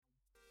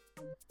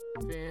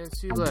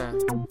Fancy lad.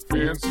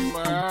 Fancy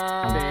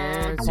lad.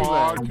 Fancy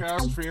lad.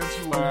 Podcast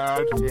Fancy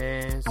lad.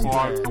 Fancy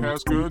Podcast. lad.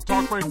 Gonna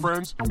talk to my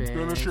friends.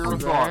 Gonna share a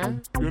Fancy thought.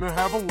 lad. Gonna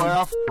have a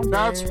laugh.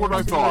 That's what I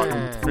Fancy thought.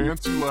 lad.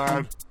 Fancy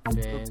lad.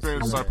 Fancy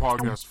Fancy lad.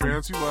 podcast.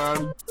 Fancy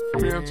lad.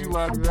 Fancy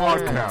lad Fancy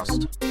lad.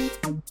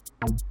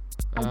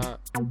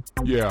 podcast.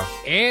 Yeah.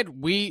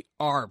 And we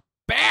are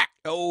back.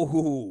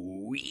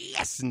 Oh,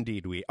 yes,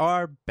 indeed. We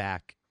are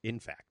back, in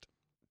fact.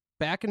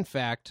 Back, in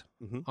fact,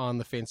 Mhm. on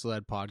the Fancy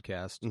Lad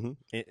podcast.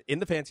 In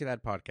the Fancy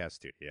Lad podcast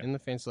studio. In the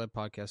Fancy Lad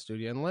podcast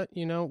studio. And let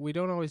you know, we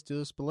don't always do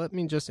this, but let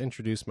me just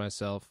introduce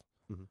myself.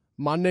 Mhm.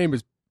 My name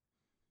is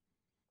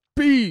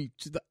B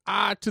to the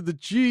I to the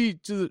G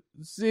to the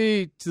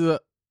Z to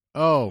the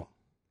O.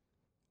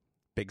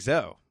 Big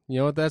Zo. You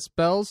know what that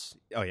spells?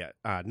 Oh, yeah.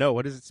 No,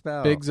 what does it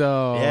spell? Big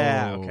Zo.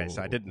 Yeah, okay,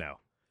 so I did know.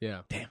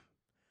 Yeah.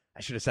 I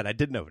should have said I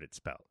did know what it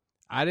spelled.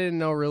 I didn't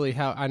know really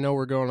how. I know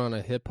we're going on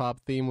a hip hop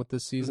theme with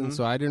this season, Mhm.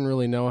 so I didn't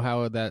really know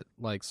how that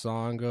like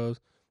song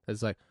goes.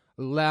 It's like,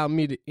 allow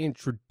me to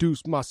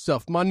introduce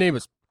myself. My name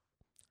is,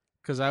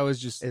 because I was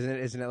just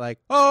Isn't it like,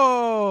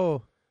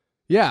 oh,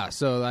 yeah.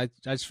 So I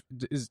just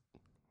is.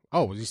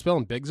 Oh, was he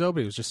spelling Big Zo?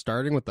 But he was just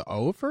starting with the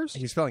O at first.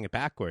 he's spelling it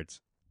backwards.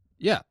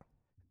 Yeah.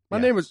 My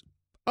Yeah. name is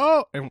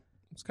Oh, and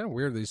it's kind of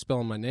weird that he's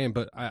spelling my name,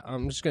 but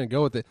I'm just gonna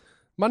go with it.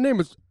 My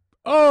name is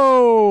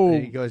O.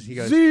 And he goes,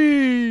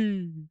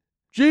 Z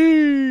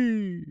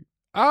G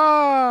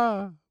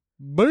I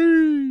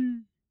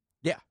B.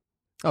 Yeah.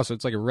 Oh, so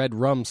it's like a red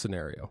rum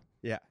scenario.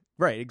 Yeah,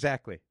 right,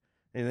 exactly.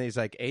 And then he's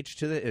like, H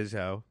to the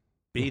Izzo,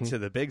 B Mhm. to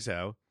the Big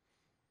Zo.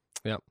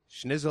 Yep.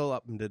 Schnizzle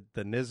up into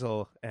the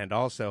nizzle, and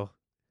also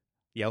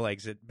yell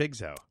exit Big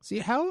Zo. See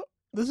how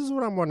this is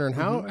what I'm wondering.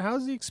 How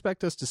does he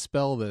expect us to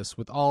spell this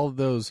with all of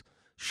those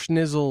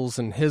schnizzles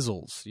and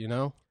hizzles? You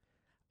know,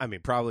 I mean,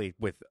 probably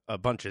with a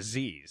bunch of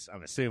Z's,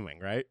 I'm assuming,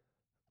 right?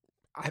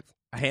 A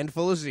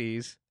handful of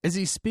Z's. is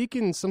he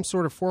speaking some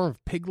sort of form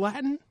of Pig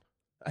Latin?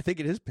 I think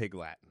it is Pig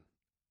Latin.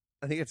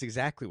 I think that's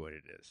exactly what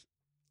it is.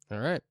 All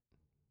right.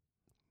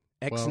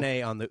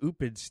 Exnay on the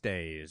oopid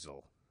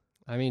staysel.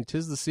 I mean,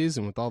 'tis the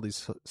season with all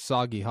these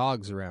soggy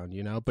hogs around,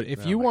 you know. But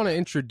if Oh you my want to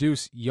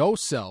introduce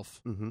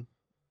yourself, Mm-hmm.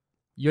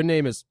 your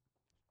name is.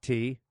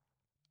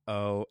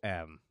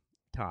 T-O-M.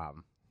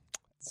 Tom.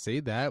 See,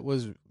 that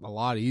was a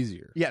lot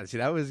easier. Yeah, see,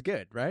 that was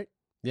good, right?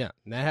 Yeah,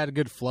 and that had a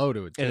good flow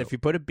to it too. And if you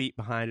put a beat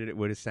behind it, it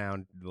would have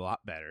sounded a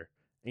lot better.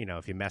 You know,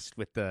 if you messed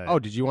with the... oh,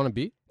 did you want to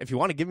beat? If you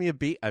want to give me a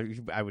beat,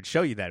 I would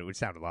show you that. It would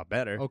sound a lot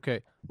better.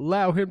 Okay,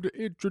 allow him to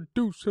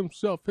introduce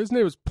himself. His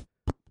name is.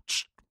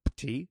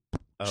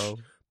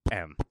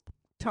 T-O-M.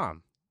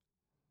 Tom.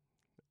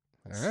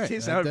 All right, See,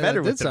 it sounded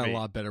better that with did the sound beat. a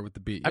lot better with the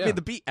beat. I yeah. mean,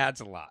 the beat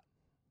adds a lot.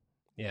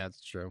 Yeah,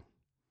 it's true.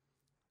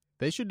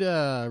 They should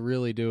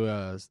really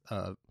do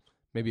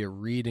maybe a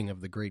reading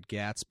of The Great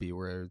Gatsby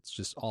where it's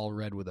just all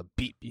read with a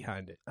beat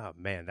behind it. Oh,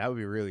 man, that would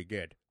be really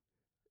good.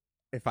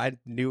 If I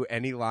knew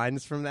any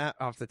lines from that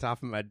off the top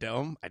of my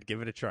dome, I'd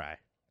give it a try.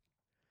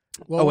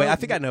 Well, Oh, wait, I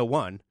think I know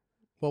one.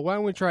 Well, why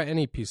don't we try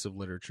any piece of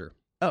literature?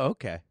 Oh,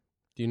 okay.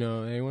 Do you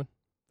know anyone?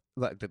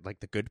 Like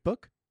the good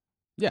book?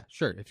 Yeah,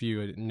 sure. If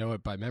you know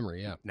it by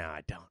memory, yeah. No,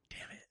 I don't.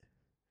 Damn it.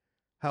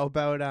 How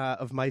about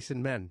Of Mice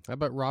and Men? How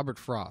about Robert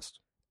Frost?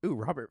 Ooh,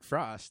 Robert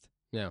Frost.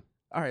 Yeah.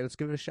 All right, let's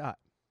give it a shot.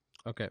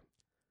 Okay.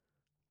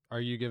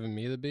 Are you giving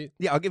me the beat?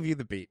 Yeah, I'll give you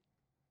the beat.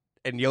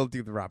 And you'll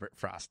do the Robert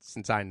Frost,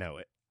 since I know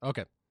it.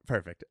 Okay.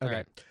 Perfect. All Okay.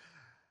 right.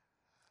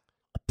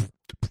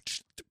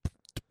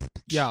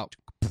 Yo.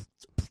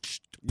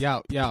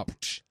 Yo, yo.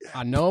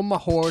 I know my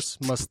horse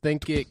must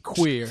think it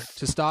queer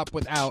to stop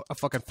without a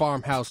fucking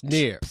farmhouse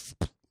near.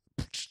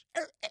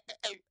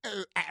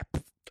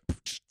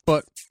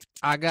 But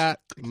I got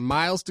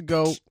miles to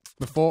go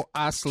before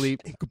I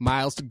sleep.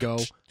 Miles to go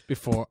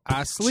before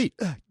I sleep.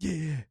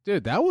 Yeah.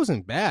 Dude, that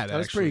wasn't bad, That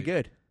was actually. pretty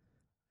good.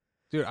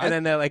 Dude,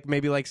 And then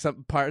maybe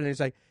some part, and he's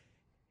like,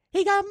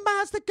 he got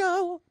miles to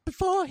go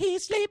before he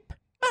sleep.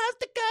 Miles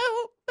to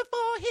go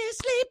before he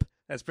sleep.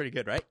 That's pretty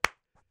good, right?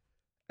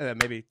 And then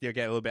maybe you'll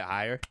get a little bit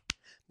higher.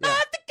 Miles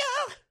to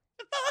go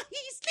before he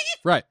sleep.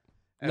 right.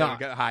 And No. then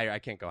go higher. I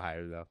can't go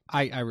higher, though.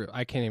 I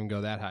can't even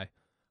go that high.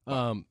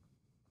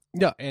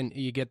 Yeah, and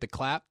you get the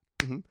clap,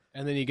 Mhm.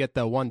 and then you get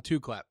the 1-2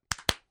 clap.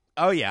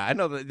 Oh, yeah. I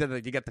know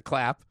that you get the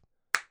clap,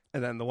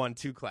 and then the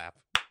 1-2 clap.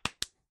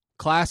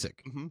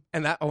 Classic. Mm-hmm.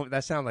 And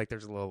that sounded like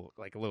there's a little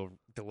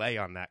delay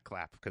on that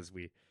clap because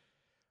we a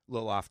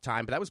little off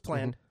time, but that was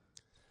planned.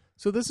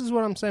 So this is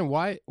what I'm saying.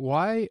 Why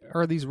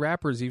are these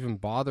rappers even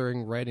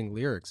bothering writing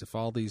lyrics if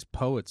all these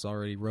poets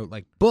already wrote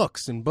like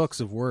books and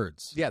books of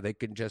words? Yeah, they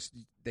can just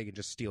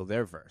steal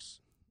their verse,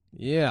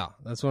 Yeah,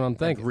 that's what I'm and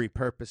thinking.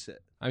 repurpose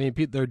it. I mean,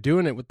 they're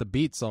doing it with the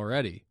beats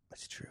already.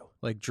 That's true.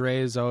 Like Dre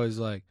is always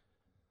like,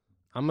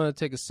 I'm gonna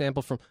take a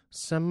sample from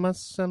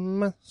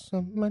Summertime.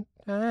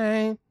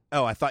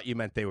 Oh, I thought you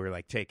meant they were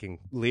like taking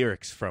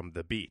lyrics from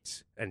the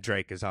beats, and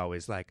Drake is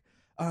always like,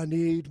 "I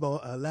need more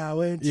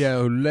allowance."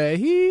 Yo,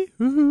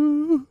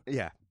 ooh.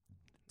 yeah.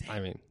 I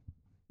mean,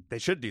 They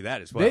should do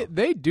that as well.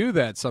 they do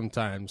that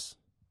sometimes.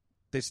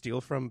 They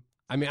steal from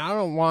I mean, I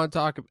don't want to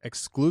talk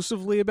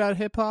exclusively about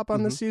hip hop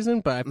on this season,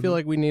 but I feel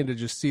like we need to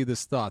just see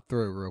this thought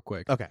through real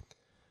quick. Okay.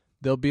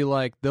 They'll be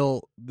like,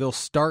 they'll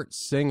start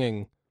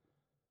singing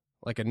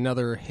like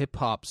another hip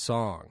hop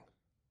song.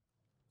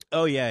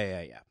 Oh,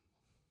 yeah.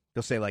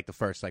 They'll say, like, the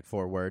first, like,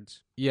 4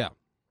 words. Yeah.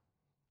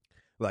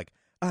 Like,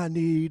 I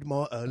need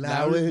more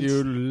allowance.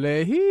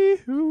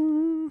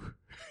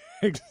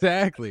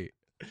 Exactly.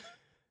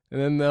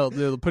 And then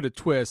they'll put a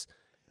twist,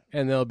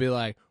 and they'll be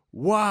like,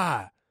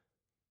 why?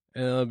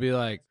 And they'll be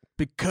like,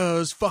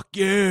 because fuck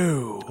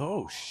you.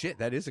 Oh, shit.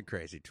 That is a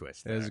crazy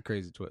twist. That is a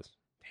crazy twist.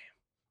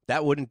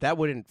 That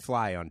wouldn't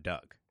fly on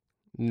Doug.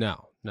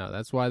 No.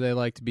 That's why they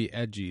like to be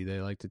edgy.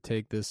 They like to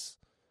take this.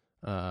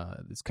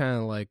 It's kind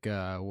of like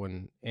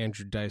when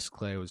Andrew Dice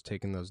Clay was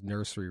taking those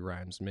nursery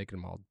rhymes, and making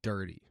them all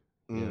dirty.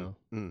 You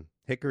know?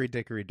 Hickory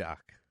dickory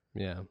dock.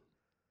 Yeah.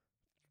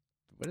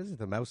 What is it?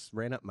 The mouse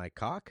ran up my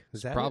cock?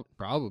 Is that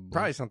probably?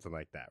 Probably something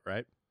like that,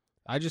 right?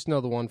 I just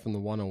know the one from the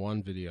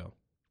 101 video.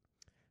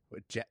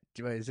 What,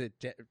 is it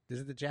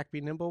the Jack B.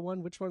 Nimble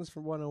one? Which one's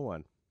from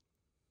 101?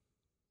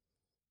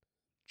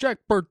 Jack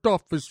burnt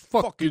off his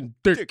fucking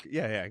dick.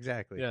 Yeah,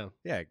 exactly.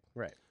 Yeah,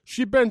 right.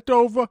 She bent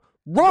over.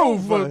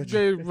 Rover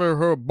gave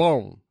her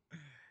bone.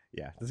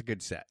 Yeah, that's a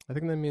good set. I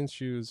think that means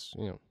she was,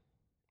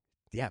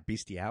 Yeah,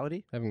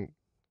 bestiality. having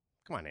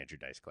Come on, Andrew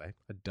Dice Clay.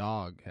 a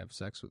dog have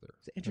sex with her.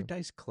 Is it Andrew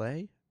Dice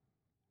Clay?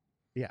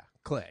 Yeah,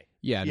 Clay.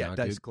 Yeah, Yeah, no,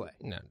 Dice dude. Clay.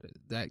 No,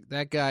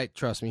 that guy.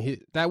 Trust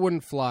me, that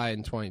wouldn't fly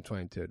in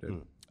 2022,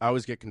 dude. I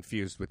always get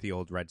confused with the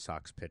old Red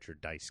Sox pitcher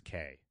Dice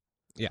K.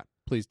 Yeah,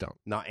 please don't.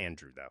 Not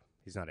Andrew though.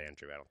 He's not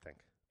Andrew, I don't think.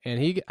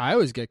 And I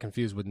always get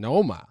confused with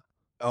Noma.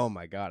 Oh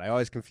my God, I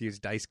always confuse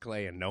Dice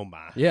Clay and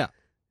Noma. Yeah,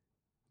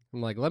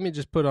 I'm like, let me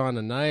just put on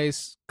a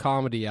nice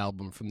comedy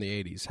album from the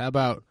 '80s. How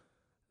about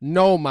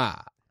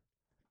Noma?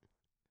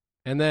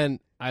 And then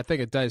I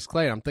think of Dice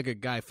Clay. I'm thinking a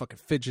guy fucking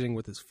fidgeting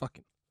with his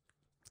fucking.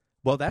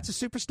 Well, that's a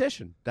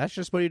superstition. That's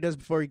just what he does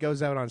before he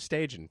goes out on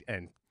stage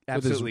and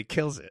absolutely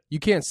kills it You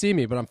can't see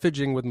me, but I'm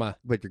fidgeting with my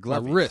with your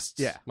gloves. wrists.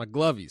 Yeah, my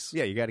glovies.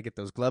 yeah. You got to get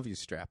those gloves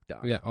strapped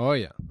on. Yeah. Oh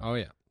yeah.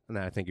 And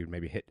then I think he would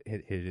maybe hit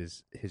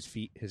his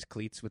feet, his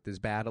cleats with his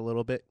bat a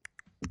little bit.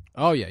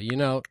 Oh yeah.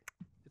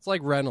 It's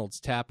like Reynolds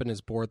tapping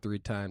his board 3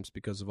 times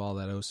because of all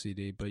that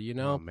OCD. But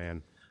Oh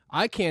man.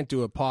 I can't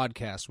do a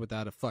podcast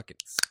without a fucking.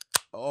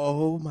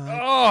 Oh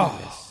my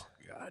goodness.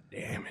 God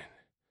damn it!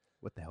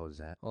 What the hell is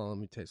that? Oh, let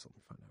me taste. Let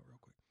me find out real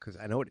quick. Because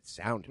I know what it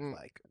sounded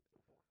like.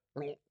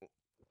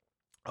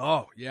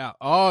 Oh yeah.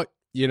 Oh,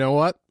 you know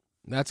what?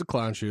 That's a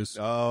clown shoes.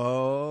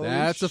 Oh,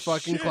 That's a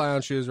fucking shit.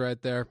 clown shoes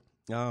right there.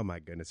 Oh my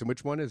goodness. And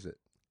which one is it?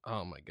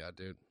 Oh my god,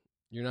 dude.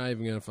 You're not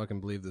even gonna fucking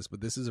believe this,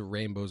 but this is a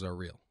Rainbows Are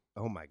Real.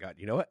 Oh my God.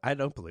 You know what? I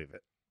don't believe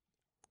it.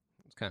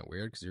 It's kind of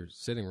weird because you're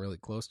sitting really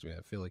close to me.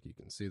 I feel like you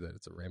can see that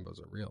it's a Rainbows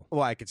Are Real.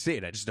 Well, I could see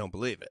it. I just don't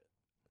believe it.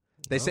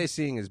 They Well. say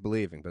seeing is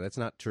believing, but that's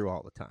not true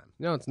all the time.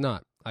 No, it's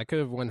not. I could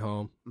have went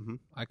home. Mhm.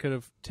 I could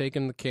have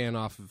taken the can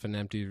off of an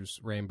empty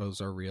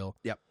Rainbows Are Real.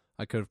 Yep.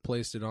 I could have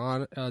placed it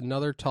on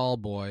another tall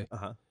boy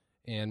Uh-huh.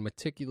 and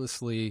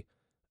meticulously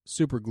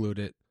super glued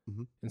it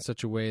Mhm. in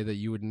such a way that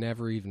you would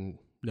never even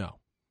know.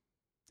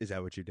 Is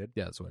that what you did?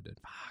 Yeah, that's what I did.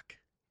 Fuck.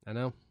 I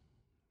know.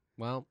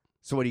 Well,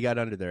 So what do you got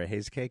under there? A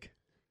haze cake?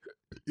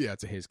 yeah,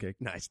 it's a haze cake.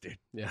 Nice, dude.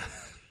 Yeah.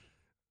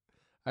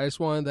 I just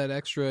wanted that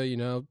extra,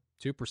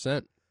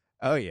 2%.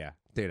 Oh, yeah.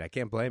 Dude, I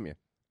can't blame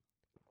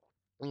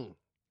you.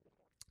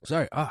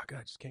 Sorry. Oh, God,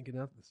 I just can't get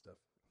enough of this stuff.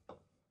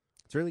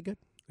 It's really good.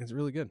 It's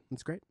really good.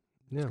 It's great.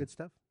 Yeah. It's good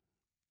stuff.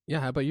 Yeah,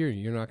 how about you?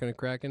 You're not going to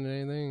crack into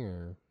anything?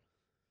 Or?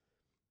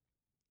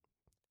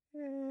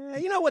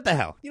 You know what the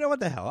hell?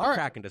 I'll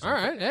crack into All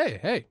something. right.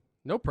 Hey.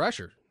 No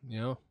pressure,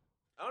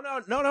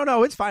 Oh,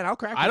 no. It's fine. I'll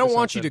crack I into don't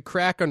want you something. to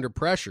crack under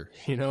pressure.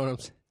 You know what I'm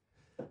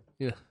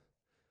saying?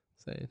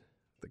 Saying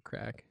the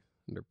crack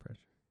under pressure.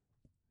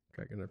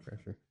 Crack under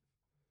pressure.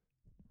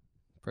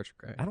 Pressure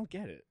crack. I don't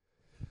get it.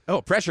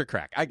 Oh, pressure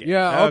crack. I get it.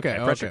 Yeah, okay.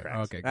 Pressure Okay. cracks.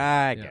 Okay.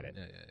 I Yeah, get it.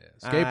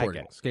 Yeah. I get Skateboarding.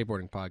 it.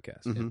 Skateboarding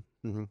podcast. yeah.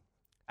 Mm-hmm. Mm-hmm.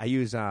 I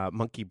use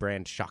Monkey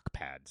brand shock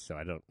pads, so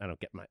I don't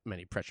get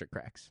many pressure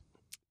cracks.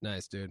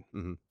 Nice, dude.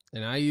 Mhm.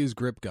 And I use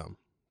grip gum,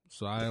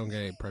 so I don't get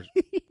any pressure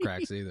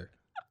cracks either.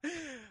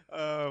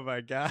 Oh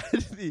my God.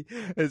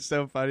 It's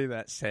so funny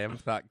that Sam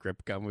thought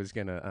grip gum was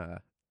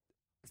gonna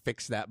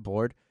fix that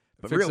board.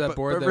 But Fix real, that but-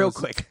 board but that real was-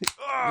 quick.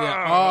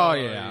 Yeah. Oh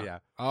yeah.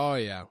 Oh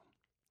yeah.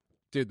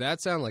 Dude, that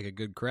sounds like a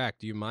good crack.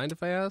 Do you mind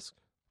if I ask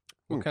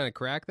what kind of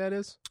crack that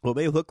is? Well,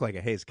 they look like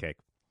a haze cake,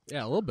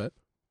 Yeah, a little bit.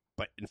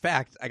 but in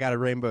fact, I got a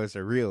Rainbows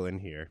Are Real in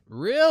here.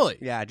 Really?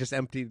 Yeah, I just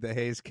emptied the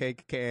haze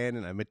cake can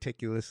and I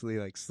meticulously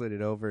slid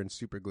it over and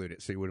super glued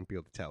it so you wouldn't be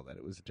able to tell that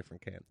it was a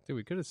different can. Dude,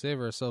 we could have saved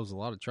ourselves a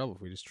lot of trouble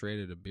if we just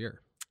traded a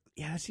beer.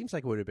 Yeah, it seems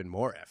like it would have been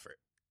more effort.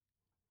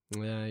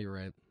 Yeah, you're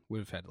right. We'd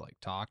have had to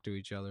talk to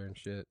each other and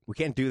shit. We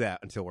can't do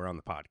that until we're on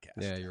the podcast.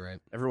 Yeah, you're right.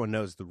 Everyone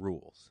knows the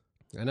rules.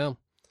 I know.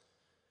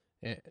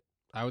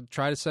 I would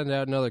try to send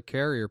out another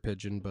carrier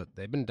pigeon, but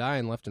they've been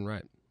dying left and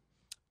right.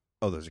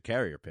 Oh, those are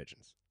carrier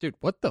pigeons. Dude,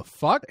 what the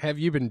fuck have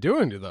you been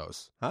doing to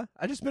those? Huh?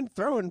 I just been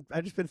throwing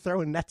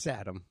nets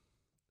at them.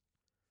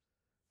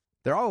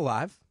 They're all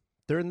alive.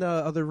 They're in the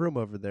other room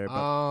over there. But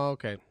Oh,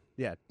 okay.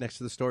 yeah, next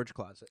to the storage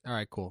closet. All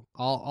right, cool.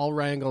 I'll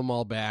wrangle them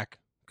all back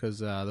because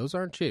those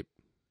aren't cheap.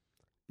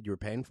 You were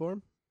paying for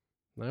them?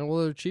 Well,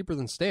 they're cheaper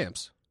than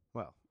stamps.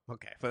 Well,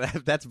 okay,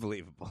 but that's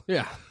believable.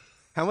 Yeah.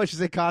 How much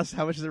does it cost?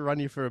 How much does it run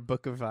you for a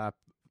book of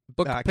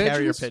Book of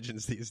carrier pigeons?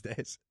 pigeons these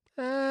days?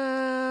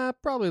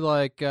 Probably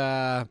like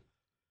a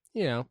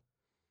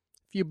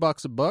few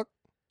bucks a book.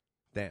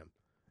 Damn.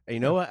 And you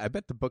know what? I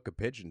bet the book of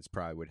pigeons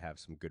probably would have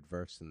some good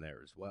verse in there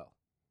as well.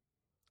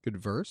 Good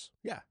verse.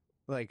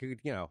 Like,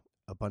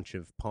 a bunch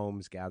of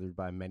poems gathered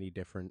by many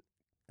different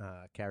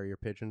carrier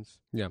pigeons.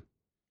 Yeah.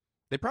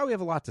 They probably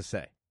have a lot to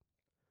say.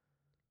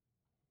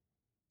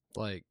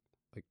 Like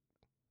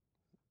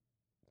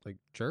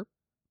chirp,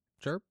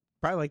 chirp,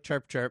 Probably like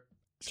chirp, chirp,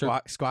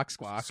 squawk, squawk,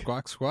 squawk,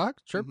 squawk,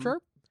 squawk, chirp, Mhm.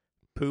 chirp.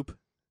 poop.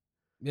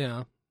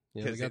 Yeah.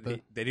 Yeah. They 'Cause got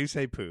they do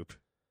say poop.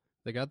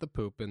 the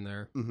poop in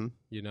there. Mm-hmm.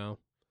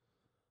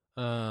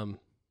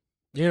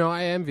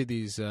 I envy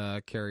these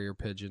carrier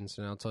pigeons,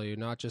 and I'll tell you,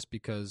 not just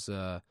because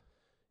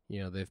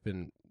they've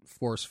been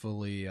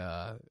forcefully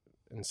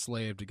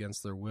enslaved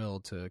against their will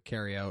to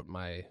carry out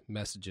my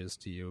messages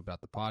to you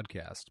about the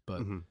podcast,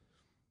 but Mm-hmm.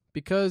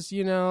 because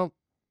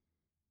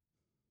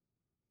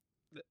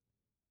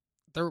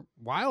they're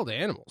wild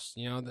animals.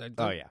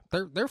 Oh, yeah.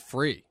 they're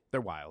free. They're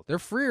wild. They're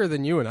freer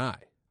than you and I.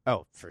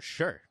 Oh, for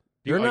sure.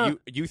 They're not-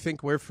 You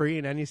think we're free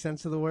in any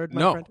sense of the word, my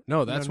No, friend?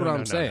 no, that's No, what no,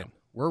 I'm no, saying. no.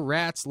 We're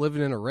rats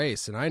living in a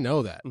race, and I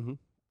know that,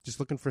 Just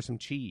looking for some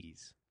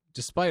cheese.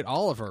 despite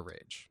all of our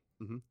rage.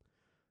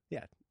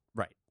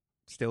 Right.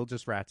 Still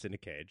just rats in a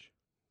cage.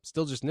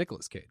 Still just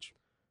Nicolas Cage.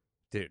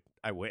 Dude,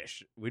 I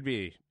wish. We'd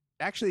be...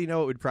 Actually, it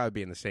would probably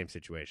be in the same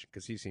situation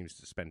because he seems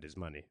to spend his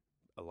money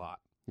a lot.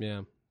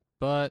 Yeah.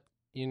 But,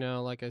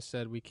 like I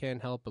said, we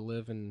can't help but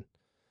live in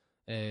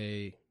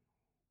a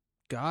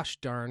gosh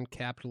darn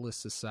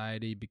capitalist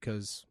society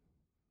because,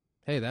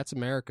 hey, that's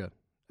America.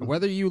 And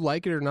whether you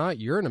like it or not,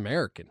 you're an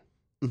American.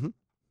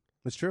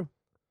 That's true.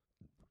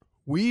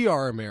 We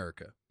are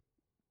America.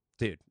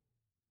 Dude,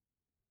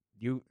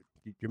 you're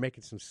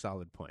making some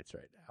solid points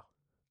right now.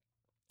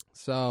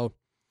 So,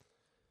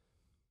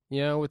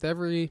 with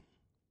every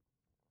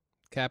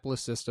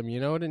capitalist system, you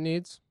know what it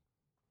needs?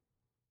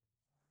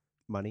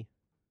 Money?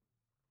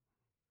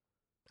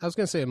 I was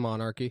going to say a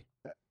monarchy.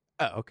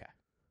 Oh, okay.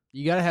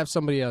 You got to have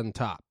somebody on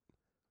top.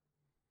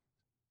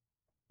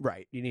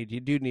 Right. You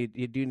do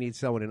need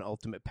someone in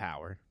ultimate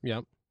power.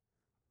 Yep.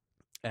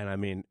 And I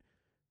mean,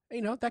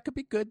 that could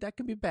be good, that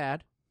could be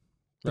bad,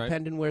 Right.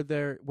 depending where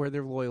their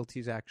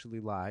loyalties actually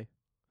lie.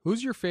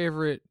 Who's your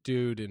favorite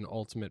dude in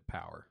ultimate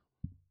power?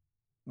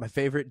 My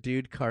favorite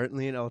dude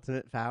currently in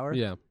ultimate power?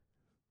 Yeah.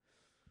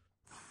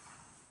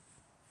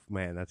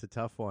 Man, that's a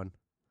tough one.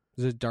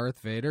 Is it Darth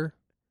Vader?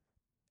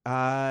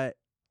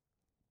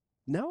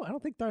 No, I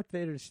don't think Darth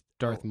Vader's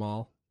Darth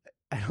Maul?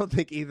 I don't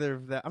think either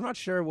of that. I'm not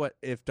sure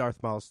if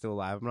Darth Maul is still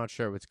alive. I'm not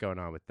sure what's going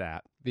on with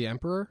that. The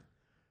Emperor?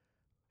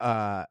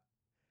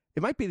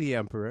 It might be the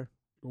Emperor.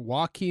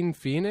 Joaquin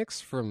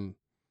Phoenix from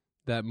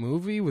that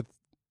movie with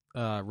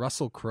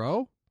Russell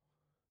Crowe?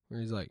 Where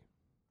he's like,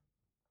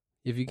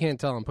 if you can't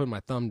tell, I'm putting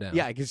my thumb down.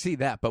 Yeah, I can see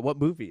that. But what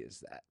movie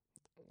is that?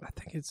 I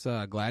think it's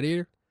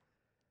Gladiator.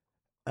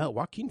 Oh,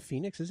 Joaquin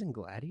Phoenix is in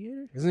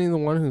Gladiator? Isn't he the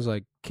one who's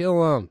like,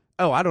 kill him?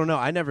 Oh, I don't know.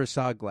 I never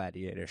saw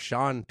Gladiator.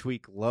 Sean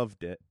Tweak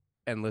loved it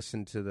and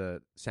listened to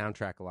the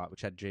soundtrack a lot,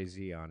 which had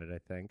Jay-Z on it, I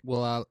think.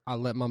 Well, I'll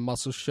let my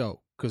muscles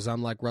show, because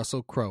I'm like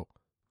Russell Crowe.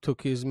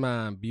 Took his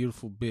mind,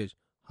 beautiful bitch,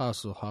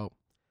 hustle, ho.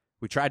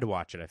 We tried to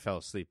watch it. I fell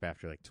asleep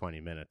after like 20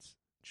 minutes.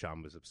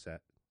 Sean was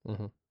upset.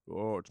 Mm-hmm.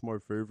 Oh, it's my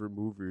favorite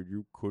movie, and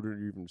you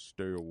couldn't even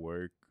stay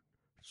awake.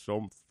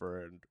 Some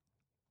friend.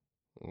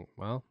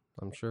 Well,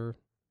 I'm sure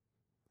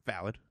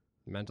Valid.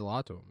 it meant a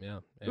lot to him, yeah.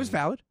 It was And-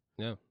 valid.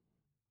 Yeah.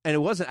 And it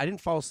wasn't. I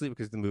didn't fall asleep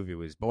because the movie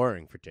was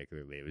boring,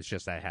 particularly. It was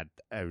just I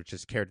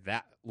just cared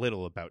that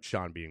little about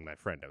Sean being my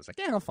friend. I was like,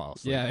 yeah, I'll fall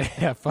asleep.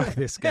 Yeah, fuck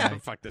this guy. Yeah,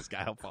 fuck this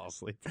guy. I'll fall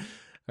asleep.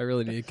 I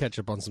really need to catch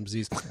up on some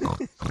Z's.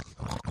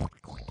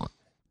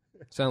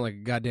 Sound like a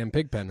goddamn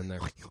pig pen in there.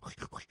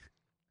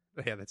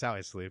 Yeah, that's how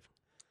I sleep.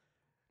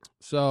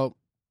 So,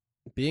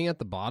 being at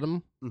the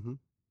bottom Mm-hmm.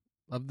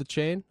 of the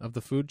chain, of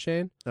the food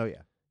chain, Oh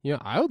yeah,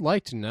 I would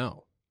like to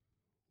know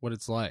what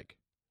it's like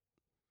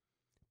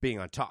being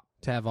on top,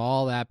 to have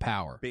all that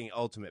power. being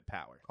ultimate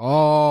power,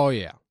 Oh,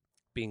 yeah.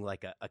 being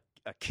like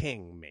a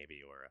king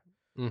maybe, or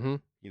Mm-hmm.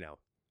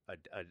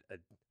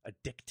 a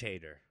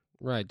dictator,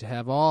 Right, to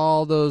have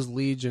all those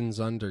legions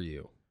under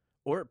you.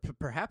 or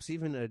perhaps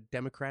even a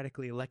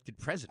democratically elected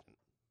president.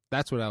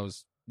 That's what I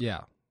was,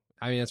 yeah.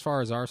 I mean, as far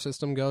as our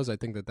system goes, I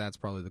think that's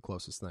probably the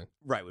closest thing.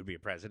 Right, would be a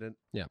president.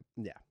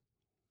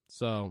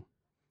 So,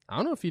 I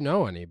don't know if you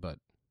know any, but,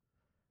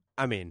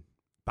 I mean,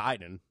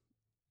 Biden.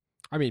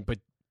 but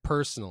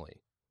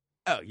personally,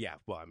 Oh yeah,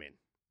 well, I mean,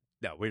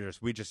 no,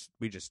 we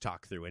just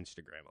talk through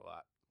Instagram a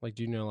lot. like,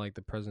 do you know, like,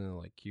 the president of,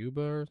 like,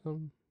 Cuba or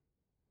something?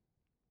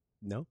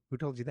 No, who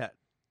told you that?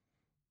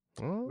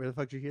 Well, Where the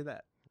fuck did you hear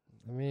that?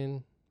 I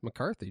mean,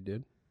 McCarthy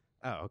did.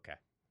 Oh, okay.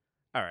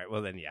 All right.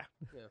 Well, then, yeah.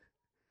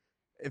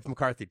 Yeah. If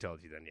McCarthy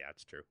told you, then yeah,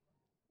 it's true.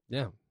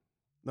 Yeah.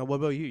 Now, what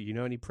about you? You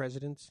know any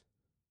presidents?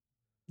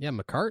 Yeah,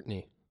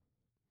 McCartney.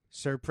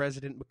 Sir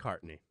President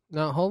McCartney.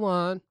 Now, hold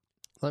on.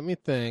 Let me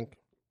think.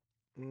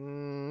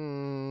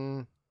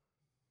 Well,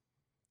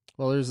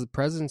 there's the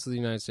Presidents of the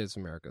United States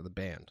of America, the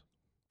band.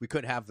 We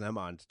could have them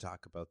on to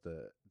talk about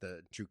the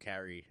Drew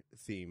Carey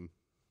theme.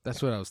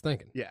 That's what I was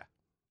thinking. Yeah.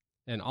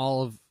 And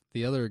all of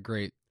the other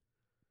great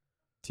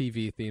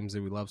TV themes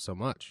that we love so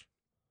much.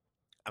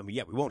 I mean,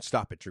 yeah, we won't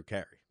stop at Drew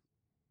Carey.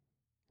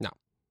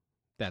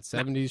 That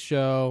 70s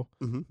show,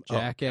 Mm-hmm.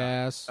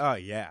 Jackass, Oh,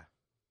 yeah.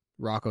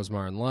 Rocko's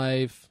Modern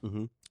Life,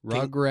 Mm-hmm.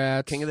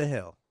 Rugrats. King of the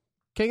Hill.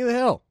 King of the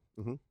Hill.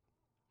 Mhm.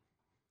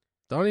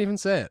 Don't even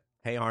say it.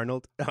 Hey,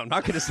 Arnold. I'm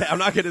not going to say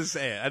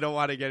it. I don't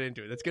want to get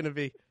into it. It's going to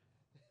be...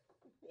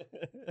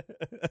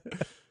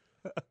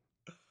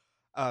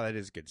 Oh, that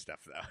is good stuff,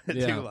 though. I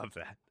Yeah. do love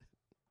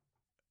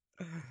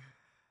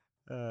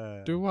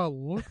that. Do I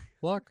look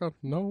like I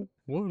know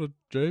what a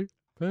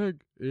JPEG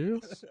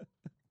is?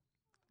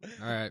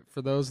 All right,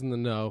 for those in the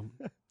know,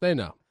 they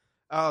know.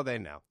 Oh, they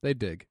know. They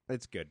dig.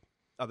 It's good.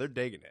 Oh, they're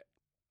digging it.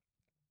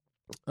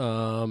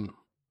 You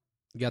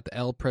got the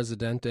El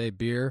Presidente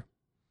beer.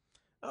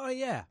 Oh,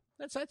 yeah.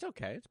 That's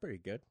okay. It's pretty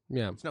good.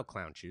 Yeah, It's no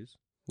clown shoes.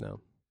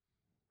 no,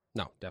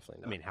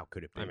 definitely not. I mean, how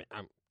could it be?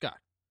 I'm God,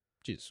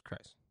 Jesus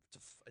Christ.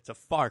 It's a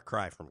far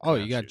cry from Oh,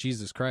 clown you got shoes.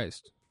 Jesus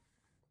Christ.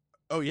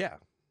 Oh, yeah.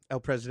 El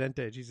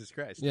Presidente, Jesus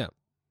Christ. Yeah.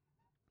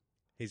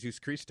 Jesus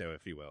Cristo,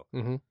 if you will.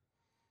 Mm-hmm.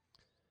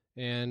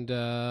 And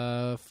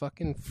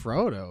fucking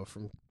Frodo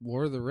from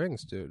Lord of the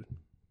Rings, dude.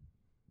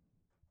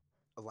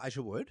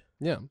 Elijah Wood?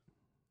 Yeah,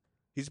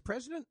 He's a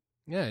president?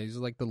 yeah, he's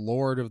like the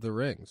Lord of the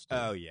Rings. Dude.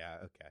 Oh, yeah.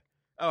 Okay.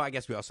 Oh, I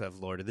guess we also have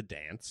Lord of the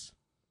Dance.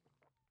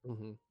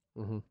 Mm-hmm.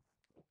 Mm-hmm.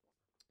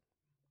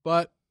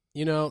 But,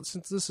 you know,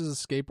 since this is a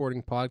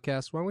skateboarding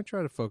podcast, why don't we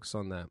try to focus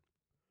on that?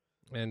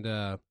 And,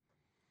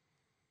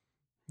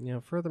 you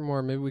know,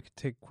 furthermore, maybe we could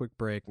take a quick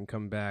break and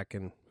come back,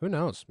 and who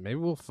knows? Maybe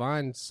we'll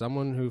find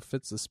someone who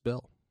fits the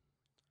bill.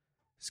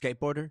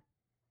 Skateboarder,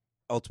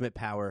 ultimate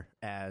power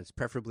as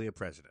preferably a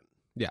president.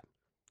 Yeah.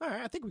 All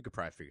right. I think we could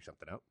probably figure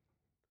something out.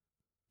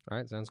 All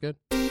right, sounds good.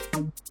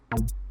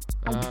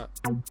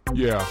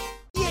 Yeah.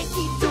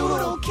 Yankee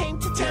Doodle came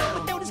to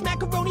town without his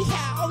macaroni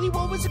hat. All he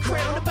wore was a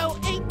crown, about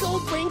 8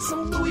 gold rings,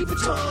 some Louis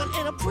Vuitton,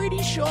 and I'm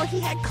pretty sure he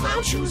had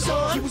clown shoes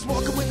on. He was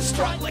walking with a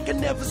strut like I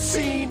never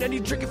seen, and he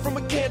drinking from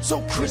a can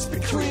so crisp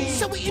and clean.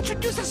 So we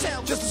introduced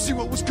ourselves just to see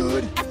what was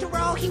good. After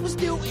all, he was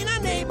new in our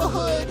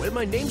neighborhood. Well,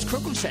 my name's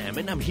Crumble Sam,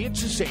 and I'm here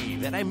to say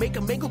that I make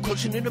a mango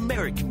culture in an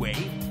American way.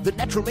 The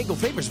natural mango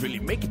flavors really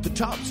make it the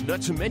tops,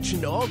 not to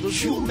mention all the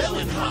Hugh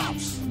melon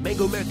hops.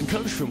 Mango American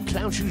Colors from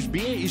Clown Shoes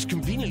Beer is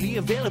conveniently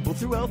available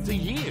throughout the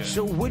year.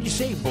 So what do you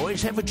say,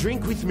 boys? Have a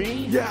drink with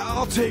me? Yeah,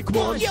 I'll take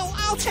one. Yo,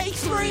 I'll take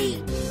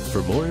 3.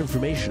 For more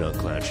information on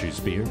Clown Shoes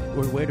Beer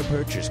or where to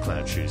purchase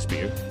Clown Shoes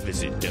Beer,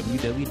 visit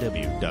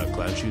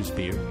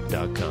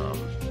www.clownshoesbeer.com.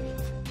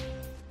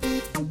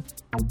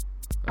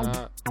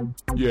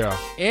 Yeah.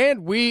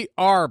 And we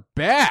are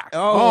back.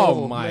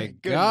 Oh my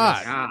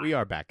goodness. God. We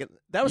are back.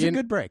 That was a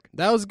good break.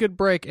 That was a good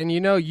break. And, you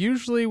know,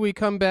 usually we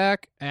come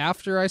back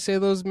after I say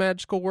those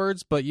magical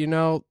words, but, you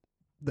know,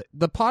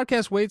 the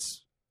podcast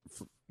waits.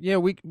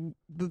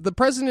 The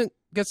president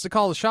gets to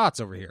call the shots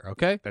over here,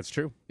 okay? That's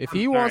true. If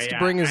he wants to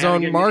bring his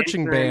own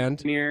marching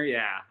band. Here,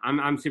 yeah,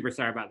 I'm super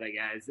sorry about that,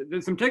 guys.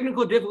 There's some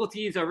technical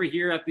difficulties over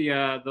here at the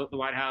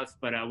White House,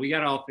 but we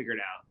got it all figured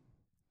out.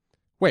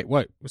 Wait,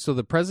 what? So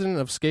the president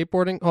of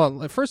skateboarding?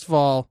 Oh, first of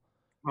all,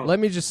 let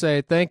me just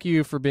say thank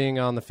you for being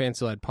on the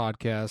Fancy Lad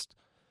podcast.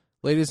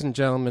 Ladies and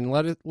gentlemen,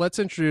 let's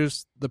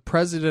introduce the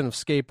president of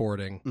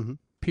skateboarding,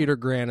 Peter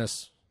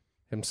Granis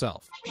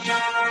himself.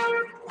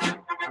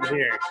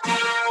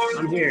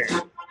 I'm here.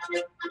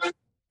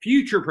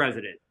 Future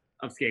president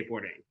of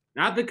skateboarding.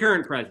 Not the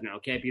current president,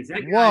 okay? Because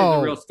that guy is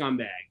a real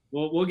scumbag.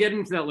 We'll get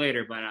into that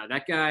later, but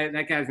that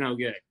guy's no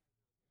good.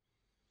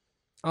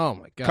 Oh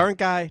my God! Current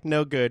guy,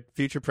 no good.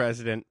 Future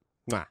president,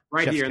 mwah.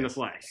 Right Chef's here in the kiss.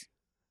 flesh.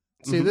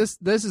 See, this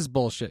is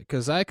bullshit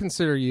because I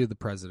consider you the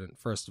president,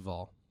 first of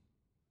all.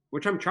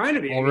 Which I'm trying to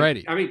be.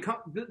 Already. I mean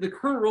the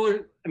current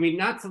ruler, I mean,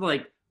 not to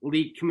like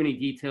leak too many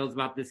details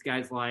about this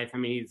guy's life. I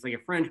mean, he's like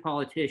a French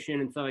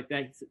politician and stuff like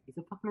that. He's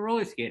a fucking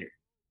roller skater.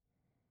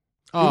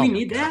 Oh, Do we my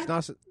need God.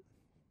 that?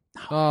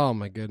 Oh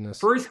my goodness!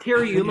 First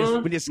Terry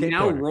Yuma, we need a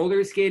now skateboarder.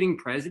 roller skating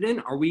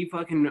president. Are we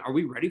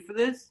ready for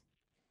this?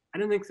 I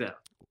don't think so.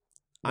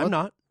 I'm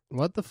not.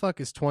 What the fuck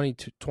is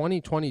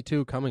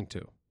 2022 coming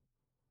to?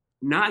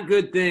 Not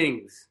good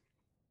things.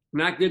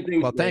 Not good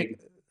things. Well,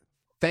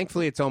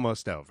 thankfully, it's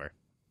almost over.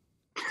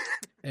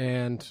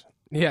 And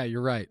yeah,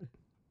 you're right.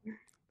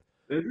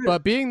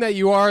 But being that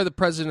you are the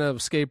president of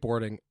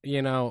skateboarding,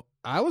 you know,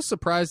 I was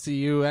surprised that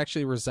you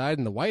actually reside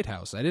in the White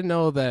House. I didn't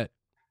know that,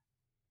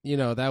 you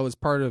know, that was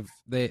part of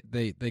they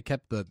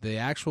kept the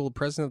actual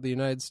president of the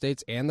United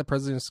States and the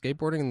president of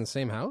skateboarding in the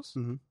same house.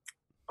 Mm-hmm.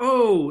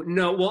 Oh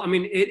no! Well, I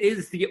mean, it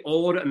is the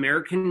old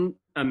American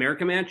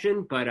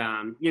mansion, but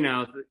you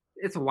know,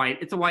 it's a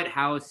white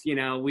house. You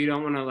know, we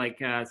don't want to like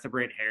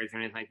separate hairs or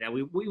anything like that.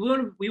 We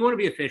want to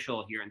be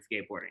official here in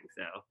skateboarding.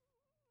 So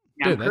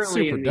yeah, Dude, I'm that's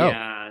currently super in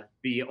dope.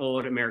 the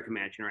old American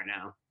Mansion right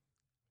now.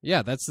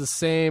 Yeah, that's the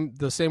same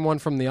one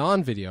from the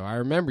On video. I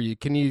remember you.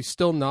 Can you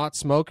still not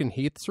smoke in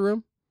Heath's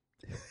room?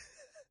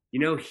 You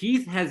know,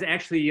 Heath has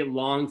actually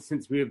long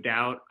since moved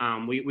out.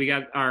 We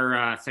got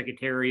our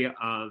secretary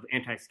of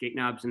anti-skate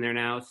knobs in there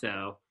now,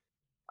 so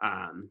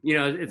you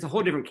know, it's a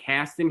whole different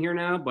cast in here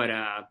now. But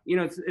you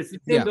know, it's the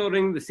same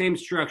building, the same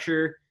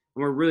structure,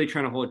 and we're really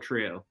trying to hold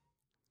true.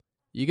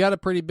 You got a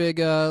pretty big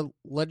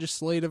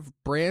legislative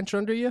branch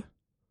under you.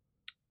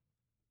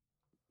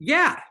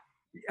 Yeah.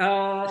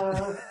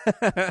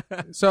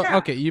 So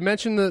okay, you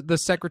mentioned the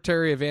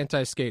secretary of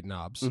anti-skate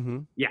knobs. Mm-hmm.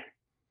 Yeah.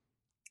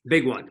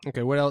 Big one.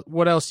 Okay,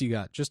 what else you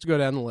got? Just to go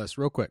down the list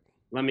real quick.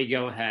 Let me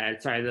go ahead.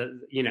 Sorry,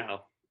 you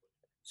know,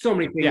 so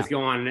many things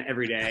go on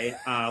every day.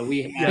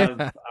 We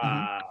have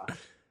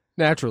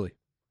naturally.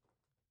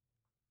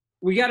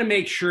 We got to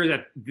make sure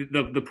that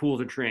the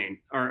pools are drained.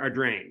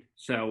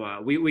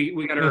 So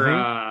we got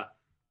our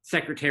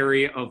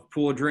secretary of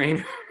pool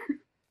drain.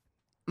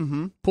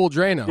 Mm-hmm. Pool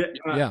Drano.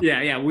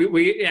 Yeah.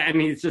 We I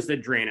mean, he's just a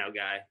Drano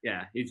guy.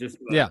 Yeah, he's just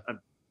a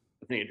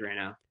thing of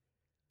Drano.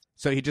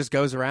 So he just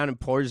goes around and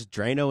pours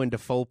Drano into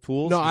full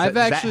pools? No, does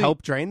that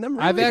help drain them?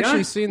 Really? I've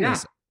actually seen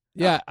this.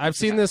 Yeah, I've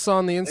seen this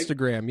on the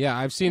Instagram. Yeah,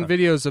 I've seen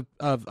videos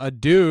of a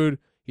dude.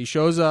 He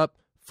shows up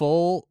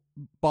full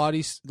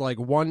body, like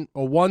a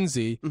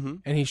onesie,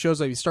 and he shows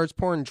up. He starts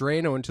pouring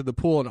Drano into the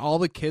pool, and all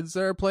the kids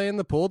that are playing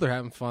the pool, they're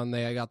having fun.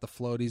 They got the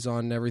floaties on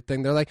and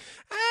everything. They're like,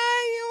 why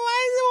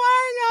is the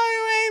water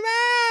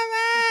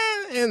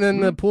going away? And then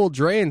the pool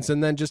drains,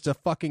 and then just a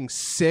fucking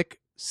sick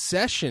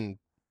session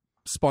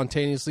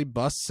spontaneously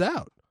busts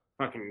out.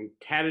 Fucking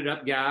tatted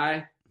up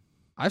guy.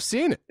 I've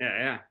seen it.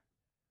 Yeah.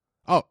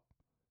 Oh,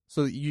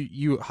 so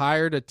you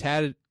hired a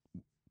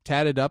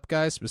tatted up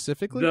guy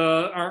specifically?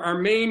 Our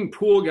main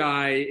pool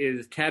guy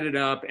is tatted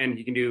up and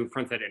he can do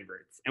frontside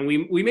inverts. And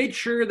we made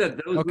sure that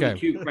those were the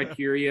two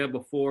criteria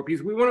before,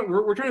 because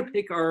we're trying to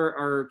pick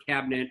our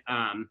cabinet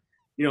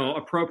you know,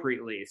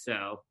 appropriately.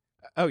 So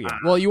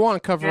well, you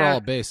want to cover all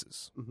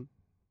bases.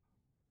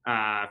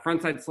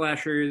 Frontside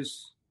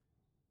slashers,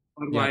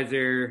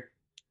 Budweiser,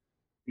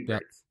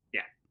 inverts.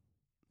 Yeah.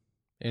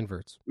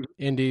 Inverts.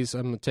 Indies,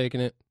 I'm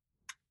taking it.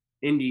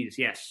 Indies,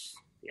 yes.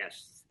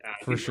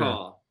 For sure.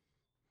 Call.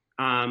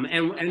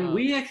 And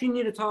we actually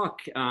need to talk,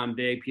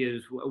 Big,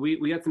 because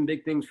we got some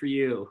big things for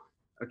you.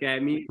 Okay,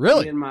 me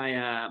and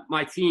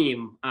my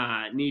team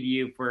need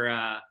you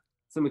for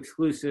some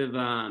exclusive,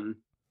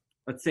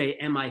 let's say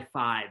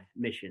MI5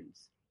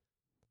 missions.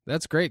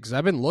 That's great, because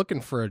I've been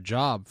looking for a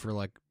job for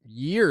like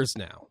years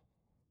now.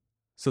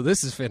 So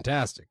this is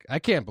fantastic.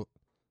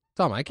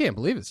 Tom, I can't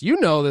believe this. You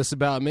know this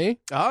about me.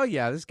 Oh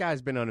yeah, this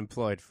guy's been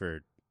unemployed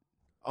for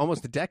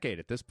almost a decade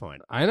at this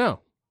point. I know.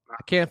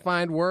 I can't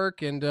find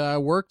work, and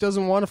work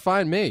doesn't want to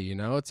find me. You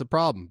know, it's a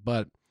problem.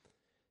 But,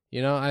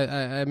 you know,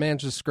 I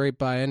managed to scrape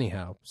by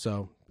anyhow.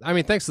 So, I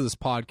mean, thanks to this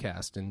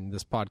podcast and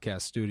this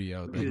podcast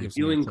studio. That gives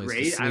doing me a place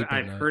great. to sleep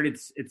I've heard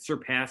it's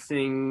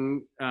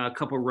surpassing a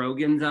couple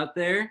Rogans out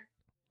there.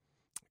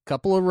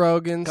 Couple of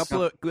Rogans.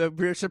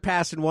 We're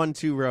surpassing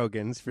 1-2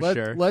 Rogans for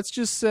sure. Let's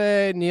just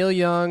say Neil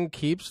Young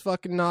keeps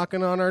fucking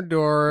knocking on our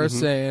door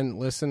saying,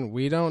 listen,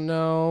 we don't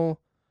know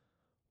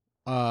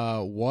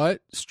what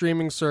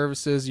streaming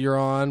services you're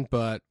on,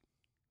 but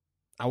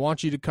I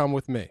want you to come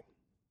with me,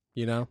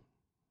 you know?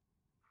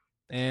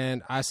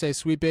 And I say,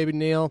 sweet baby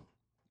Neil,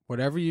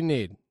 whatever you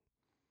need.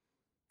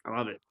 I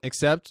love it.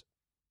 Except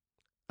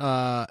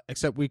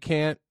we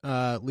can't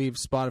leave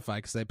Spotify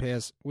because they pay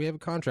us. We have a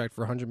contract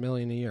for $100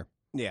 million a year.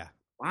 Yeah.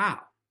 Wow.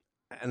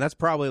 And that's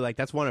probably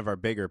that's one of our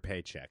bigger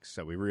paychecks.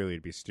 So we really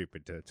would be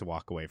stupid to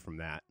walk away from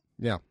that.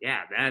 Yeah.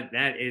 Yeah,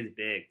 that is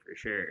big for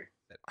sure.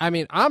 I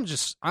mean, I'm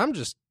just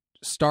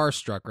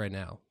starstruck right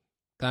now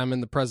that I'm in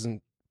the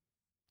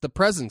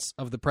presence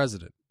of the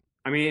president.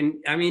 I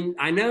mean,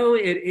 I know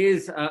it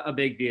is a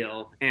big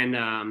deal, and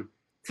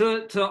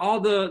to all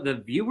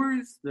the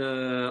viewers,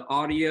 the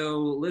audio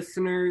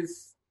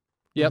listeners.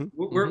 Yep.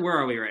 Where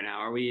are we right now?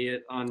 Are we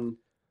on?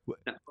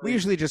 We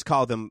usually just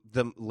call them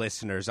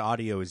listeners.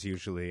 Audio is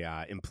usually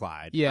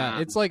implied. Yeah,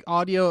 it's like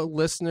audio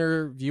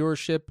listener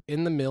viewership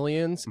in the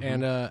millions,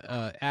 and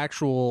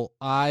actual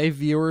eye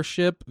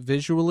viewership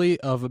visually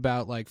of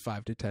about like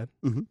 5 to 10.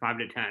 5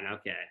 to 10.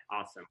 Okay,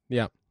 awesome.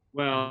 Yeah.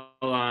 Well,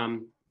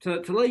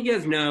 to let you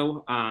guys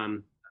know,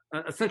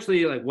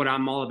 essentially, like what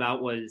I'm all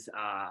about was,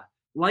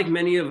 like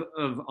many of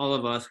all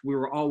of us, we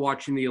were all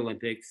watching the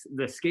Olympics,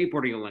 the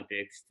skateboarding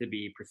Olympics to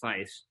be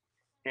precise.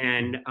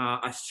 And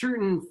a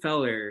certain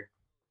feller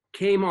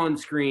came on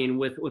screen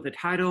with a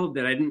title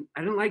that I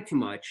didn't like too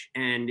much,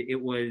 and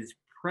it was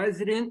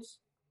President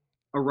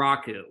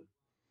Araku.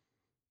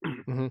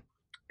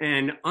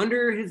 And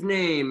under his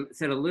name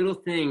said a little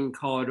thing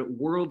called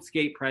World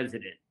Skate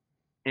President.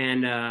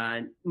 And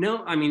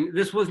no, I mean,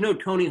 this was no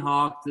Tony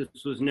Hawk. This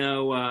was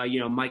no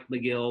Mike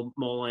McGill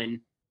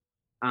Mullen.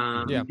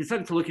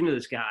 Decided to look into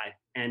this guy,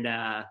 and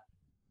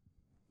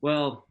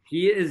Well,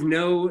 he is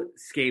no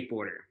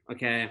skateboarder.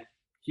 Okay,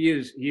 he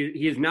is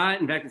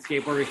not in fact a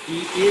skateboarder.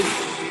 He is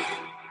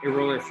a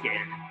roller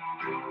skater.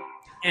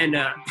 And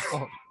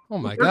Oh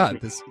my God,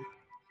 this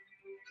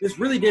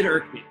really did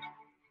irk me.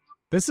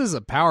 is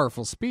a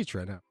powerful speech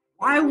right now.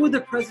 Why would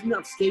the president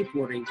of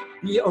skateboarding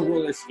be a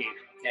roller skater?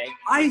 Okay,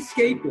 I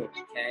skateboard.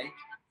 Okay,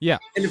 Yeah.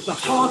 and if the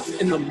Hawks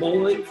and the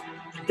Mullins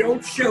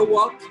don't show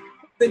up,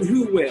 then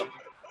who will?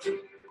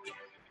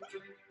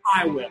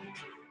 I will.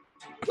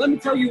 Let me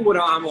tell you what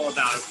I'm all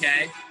about,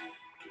 okay?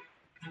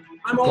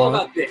 I'm all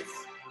about this.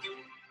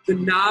 The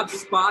knob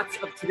spots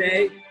of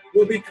today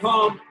will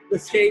become the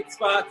skate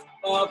spots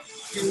of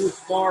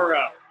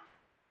tomorrow.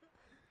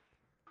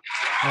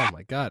 Oh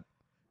my God.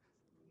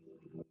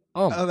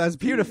 Oh, that's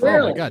beautiful.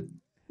 oh my God.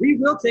 We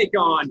will take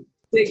on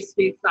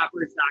BigSkateStoppers.com.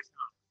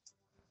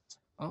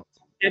 Oh,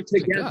 and my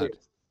together, God.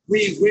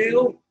 we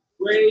will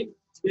break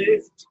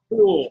this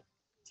pool.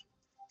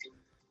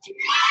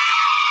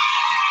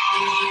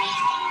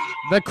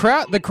 The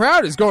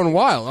crowd is going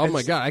wild. Oh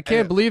my God. I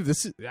can't believe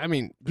this is, I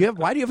mean,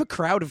 Why do you have a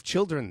crowd of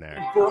children there?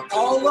 For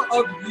all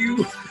of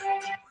you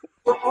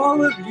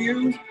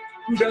who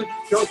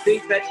don't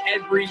think that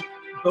every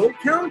vote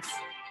counts,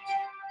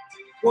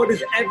 or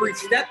does every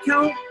step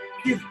count?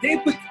 Because Dave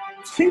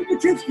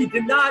Paczynski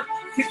did not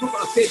kick with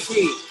a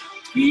 15.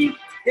 He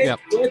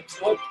kicked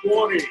with a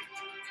 20.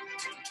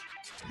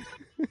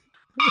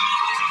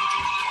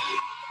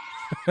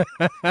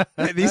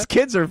 These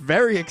kids are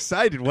very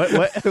excited.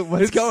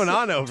 What's going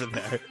on over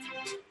there?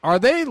 are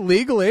they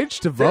legal age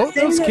to vote,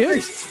 those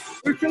kids?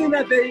 They're saying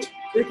that they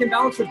can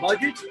balance a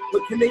budget,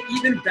 but can they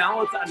even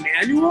balance a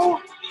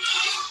manual?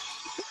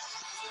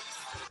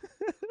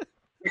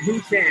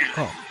 Who can?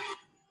 Oh.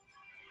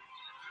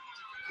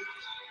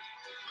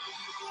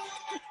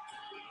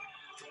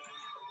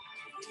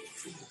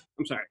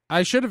 I'm sorry.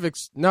 I should have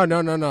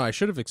no. I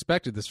should have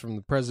expected this from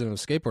the president of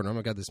skateboarding. Oh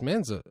my God, this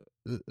man's a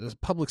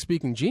public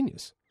speaking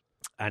genius.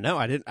 I know.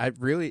 I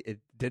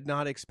did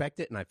not expect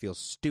it, and I feel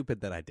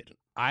stupid that I didn't.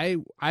 I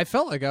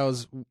felt like I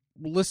was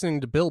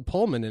listening to Bill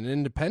Pullman in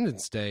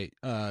Independence Day,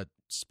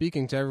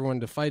 speaking to everyone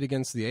to fight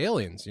against the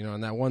aliens. You know, in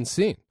that one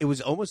scene. It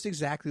was almost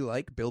exactly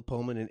like Bill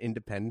Pullman in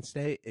Independence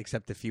Day,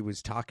 except if he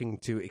was talking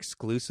to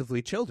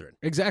exclusively children.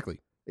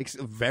 Exactly.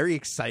 Very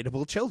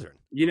excitable children.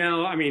 You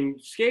know, I mean,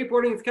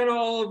 skateboarding is kind of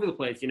all over the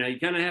place. You know, you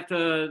kind of have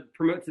to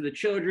promote to the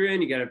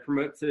children. You got to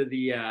promote to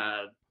the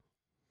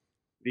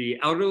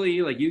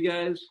elderly, like you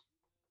guys.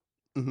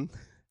 Mm-hmm.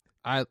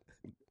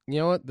 You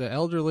know what? The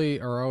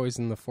elderly are always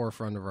in the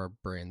forefront of our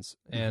brains,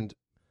 and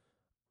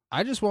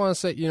I just want to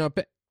say,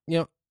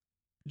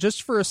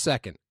 just for a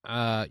second,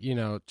 none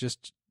of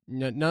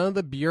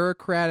the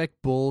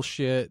bureaucratic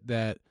bullshit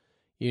that,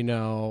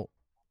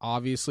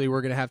 obviously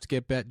we're gonna have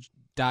to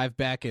dive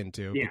back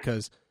into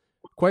because,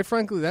 quite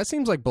frankly, that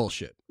seems like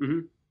bullshit. Mm-hmm.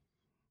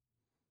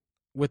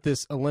 With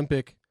this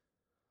Olympic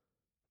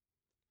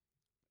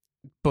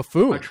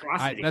buffoon,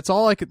 that's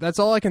all I can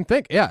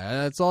think. Yeah,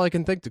 that's all I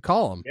can think to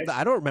call him.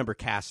 I don't remember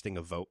casting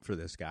a vote for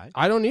this guy.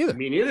 I don't either.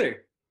 Me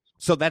neither.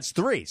 So that's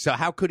 3. So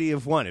how could he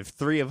have won if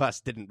 3 of us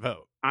didn't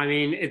vote? I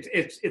mean,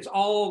 it's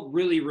all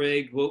really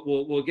rigged.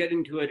 We'll get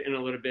into it in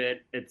a little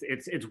bit. It's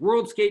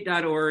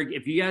worldskate.org.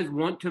 If you guys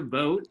want to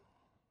vote,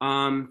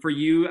 for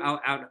you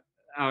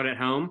out at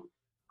home,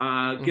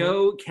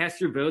 go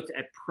cast your votes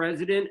at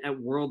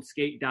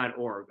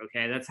president@worldskate.org.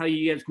 Okay, that's how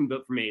you guys can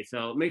vote for me.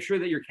 So make sure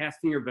that you're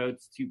casting your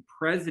votes to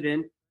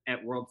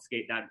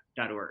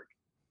president@worldskate.org.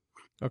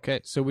 Okay,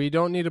 so we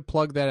don't need to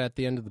plug that at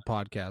the end of the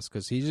podcast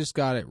because he just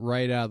got it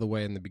right out of the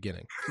way in the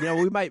beginning.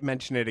 We might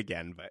mention it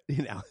again, but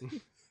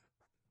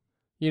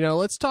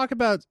let's talk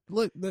about.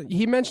 Look,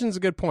 he mentions a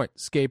good point: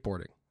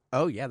 skateboarding.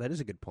 Oh yeah, that is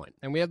a good point.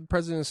 And we have the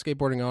president of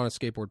skateboarding on a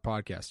skateboard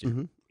podcast here.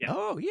 Mm-hmm. Yeah.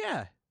 Oh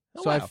yeah.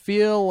 So I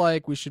feel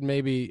like we should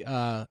maybe,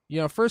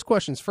 first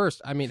questions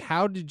first. I mean,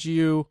 how did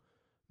you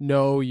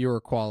know you were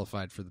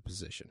qualified for the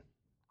position?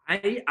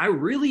 I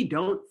really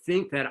don't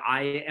think that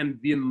I am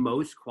the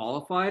most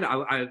qualified.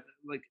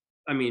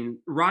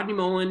 Rodney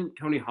Mullen,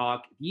 Tony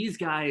Hawk, these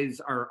guys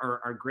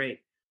are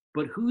great.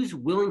 But who's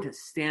willing to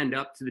stand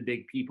up to the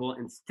big people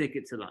and stick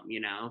it to them,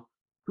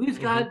 Who's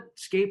got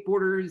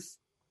skateboarders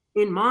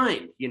in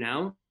mind,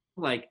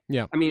 I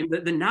mean,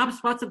 the knob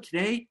spots of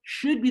today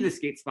should be the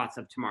skate spots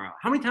of tomorrow.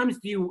 How many times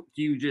do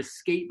you just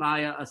skate by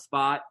a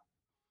spot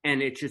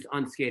and it's just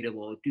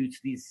unskateable due to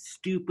these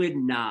stupid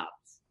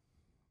knobs?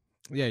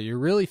 Yeah, you're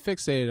really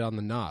fixated on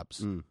the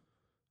knobs.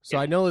 So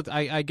I know that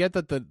I get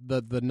that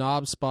the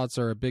knob spots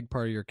are a big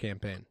part of your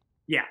campaign.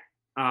 Yeah.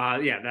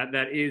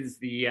 That is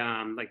the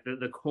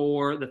the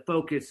core, the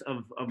focus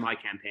of my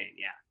campaign.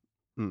 Yeah.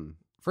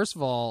 First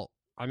of all,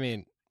 I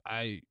mean,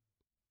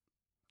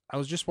 I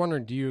was just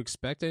wondering, do you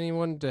expect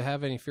anyone to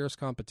have any fierce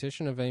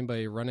competition of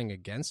anybody running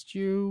against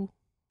you?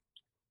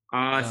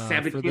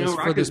 Sabatino,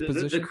 for this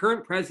position? The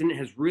current president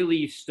has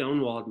really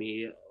stonewalled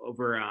me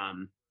over.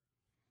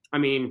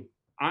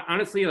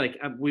 Honestly,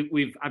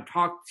 I've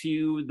talked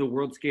to the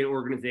World Skate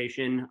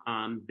Organization.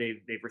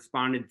 They've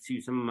responded to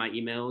some of my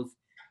emails,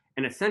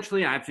 and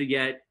essentially I have to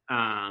get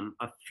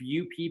a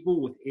few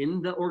people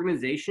within the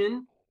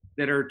organization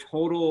that are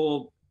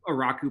total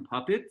Araku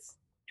puppets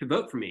to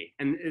vote for me,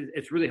 and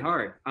it's really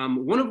hard.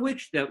 One of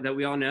which that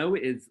we all know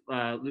is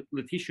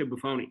Letitia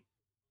Buffoni.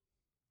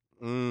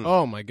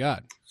 Oh my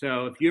God!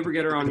 So if you ever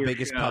get her on The your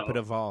biggest show, puppet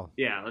of all.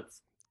 yeah,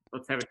 let's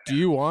have it. Do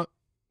you want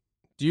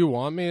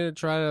me to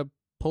try to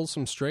pull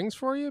some strings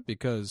for you?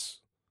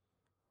 Because,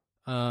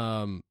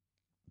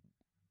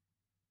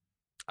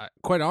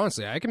 quite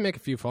honestly, I can make a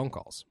few phone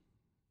calls.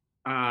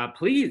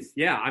 Please,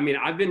 yeah. I mean,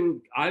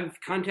 I've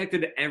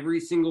contacted every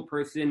single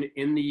person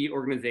in the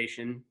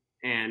organization,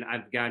 and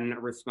I've gotten a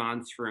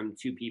response from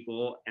 2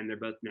 people, and they're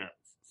both no's.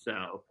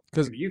 So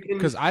Because if you can,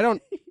 I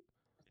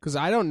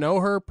don't know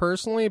her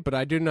personally, but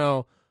I do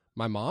know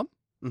my mom,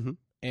 Mhm.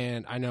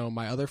 and I know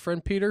my other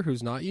friend Peter,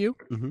 who's not you,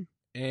 Mhm.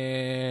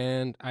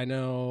 and I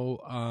know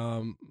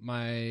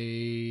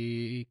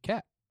my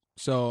cat.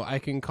 So I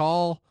can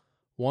call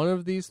one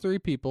of these 3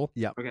 people,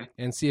 okay,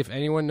 and see if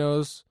anyone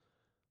knows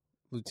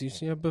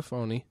Letitia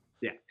Buffoni.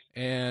 Yeah.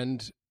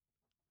 And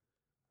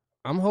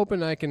I'm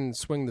hoping I can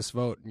swing this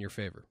vote in your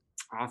favor.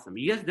 awesome.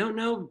 You guys don't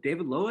know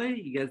David Lowe?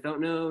 You guys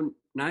don't know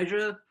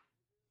Nija?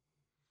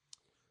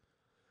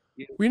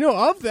 We know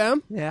of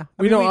them. Yeah.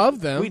 We know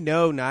of them. We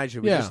know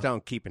Nigel. We Yeah. just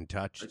don't keep in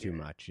touch too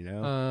much, you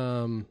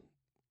know?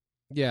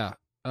 Yeah.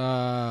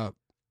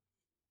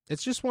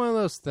 It's just one of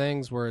those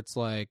things where it's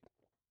like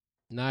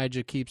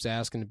Nija keeps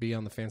asking to be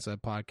on the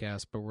Fanside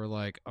podcast, but we're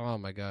like, oh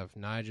my God, if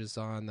Nija's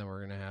on, then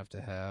we're gonna have,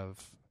 Chad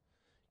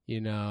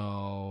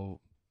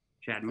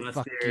Mustard,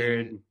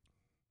 fucking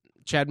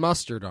Chad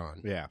Mustard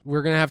on. Yeah.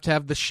 We're gonna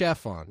have the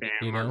chef on.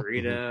 Bam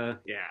Margarita,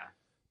 yeah,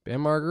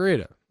 Bam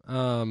Margarita.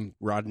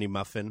 Rodney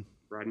Muffin.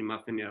 Rodney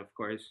Muffin, yeah, of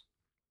course.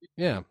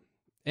 Yeah.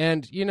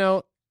 And do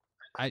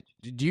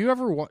you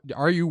ever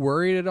are you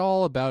worried at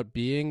all about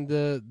being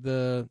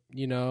the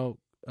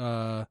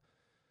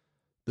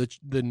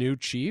new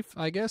chief,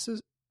 I guess,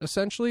 is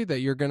essentially, that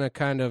you're going to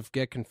kind of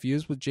get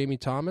confused with Jamie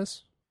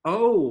Thomas?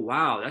 Oh,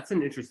 wow, that's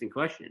an interesting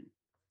question.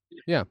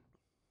 Yeah.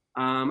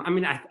 I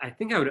mean, I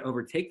think I would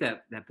overtake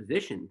that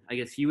position. I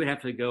guess you would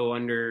have to go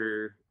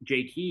under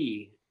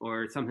JT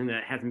or something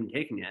that hasn't been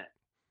taken yet.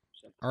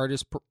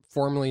 Artist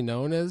formerly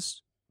known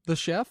as the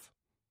chef?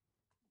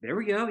 There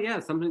we go. Yeah,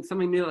 something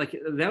new. Like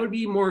that would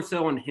be more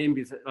so on him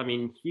because I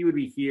mean, he would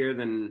be here,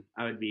 then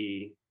I would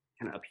be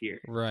kind of up here.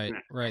 Right.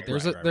 Right.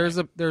 There's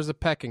a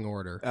pecking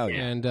order. Oh,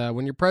 yeah. And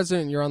when you're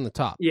president, you're on the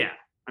top. Yeah,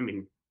 I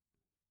mean,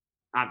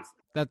 obviously.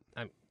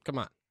 Come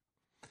on.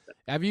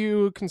 Have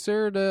you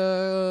considered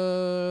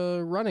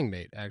a running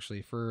mate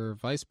actually for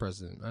vice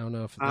president? I don't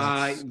know if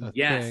that's a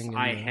yes, thing.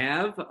 I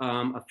have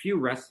a few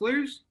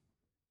wrestlers.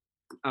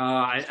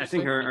 I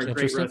think are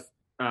great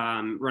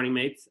running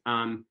mates.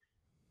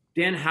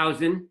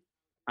 Danhausen,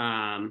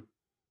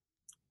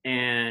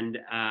 and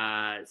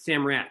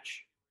Sam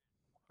Ratch.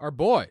 Our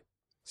boy,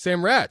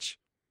 Sam Ratch.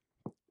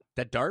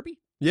 That Darby?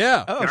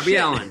 Yeah. Oh, Darby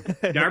shit. Allin.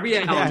 Darby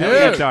Allin. Yeah, Dude.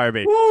 yeah,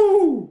 Darby.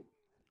 Woo!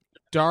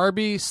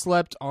 Darby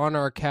slept on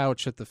our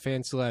couch at the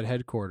Fancy Lad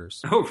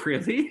headquarters. Oh,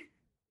 really?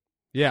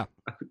 Yeah.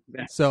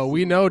 So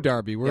we know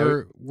Darby.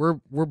 We're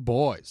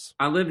boys.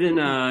 I lived in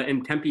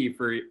Tempe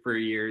for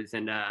years,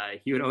 and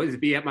he would always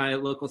be at my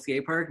local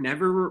skate park.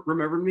 Never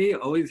remembered me.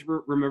 Always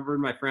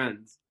remembered my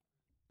friends.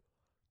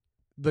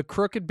 The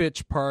crooked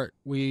bitch part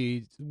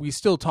we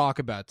still talk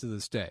about to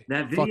this day.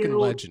 That video fucking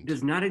legend.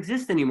 does not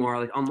exist anymore,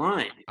 like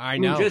online. I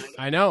know.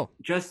 I know.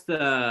 Just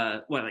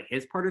like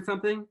his part or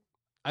something,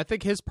 I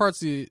think his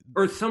part's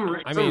or some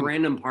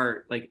random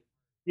part. Like,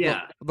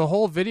 yeah, the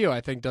whole video I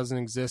think doesn't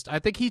exist. I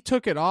think he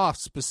took it off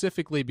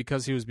specifically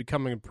because he was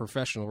becoming a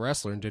professional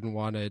wrestler and didn't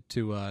want it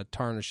to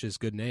tarnish his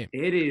good name.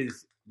 it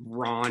is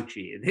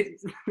raunchy.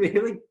 They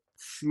like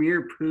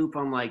smear poop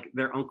on like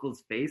their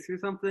uncle's face or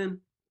something.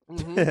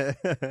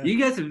 You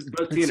guys have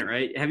both seen it,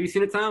 right? Have you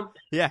seen it, Tom?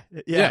 yeah.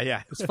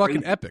 It's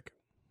fucking epic.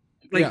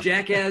 Like Yeah.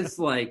 Jackass,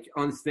 like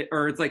or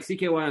it's like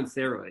CKY on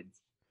steroids.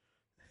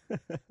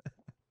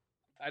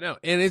 I know,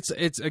 and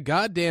it's a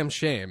goddamn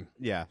shame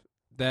Yeah.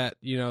 that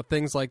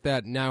things like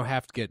that now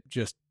have to get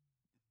just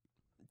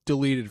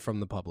deleted from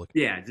the public.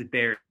 Yeah, it's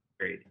buried.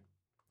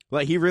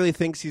 Like, he really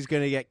thinks he's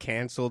going to get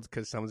canceled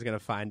because someone's going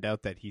to find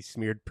out that he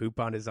smeared poop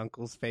on his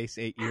uncle's face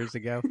 8 years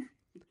ago?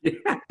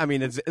 Yeah, I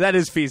mean, that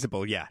is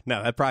feasible, yeah.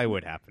 No, that probably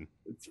would happen.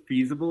 it's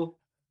feasible.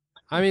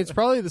 I mean, it's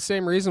probably the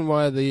same reason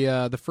why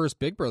the first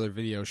Big Brother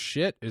video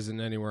shit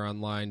isn't anywhere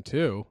online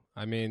too.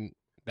 I mean,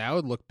 that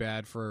would look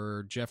bad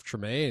for Jeff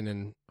Tremaine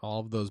and all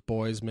of those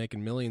boys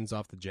making millions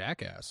off the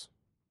Jackass.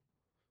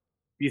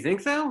 You think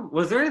so?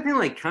 Was there anything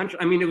like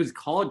I mean, it was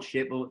called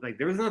shit, but like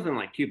there was nothing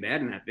like too bad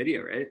in that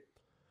video, right?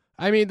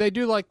 I mean, they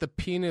do like the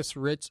penis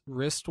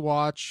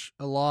wristwatch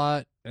a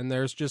lot, and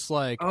there's just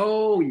like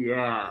Oh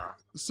yeah,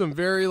 some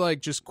very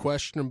like just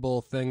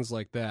questionable things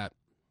like that.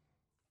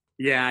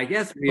 yeah. I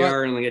guess we But-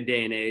 are in like a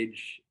day and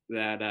age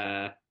that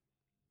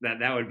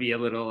that would be a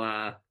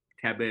little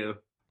taboo.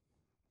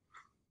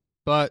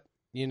 But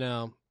you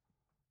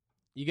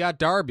got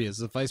Darby as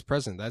the vice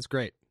president. That's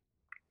great.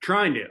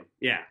 Trying to,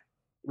 yeah.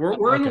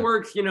 We're in the Okay.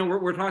 works. You know,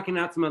 we're talking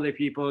out some other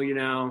people. You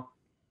know,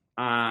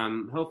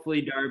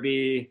 hopefully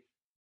Darby.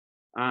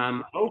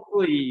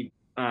 Hopefully,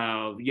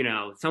 you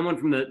know, someone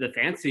from the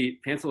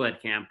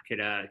Fanciled camp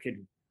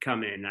could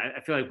come in. I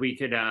feel like we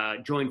could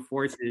join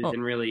forces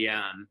and really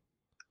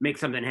make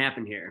something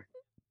happen here.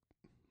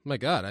 My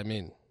God, I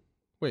mean,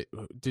 wait,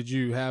 did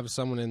you have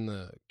someone in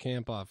the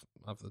camp off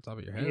the top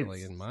of your head,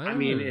 like in mind? I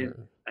mean,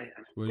 or I'm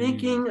were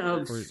thinking you-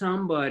 of were-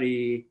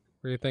 somebody,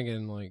 Were you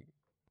thinking like?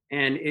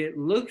 and it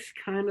looks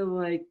kind of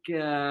like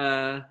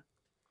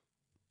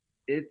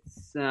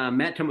it's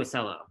Matt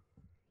Tomasello.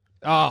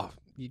 Oh,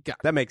 you got.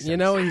 That makes sense. You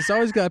know, he's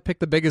always got to pick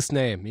the biggest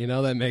name. You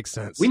know, that makes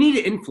sense. We need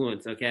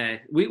influence,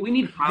 okay? We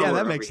need power Yeah,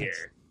 that over makes sense.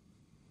 here.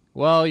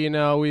 Well, you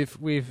know,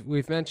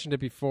 we've mentioned it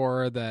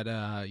before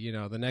that you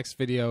know, the next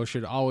video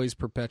should always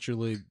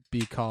perpetually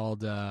be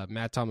called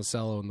Matt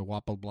Tomasello and the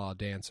Wappa Blah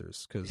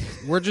Dancers, because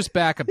we're just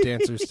backup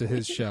dancers to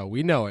his show.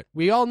 We know it.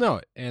 We all know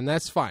it, and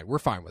that's fine. We're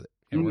fine with it.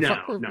 And we're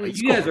No,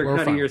 it's you guys cool. are We're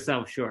cutting fine.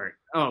 yourself short.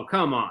 Oh,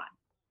 come on.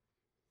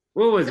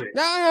 What was it?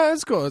 No,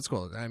 it's cool. It's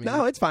cool. I mean,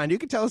 No, it's fine. You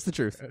can tell us the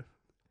truth.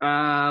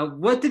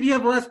 What did you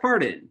have last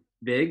part in,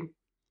 Big?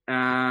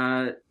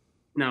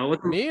 No,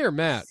 what's me or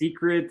Matt?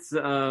 Secrets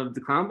of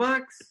the Clown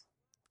Box?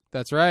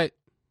 That's right.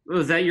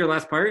 Was that your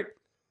last part?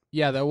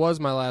 Yeah, that was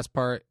my last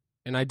part,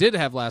 and I did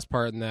have last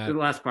part in that. The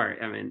last part.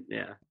 I mean,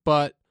 yeah.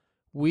 But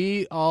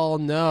we all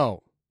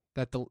know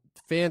that the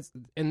fans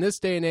in this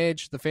day and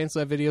age, the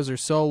Fanciled videos are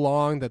so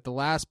long that the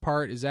last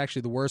part is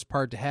actually the worst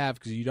part to have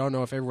because you don't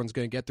know if everyone's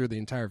going to get through the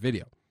entire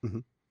video.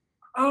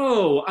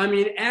 Oh, I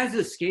mean, as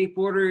a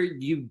skateboarder,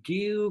 you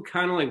do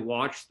kind of like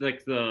watch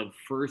like the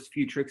first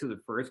few tricks of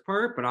the first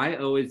part, but I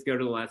always go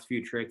to the last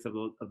few tricks of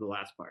the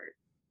last part.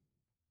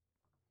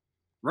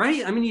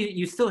 Right? I mean,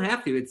 you still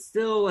have to. It's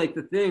still like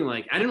the thing.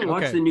 Like, I didn't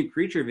watch Okay. the new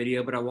Creature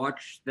video, but I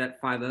watched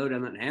that 5.0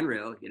 down that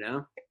handrail, you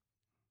know?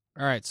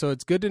 All right, so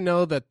it's good to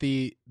know that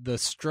the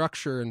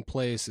structure in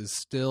place is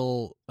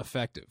still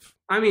effective.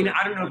 I mean,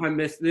 I don't know if I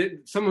missed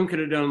it. Someone could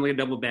have done like a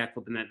double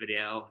backflip in that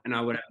video, and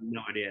I would have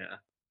no idea.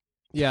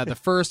 Yeah, the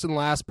first and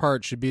last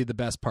part should be the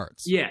best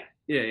parts. Yeah.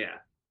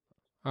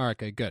 All right,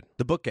 okay, good.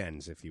 The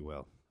bookends, if you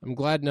will. I'm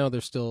glad now they're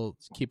still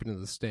keeping to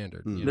the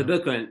standard. Mm. You The know?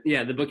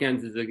 the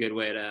bookends is a good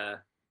way to.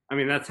 I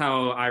mean, that's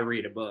how I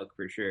read a book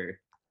for sure.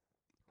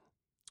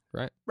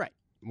 Right.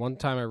 One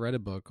time I read a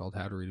book called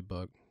How to Read a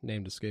Book,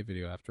 named a skate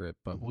video after it,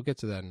 but we'll get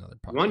to that in another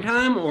podcast. One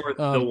time or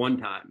the Um, one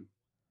time?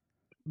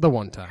 The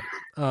one time.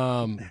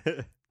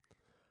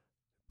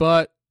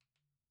 But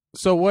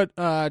so what?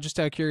 Just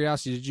out of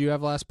curiosity, did you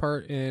have last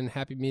part in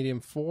Happy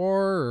Medium 4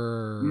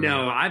 or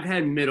No, I've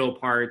had middle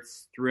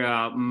parts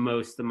throughout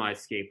most of my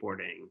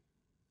skateboarding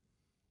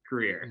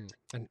career.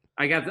 And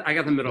I got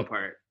the middle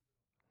part.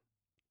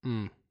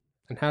 and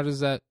how does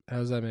that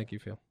make you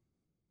feel?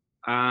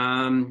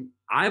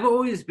 I've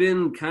always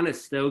been kind of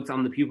stoked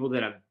on the people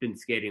that I've been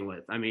skating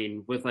with. I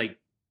mean, with like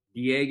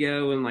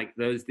Diego and like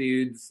those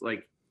dudes.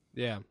 Like,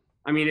 Yeah.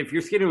 I mean, if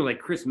you're skating with like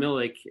Chris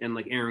Millick and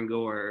like Aaron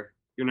Gore,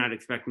 you're not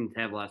expecting to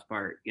have last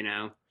part, you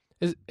know?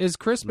 Is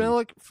Chris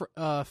Millick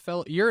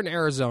fellow? You're an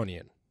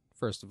Arizonian,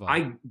 first of all.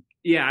 I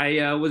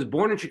was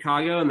born in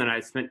Chicago and then I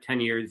spent 10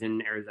 years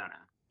in Arizona.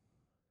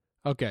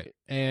 Okay,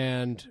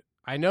 and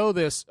I know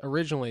this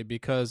originally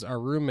because our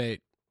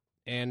roommate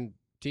and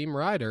team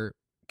rider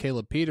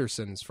Caleb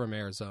Peterson's from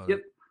Arizona.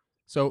 Yep.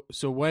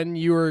 So when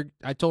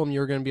I told him you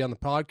were going to be on the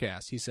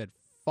podcast, he said,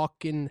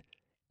 "Fucking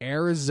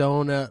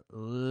Arizona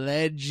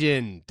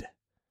legend."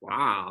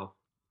 Wow.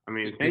 I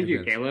mean, thank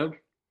you, Caleb.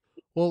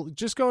 Well,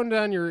 just going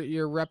down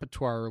your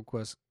repertoire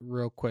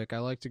real quick. I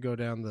like to go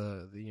down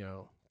the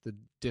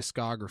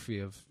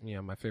discography of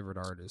my favorite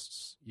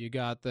artists. You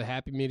got the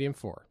Happy Medium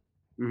 4.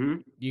 Mm-hmm.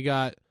 You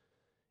got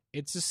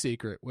It's a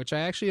Secret, which I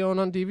actually own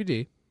on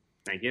DVD.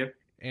 Thank you.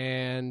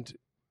 And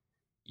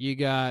you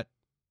got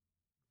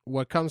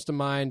what comes to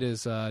mind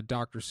is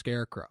Dr.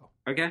 Scarecrow.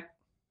 Okay.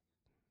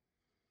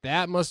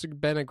 That must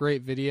have been a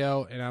great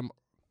video, and I'm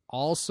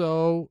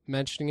also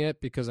mentioning it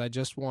because I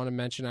just want to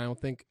mention, I don't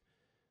think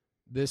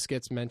this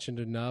gets mentioned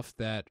enough,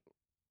 that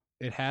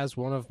it has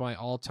one of my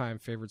all-time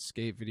favorite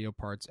skate video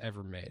parts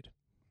ever made.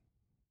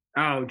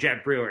 Oh,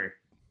 Jet Brewer.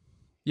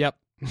 Yep.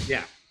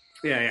 Yeah.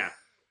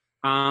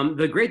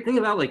 The great thing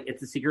about like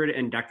It's a Secret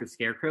and Dr.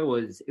 Scarecrow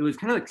was it was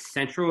kind of like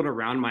central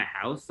around my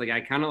house. Like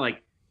I kind of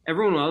like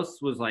everyone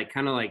else was like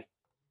kind of like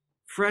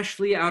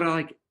freshly out of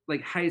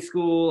like high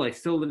school, like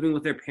still living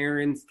with their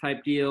parents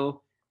type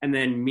deal. And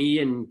then me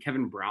and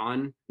Kevin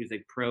Braun, who's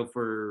like pro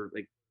for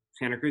like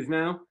Santa Cruz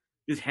now,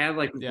 just had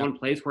like this one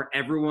place where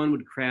everyone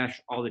would crash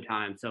all the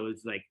time. So it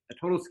was like a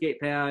total skate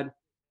pad.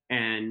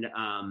 And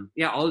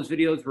all those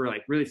videos were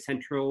like really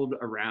centered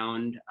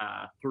around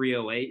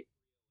 308,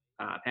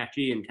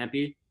 Apache and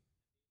Tempe.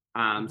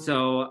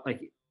 So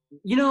like,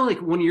 like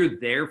when you're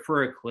there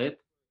for a clip,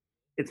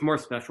 it's more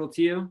special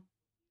to you.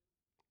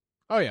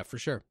 Oh yeah, for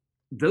sure.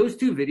 Those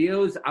two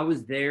videos, I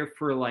was there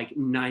for like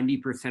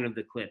 90% of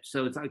the clips.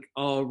 So it's like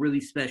all really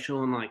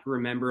special and like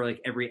remember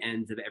like every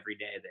ends of every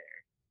day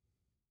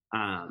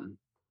there.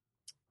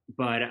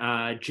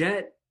 But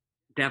Jet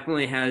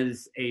definitely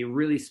has a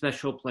really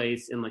special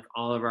place in like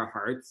all of our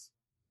hearts.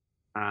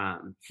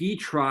 He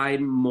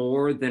tried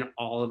more than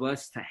all of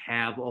us to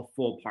have a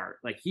full part.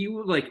 Like he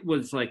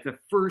was like the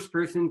first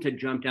person to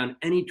jump down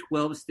any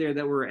 12 stair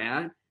that we're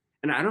at,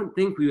 and I don't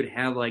think we would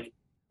have like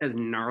as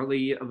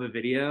gnarly of a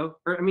video.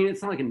 Or I mean,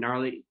 it's not like a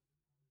gnarly,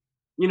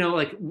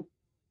 like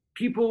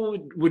people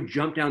would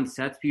jump down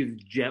sets because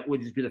Jet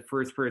would just be the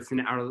first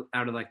person out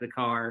of like the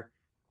car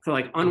to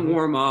like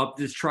unwarm up,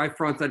 just try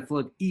frontside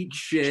flip, eat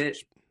shit,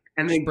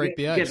 and then break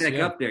the get ice, back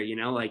yeah. up there.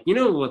 Like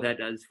what that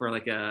does for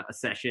like a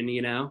session.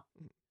 Yeah,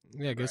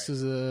 I guess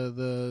is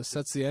the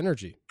sets the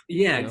energy.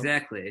 Yeah, you know?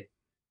 exactly.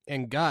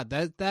 And God,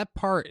 that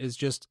part is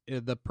just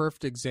the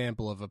perfect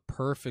example of a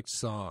perfect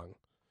song,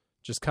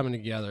 just coming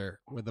together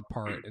with a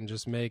part and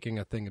just making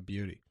a thing of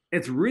beauty.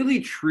 It's really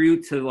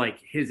true to like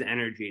his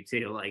energy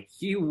too. Like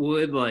he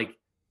would like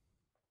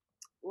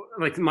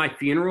my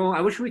funeral.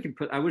 I wish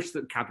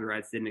the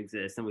copyrights didn't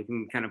exist and we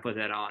can kind of put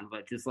that on,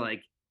 but just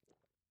like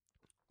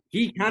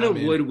he kind of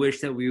would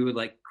wish that we would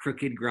like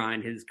crooked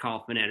grind his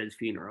coffin at his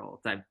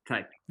funeral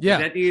type. Yeah,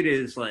 that dude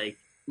is like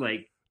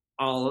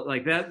all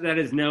like that. That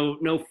is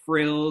no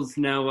frills,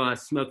 no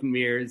smoke and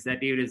mirrors.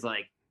 That dude is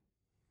like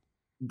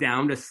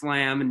down to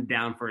slam and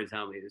down for his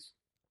homies.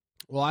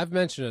 Well, I've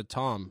mentioned to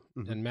Tom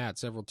and Matt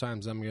several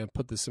times. I'm going to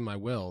put this in my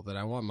will that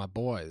I want my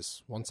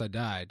boys, once I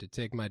die, to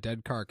take my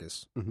dead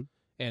carcass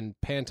and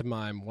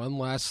pantomime one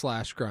last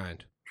slash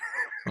grind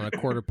on a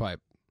quarter pipe.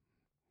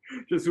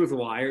 Just with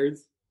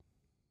wires?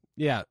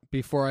 Yeah,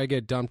 before I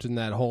get dumped in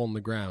that hole in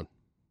the ground.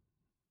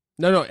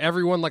 No,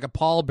 everyone like a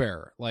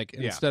pallbearer. Like,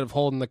 instead of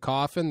holding the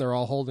coffin, they're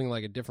all holding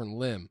like a different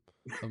limb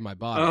of my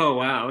body. Oh,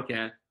 wow,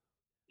 okay.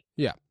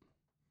 Yeah.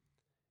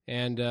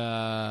 And,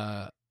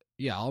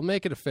 I'll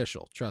make it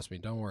official. Trust me,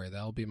 don't worry.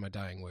 That'll be my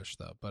dying wish,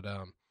 though. But,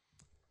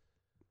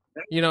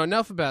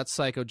 enough about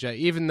Psycho Jet,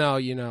 even though,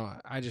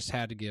 I just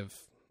had to give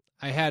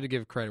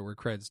credit where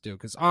credit's due.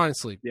 Because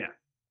honestly,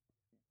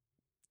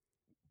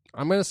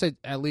 I'm going to say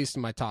at least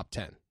in my top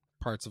 10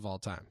 parts of all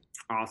time.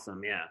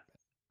 Awesome, yeah.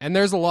 And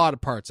there's a lot of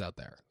parts out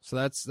there. So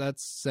that's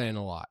saying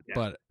a lot. Yeah.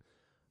 But,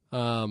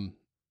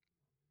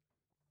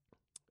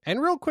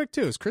 and real quick,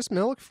 too, is Chris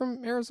Millick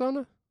from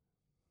Arizona?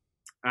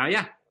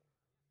 Yeah.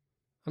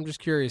 I'm just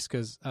curious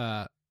because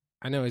I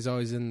know he's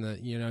always in the,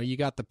 you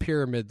got the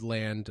Pyramid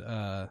Land,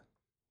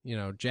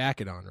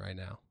 jacket on right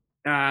now.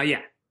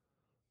 Yeah.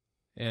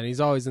 And he's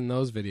always in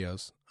those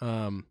videos.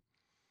 I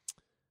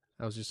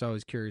was just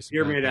always curious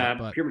Pyramid, about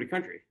that. Pyramid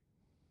Country.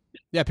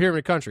 Yeah,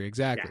 Pyramid Country,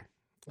 exactly.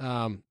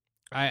 Yeah.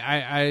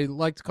 I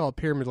like to call it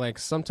Pyramid Land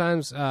because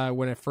sometimes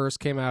when it first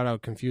came out,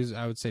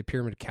 I would say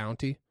Pyramid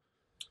County.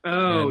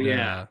 Oh, and,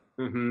 yeah.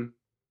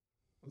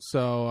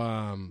 So,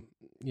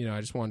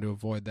 I just wanted to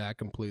avoid that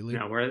completely.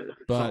 No, it's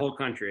the whole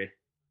country.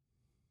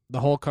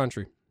 The whole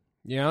country.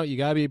 You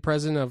got to be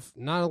president of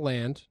not a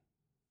land.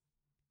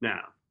 No.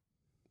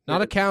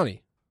 Not a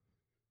county.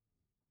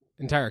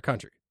 Entire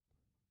country.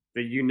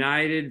 The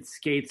United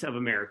States of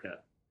America.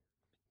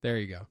 There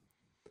you go.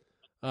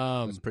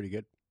 That's pretty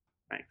good.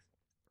 Thanks.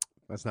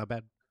 That's not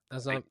bad.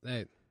 That's not.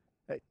 Hey,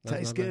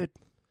 tastes good.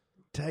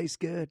 Tastes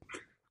good.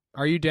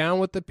 Are you down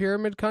with the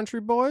Pyramid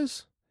Country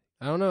boys?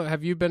 I don't know.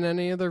 Have you been in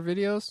any of their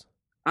videos?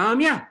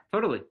 Yeah,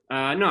 totally.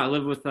 No, I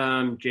lived with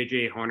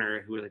JJ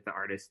Horner, who was like the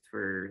artist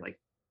for like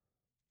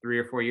 3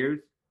 or 4 years.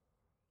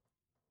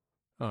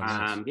 Oh,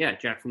 nice. Yeah,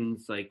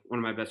 Jackson's like one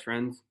of my best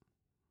friends.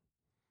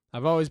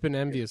 I've always been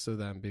envious of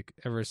them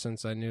ever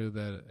since I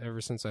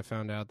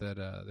found out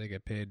that they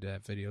get paid to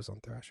have videos on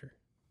Thrasher.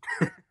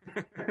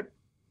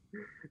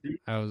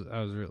 I was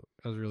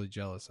really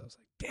jealous. I was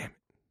like, damn it,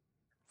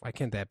 why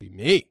can't that be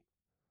me?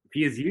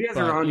 Because you guys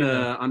are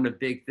on the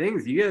big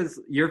things.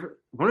 You're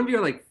one of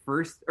your like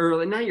first,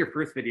 or not your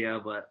first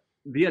video, but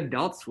the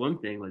Adult Swim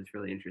thing was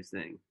really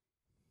interesting.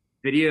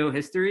 Video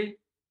history.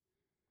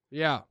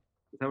 Yeah.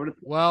 Is that what it's?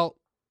 Well,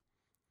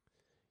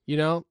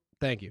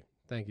 thank you.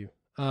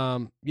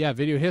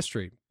 Video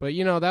history. But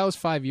that was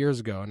 5 years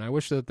ago, and I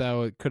wish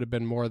that could have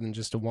been more than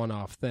just a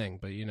one-off thing.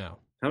 But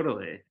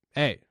totally.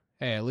 Hey,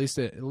 at least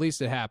it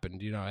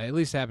happened. At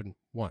least it happened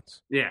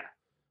once. Yeah.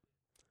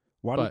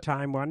 One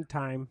time.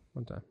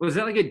 Was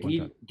that like a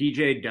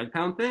DJ Doug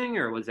Pound thing,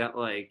 or was that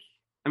like?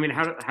 I mean,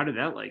 how did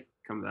that like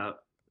come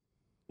about?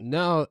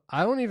 No,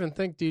 I don't even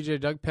think DJ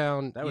Doug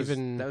Pound that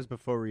was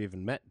before we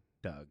even met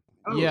Doug.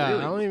 Oh, yeah, really?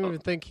 I don't even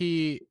think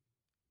he.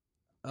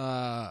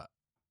 I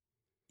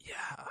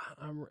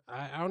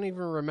don't even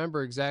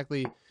remember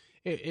exactly.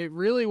 It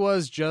really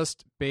was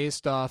just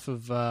based off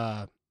of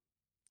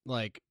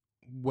like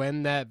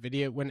when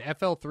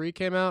FL3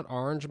 came out,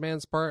 Orange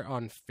Man's part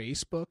on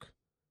Facebook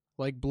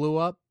like blew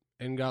up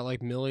and got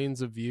like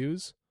millions of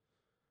views.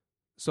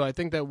 So I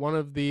think that one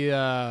of the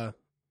I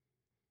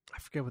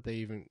forget what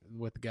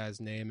the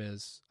guy's name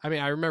is. I mean,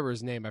 I remember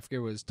his name. I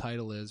forget what his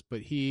title is,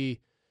 but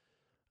he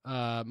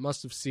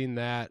must have seen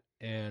that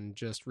and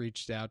just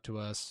reached out to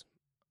us.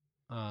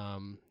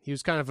 He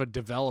was kind of a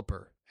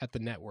developer at the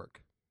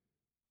network.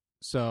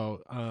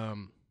 So,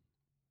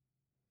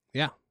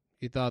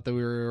 he thought that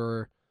we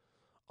were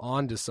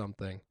on to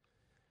something.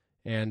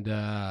 And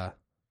I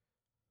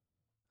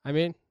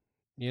mean,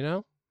 you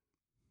know,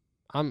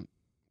 I'm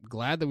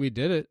glad that we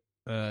did it,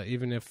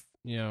 even if,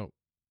 you know,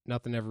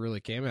 nothing ever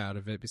really came out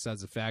of it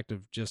besides the fact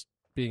of just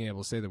being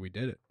able to say that we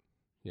did it,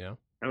 you know?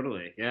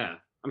 Totally, yeah.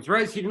 I'm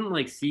surprised you didn't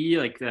like see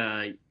like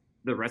the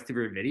rest of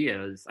your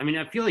videos. I mean,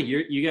 I feel like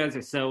you guys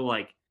are so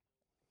like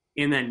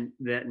in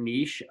that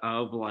niche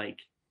of like,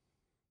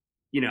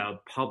 you know,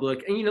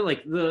 public, and you know,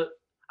 like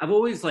I've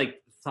always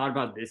like thought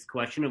about this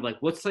question of like,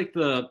 what's like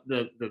the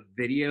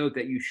video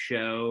that you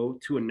show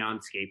to a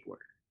non-skateboarder?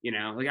 You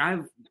know, like I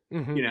have,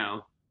 you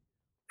know,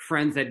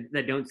 friends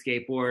that don't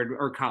skateboard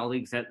or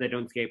colleagues that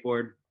don't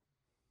skateboard,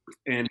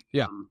 and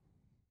Yeah.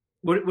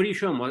 What do you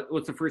show them?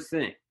 What's the first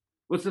thing?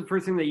 What's the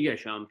first thing that you guys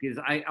show them? Because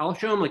I'll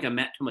show them like a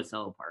Matt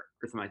Tomasello part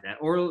or something like that,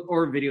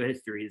 or video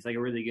history is like a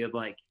really good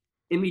like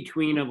in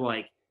between of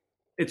like,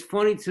 it's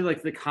funny to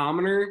like the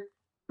commoner,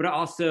 but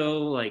also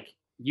like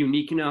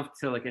unique enough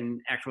to like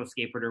an actual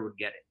skateboarder would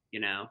get it, you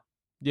know?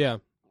 Yeah.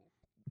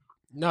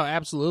 No,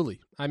 absolutely.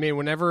 I mean,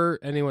 whenever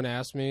anyone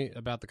asks me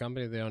about the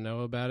company, they don't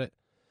know about it.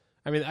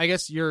 I mean, I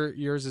guess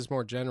yours is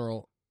more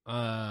general,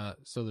 so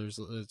it's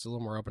a little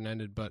more open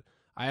ended. But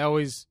I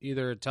always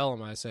either tell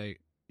them, I say,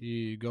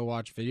 you go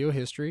watch Video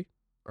History,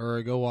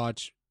 or go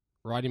watch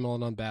Rodney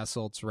Mullen on Bath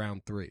Salts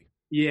Round 3.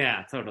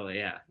 Yeah, totally.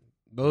 Yeah,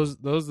 those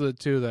are the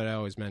two that I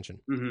always mention.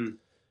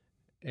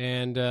 Mm-hmm.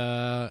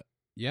 And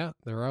yeah,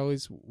 they're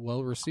always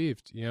well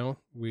received. You know,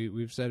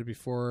 we've said it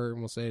before, and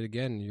we'll say it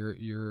again.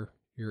 Your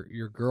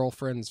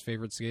girlfriend's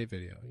favorite skate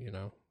video. You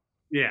know.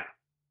 Yeah.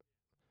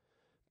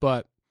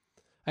 But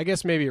I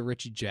guess maybe a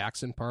Richie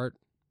Jackson part.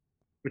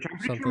 Which I'm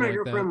pretty Something sure my like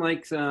girlfriend that.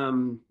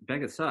 likes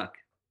Beg a Suck.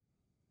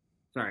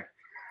 Sorry.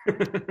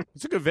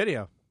 It's a good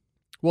video.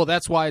 Well,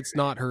 that's why it's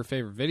not her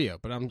favorite video.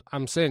 But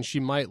I'm saying she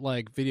might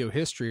like Video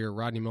History or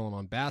Rodney Mullen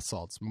on Bath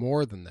Salts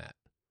more than that.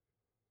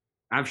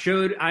 I've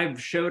showed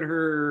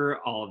her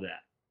all of that.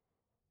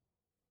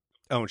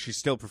 Oh, and she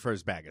still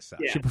prefers Bag of Stuff.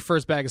 Yeah. She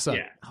prefers Bag of Suck.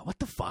 Yeah. Oh, what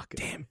the fuck?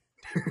 Damn.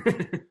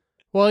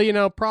 Well, you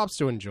know, props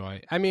to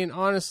Enjoy. I mean,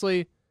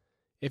 honestly,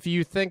 if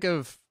you think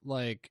of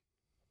like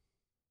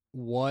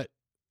what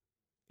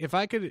if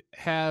I could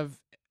have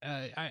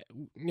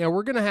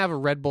we're gonna have a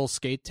Red Bull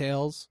Skate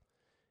Tales,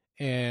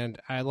 and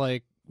I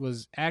like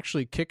was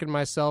actually kicking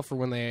myself for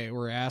when they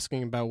were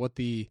asking about what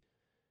the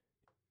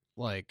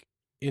like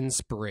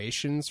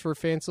inspirations for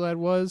Fancy Lad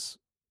was,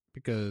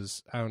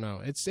 because I don't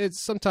know, it's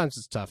sometimes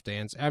it's tough to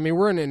answer. I mean,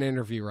 we're in an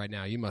interview right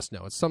now, you must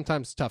know it's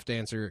sometimes tough to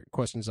answer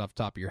questions off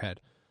the top of your head.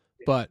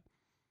 But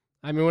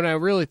I mean, when I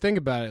really think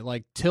about it,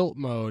 like tilt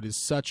mode is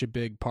such a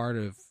big part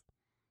of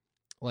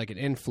like an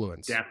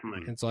influence.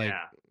 Definitely. It's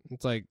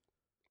like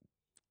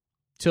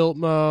tilt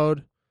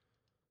mode,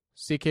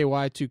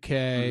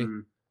 CKY2K,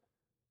 Mhm.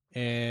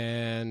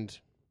 and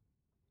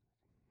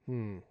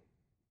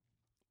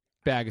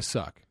Bag of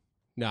Suck.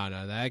 No,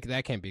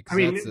 that can't be. 'Cause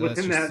I mean, that's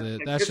within just that- the,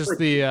 that's it's just like-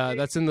 the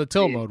that's in the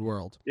tilt mode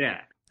world.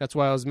 Yeah. That's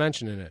why I was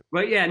mentioning it.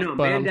 But yeah, no,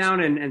 But Man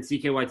Down and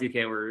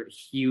CKY2K were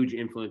huge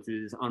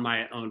influences on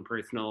my own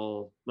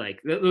personal,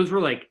 like, those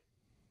were like,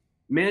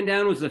 Man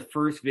Down was the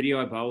first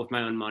video I bought with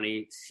my own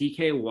money.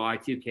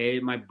 CKY2K,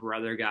 my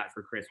brother got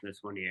for Christmas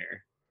one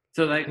year.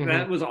 So like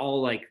that was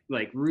all like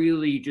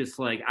really just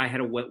like, I had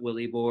a Wet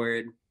Willy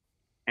board,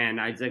 and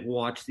I'd like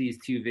watch these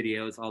two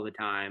videos all the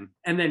time.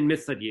 And then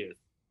Misled Youth.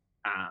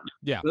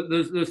 Yeah.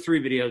 Those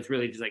three videos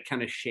really just like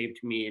kind of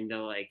shaped me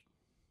into like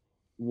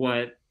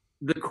what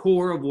the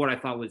core of what I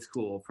thought was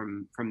cool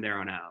from there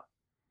on out.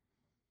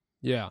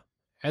 Yeah.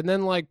 And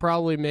then like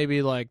probably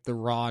maybe like the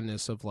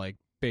rawness of like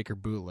Baker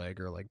Bootleg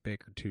or like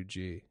Baker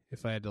 2G,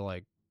 if I had to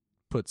like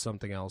put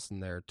something else in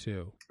there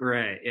too.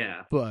 Right.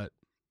 Yeah. But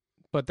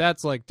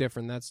that's like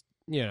different. That's,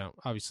 you know,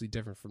 obviously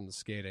different from the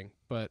skating.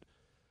 But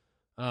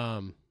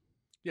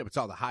Yeah, but it's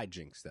all the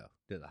hijinks, though.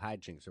 The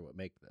hijinks are what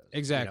make those.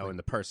 Exactly. You know, and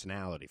the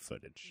personality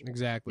footage.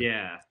 exactly.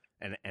 Yeah.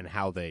 And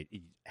how they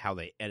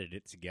edit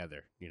it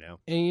together, you know?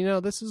 And you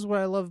know, this is what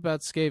I love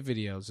about skate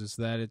videos, is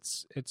that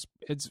it's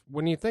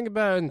when you think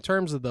about it in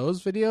terms of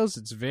those videos,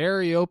 it's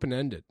very open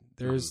ended.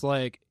 There's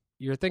like,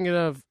 you're thinking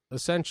of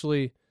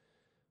essentially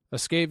a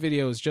skate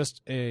video is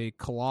just a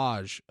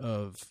collage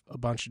of a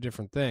bunch of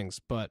different things,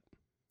 but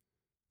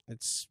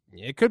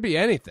it could be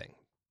anything.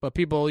 But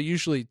people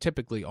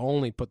typically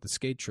only put the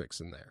skate tricks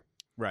in there.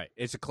 Right.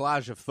 It's a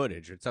collage of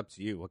footage. It's up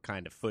to you what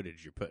kind of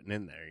footage you're putting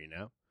in there, you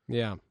know?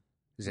 Yeah.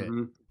 Is it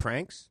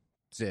pranks?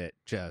 Is it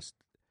just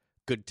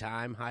good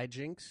time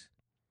hijinks?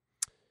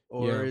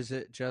 Or Yeah. is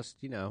it just,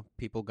 you know,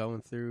 people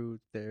going through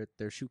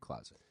their shoe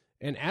closet?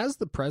 And as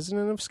the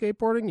president of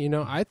skateboarding, you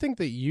know, I think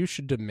that you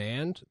should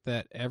demand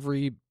that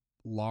every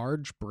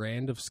large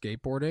brand of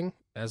skateboarding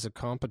as a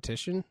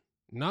competition,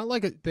 not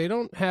like they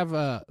don't have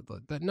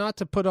not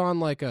to put on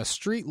like a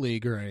street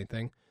league or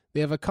anything. They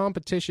have a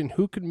competition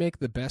who could make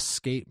the best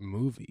skate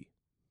movie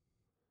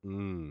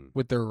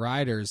with their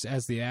riders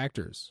as the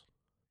actors.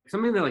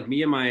 Something that like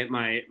me and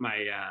my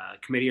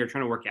committee are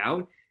trying to work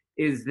out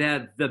is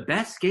that the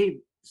best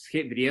skate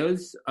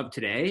videos of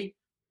today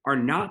are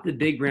not the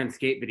big brand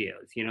skate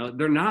videos. You know,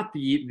 they're not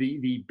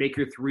the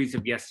Baker threes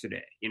of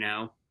yesterday. You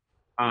know,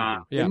 Yeah.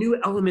 the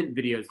new Element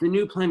videos, the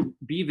new Plan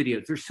B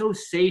videos, they're so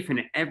safe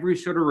in every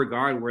sort of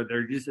regard, where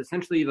they're just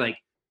essentially like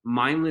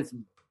mindless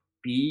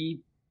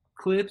B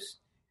clips,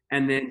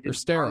 and then They're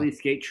just sterile. these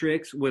skate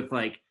tricks with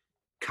like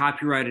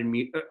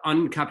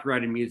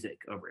uncopyrighted music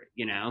over it.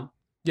 You know,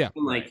 Yeah.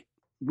 and like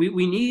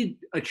we need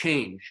a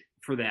change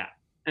for that.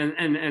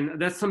 And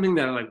that's something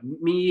that like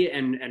me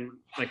and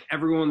like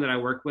everyone that I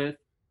work with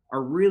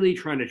are really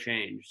trying to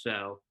change.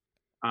 So,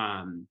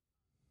 I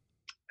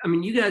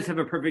mean, you guys have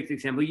a perfect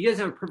example. You guys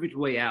have a perfect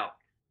way out.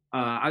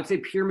 I would say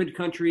Pyramid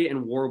Country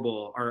and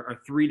Warble are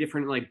three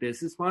different like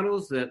business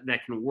models that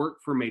can work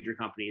for major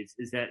companies.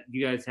 Is that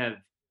you guys have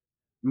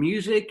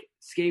music,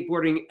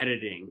 skateboarding,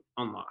 editing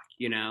on lock,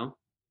 you know?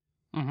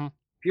 Mm-hmm.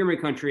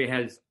 Pyramid Country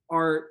has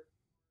art,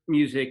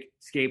 music,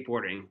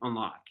 skateboarding on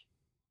lock.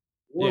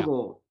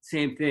 Warble,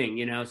 same thing,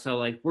 you know? So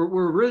like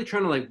we're really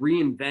trying to like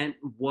reinvent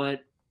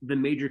what the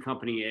major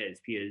company is,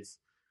 because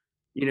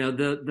you know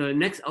the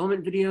next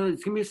Element video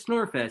is gonna be a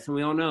Snorefest, and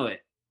we all know it.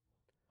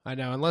 I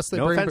know, unless they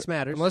No bring offense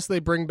matters. unless they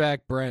bring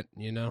back Brent,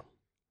 you know.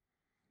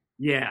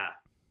 Yeah,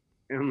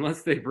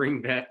 unless they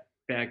bring back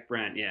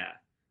Brent, yeah.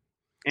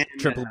 And,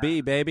 Triple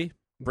B, baby.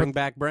 Bring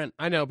back Brent.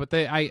 I know, but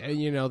they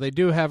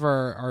do have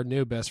our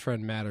new best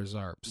friend Matters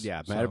Arps.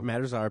 Yeah, so.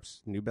 Matters Arps,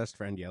 new best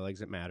friend, Yell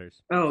Exit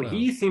Matters. Oh, So.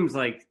 he seems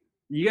like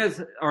you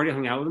guys already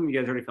hung out with him. You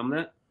guys already filmed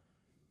that.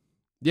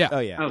 Yeah. Oh,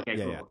 yeah. Okay,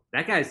 yeah, cool. yeah.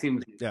 That guy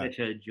seems Yeah. such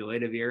a joy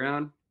to be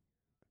around.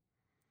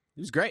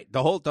 It was great.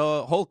 The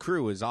whole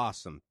crew was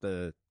awesome.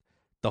 The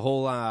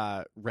whole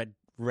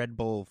Red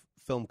Bull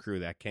film crew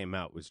that came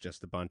out was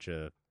just a bunch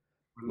of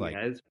like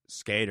Guys.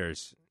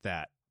 skaters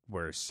that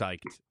were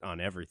psyched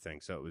on everything.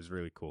 So it was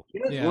really cool.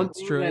 You know, Yeah, one it's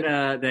thing true.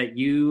 that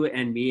you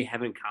and me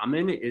have in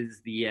common is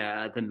the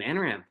Man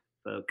Ramp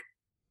folk.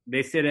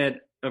 They sit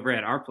over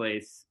at our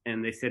place,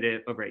 and they sit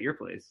over at your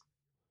place.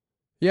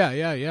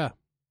 Yeah.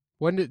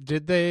 When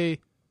did they?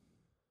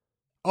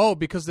 Oh,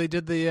 because they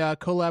did the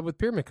collab with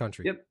Pyramid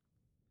Country. Yep.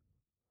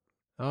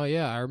 Oh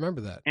yeah, I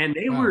remember that. And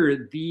they Wow. were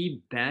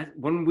the best.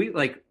 When we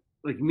like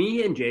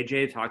me and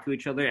JJ talked to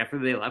each other after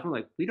they left, I'm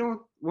like, we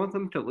don't want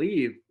them to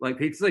leave. Like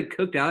they just like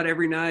cooked out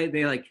every night.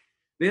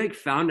 They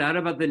found out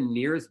about the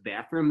nearest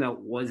bathroom that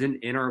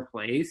wasn't in our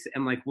place,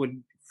 and like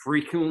would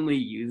frequently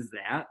use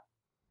that.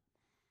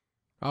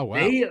 Oh wow,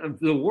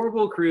 The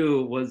Warble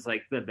crew was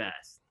like the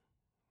best.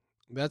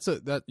 that's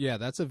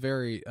a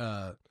very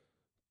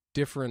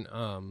different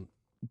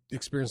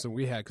experience than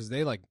we had, because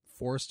they like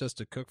forced us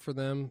to cook for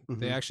them.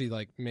 They Mhm. actually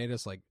like made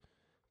us like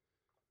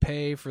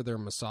pay for their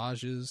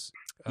massages.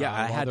 Yeah,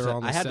 I while had they're to.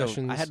 on the I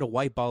sessions. had to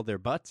wipe all their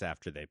butts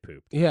after they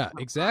pooped, Yeah,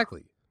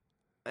 exactly.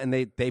 and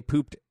they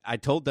pooped. I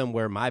told them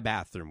where my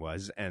bathroom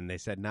was, and they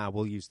said, "Nah,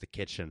 we'll use the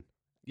kitchen."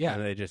 Yeah,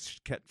 and they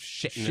just kept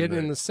shitting shitting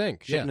in the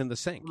sink. shitting Yeah, in the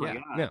sink. Oh my yeah,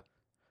 God. yeah.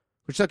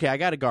 which is okay. I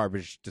got a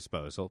garbage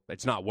disposal.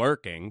 It's not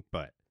working,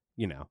 but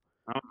you know,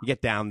 Oh. you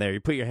get down there, you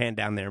put your hand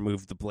down there,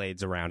 move the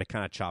blades around. It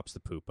kind of chops the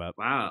poop up.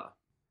 Wow,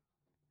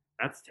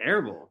 that's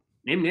terrible.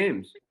 Name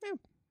names. That's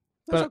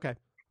But- okay.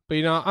 But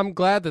you know, I'm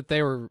glad that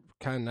they were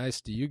kind of nice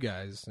to you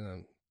guys.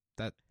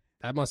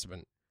 That must have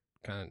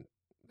been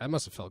that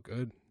must have felt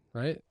good,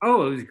 right?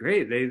 Oh, it was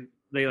great. They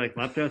like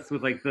left us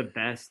with like the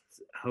best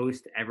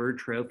host ever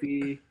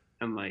trophy,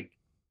 and like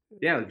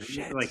yeah, it was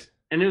Shit. like,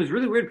 and it was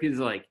really weird because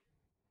like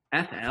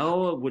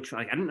FL, which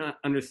like I didn't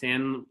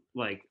understand,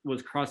 like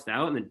was crossed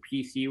out, and then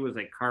PC was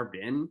like carved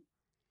in.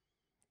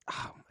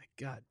 Oh my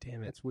god,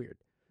 damn it! That's weird.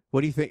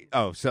 What do you think?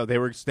 Oh, so they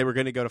were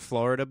going to go to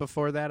Florida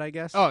before that, I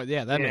guess. Oh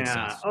yeah, that makes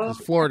Yeah. sense. Oh. 'Cause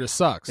Florida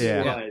sucks.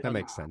 yeah, Yeah. that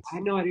makes sense. I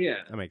had no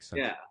idea. That makes sense.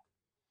 Yeah,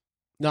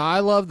 No, I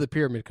love the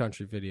Pyramid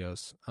Country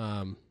videos.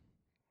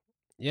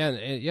 Yeah,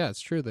 and yeah,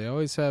 it's true. They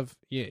always have.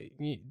 Yeah,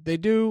 they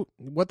do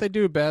what they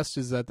do best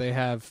is that they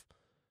have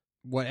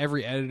what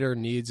every editor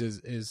needs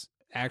is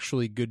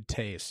actually good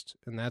taste,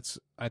 and that's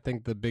I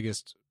think the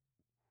biggest,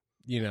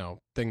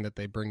 thing that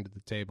they bring to the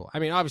table. I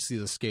mean, obviously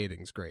the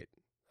skating's great.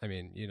 I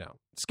mean,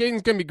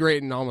 skating's gonna be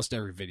great in almost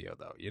every video,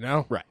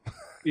 though. Right.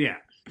 yeah,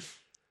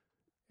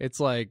 It's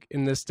like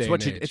in this day and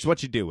age. It's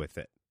what you do with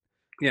it.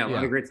 yeah. A lot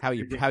Yeah. of great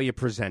How you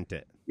present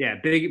it. Yeah,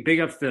 big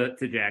ups to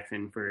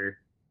Jackson for.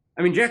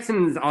 I mean,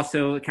 Jackson's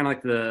also kind of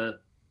like the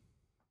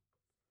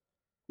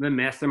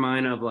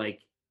mastermind of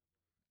like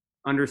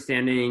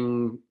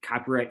understanding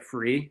copyright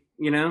free.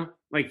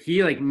 Like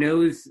he like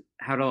knows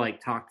how to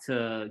like talk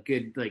to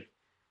good like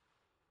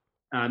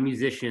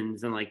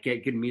musicians and like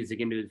get good music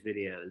into his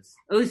videos.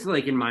 At least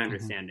like in my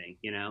understanding,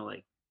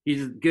 like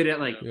he's good at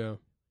like Yeah.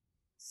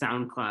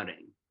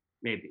 SoundClouding,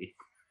 maybe.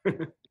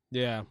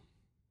 Yeah.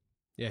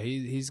 Yeah,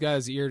 he's got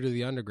his ear to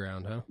the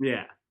underground, huh?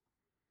 Yeah.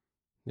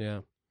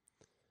 Yeah.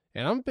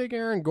 And I'm a big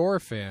Aaron Gore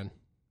fan.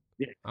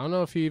 Yeah. I don't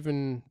know if he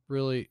even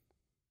really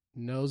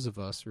knows of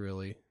us,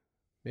 really.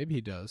 Maybe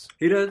he does.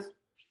 He does.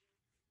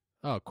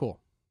 Oh, cool.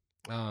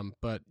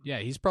 But yeah,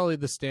 he's probably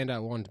the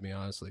standout one to me,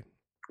 honestly.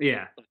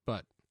 Yeah.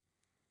 But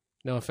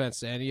No offense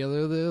to any of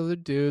the other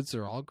dudes.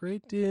 They're all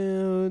great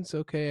dudes.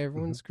 Okay,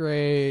 everyone's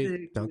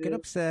great. Don't get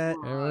upset.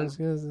 Everyone's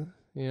gonna,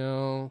 you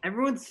know.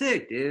 Everyone's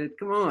sick, dude.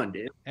 Come on,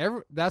 dude.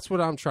 That's what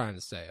I'm trying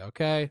to say,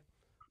 okay?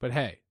 But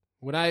hey,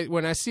 when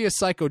I see a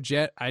Psycho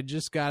Jet, I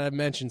just gotta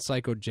mention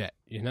Psycho Jet,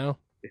 you know?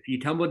 If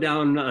you tumble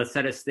down a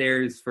set of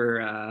stairs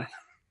for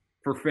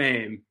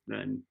fame,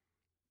 then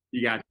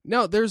you got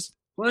No, there's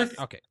plus.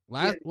 okay.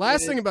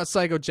 Last thing about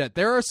Psycho Jet,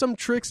 there are some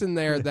tricks in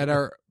there that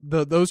are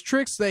those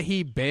tricks that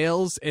he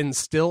bails and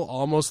still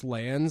almost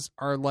lands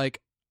are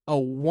like a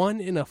 1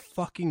 in a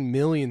fucking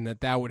million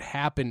that would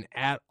happen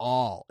at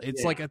all.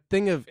 It's Yeah. like a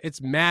thing of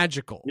it's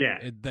magical.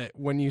 Yeah. That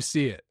when you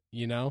see it,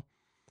 you know.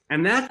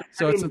 And that's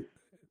So it's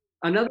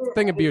another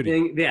thing of beauty.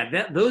 thing.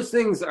 Yeah, those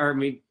things are. I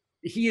mean,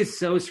 he is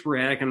so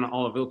sporadic and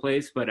all over the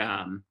place, but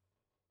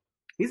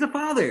he's a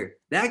father.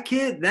 That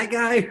kid, that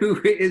guy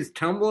who is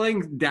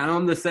tumbling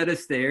down the set of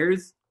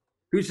stairs,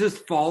 who's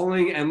just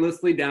falling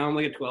endlessly down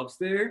like a 12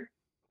 stair,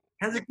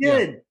 has a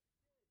kid.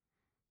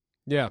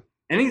 Yeah.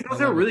 And he's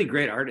also a love it. really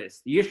great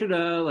artist. You should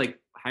like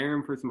hire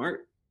him for some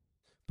art.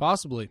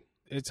 Possibly.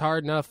 It's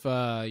hard enough,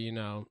 you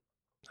know,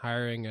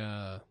 hiring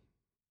the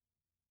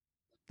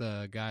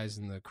guys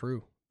in the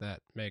crew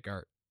that make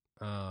art.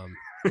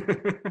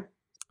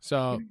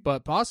 So,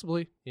 but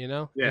possibly, you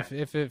know, Yeah.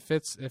 if it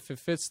fits,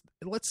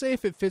 let's say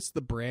if it fits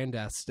the brand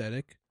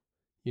aesthetic,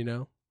 you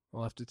know,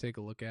 I'll have to take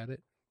a look at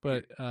it.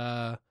 But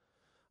I'm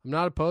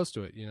not opposed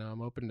to it. You know,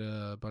 I'm open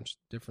to a bunch of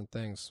different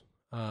things.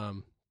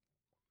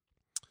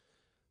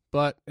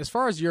 But as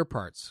far as your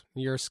parts,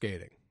 your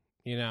skating,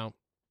 you know,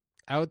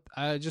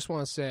 I just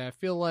want to say I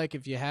feel like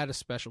if you had a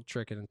special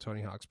trick in a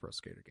Tony Hawk's Pro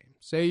Skater game,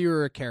 say you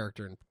were a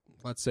character in,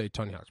 let's say,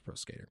 Tony Hawk's Pro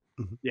Skater.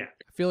 Mhm. Yeah.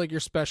 I feel like your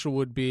special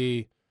would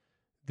be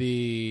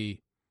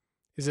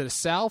is it a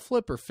sow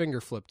flip or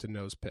finger flip to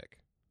nose pick?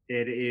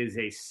 It is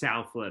a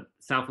south flip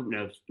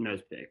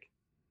nose pick.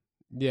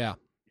 Yeah.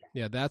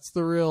 Yeah, that's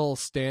the real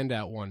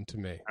standout one to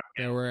me.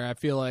 You know, where I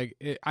feel like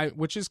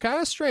which is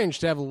kind of strange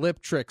to have a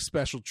lip trick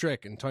special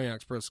trick in Tony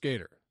Hawk's Pro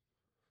Skater.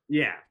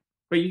 Yeah,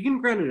 but you can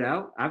grind it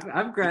out.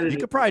 I've grinded. You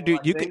it could probably do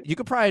before, I think. you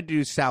could probably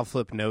do south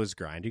flip nose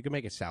grind. You could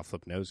make a south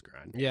flip nose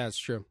grind. Yeah, it's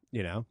true.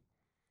 You know,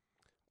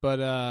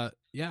 But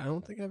yeah, I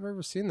don't think I've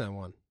ever seen that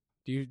one.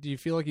 Do you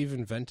feel like you've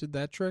invented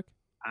that trick?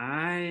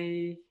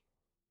 I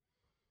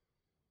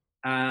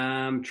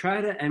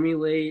try to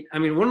emulate. I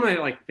mean, one of my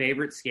like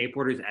favorite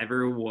skateboarders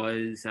ever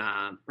was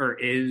or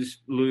is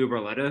Louis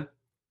Barletta,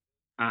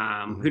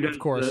 who does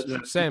Of course.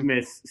 the Same.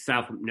 Miss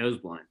South Nose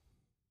Blunt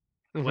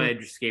Mhm.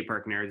 Ledge Skate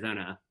Park in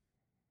Arizona,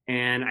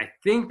 and I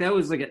think that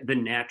was like the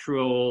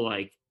natural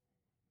like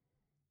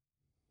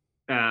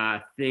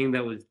thing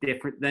that was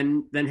different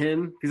than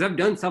him, because I've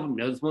done South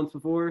Nose Blunts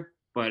before,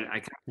 but I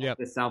kind of Yep.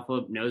 like the South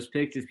Flip nose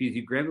pick just because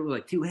you grab it with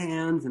like two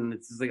hands and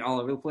it's just like all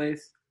over the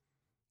place.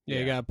 Yeah,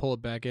 you gotta pull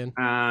it back in.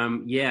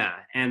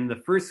 Yeah, and the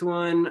first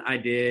one I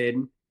did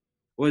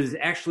was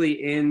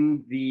actually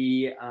in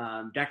the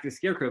Dr.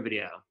 Scarecrow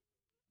video.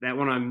 That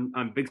one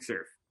on Big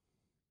Surf.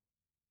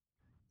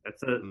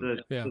 That's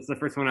Yeah. that's the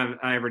first one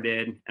I ever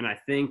did, and I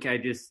think I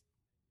don't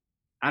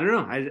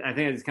know. I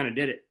think I just kind of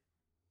did it.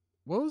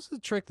 What was the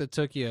trick that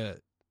took you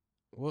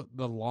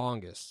the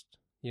longest?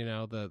 You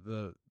know,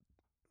 the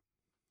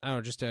I don't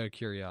know, just out of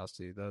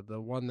curiosity, the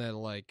one that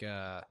like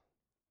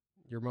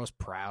you're most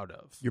proud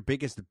of. your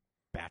biggest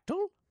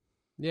battle.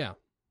 Yeah,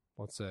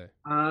 let's say.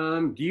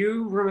 Do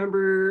you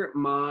remember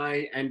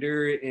my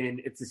ender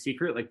in It's a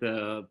Secret, like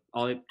the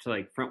all up to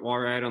like front wall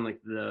ride on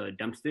like the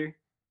dumpster?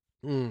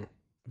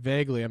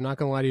 Vaguely, I'm not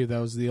gonna lie to you. That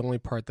was the only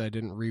part that I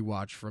didn't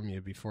rewatch from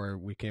you before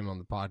we came on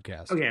the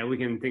podcast. Okay, we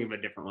can think of a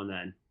different one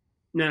then.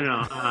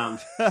 No.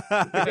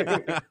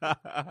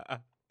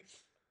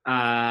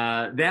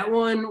 That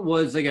one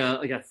was like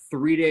a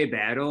 3-day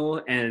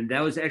battle, and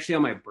that was actually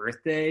on my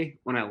birthday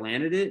when I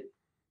landed it.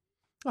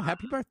 Oh,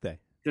 happy birthday!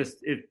 Just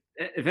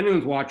if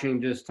anyone's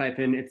watching, just type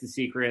in "It's a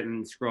Secret"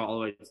 and scroll all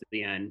the way to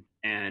the end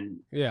and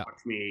Yeah.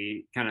 watch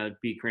me kind of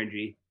be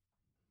cringy.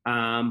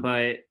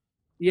 But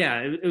yeah,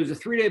 it was a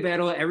 3-day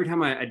battle. Every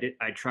time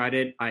I tried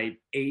it, I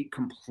ate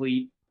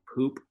complete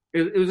poop.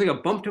 It was like a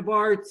bump to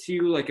bar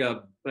to like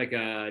a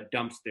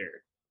dumpster,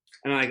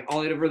 and I like all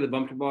over the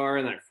bump to bar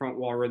and like front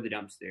wall rode the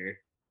dumpster.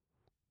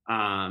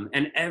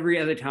 And every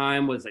other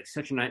time was like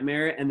such a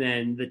nightmare. And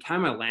then the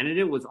time I landed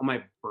it was on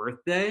my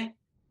birthday,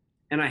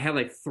 and I had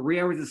like 3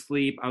 hours of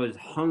sleep. I was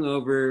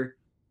hungover.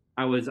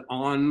 I was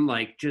on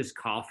like just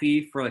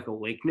coffee for like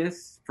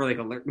awakeness, for like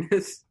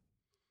alertness.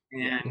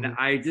 And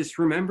I just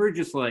remember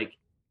just like,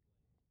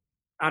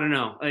 I don't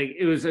know, like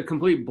it was a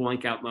complete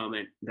blank out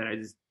moment that I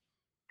just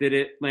did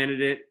it,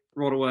 landed it,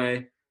 rolled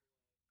away.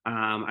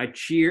 I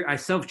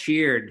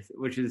self-cheered,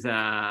 which is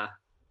kind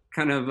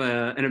of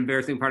an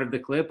embarrassing part of the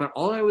clip, but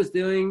all I was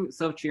doing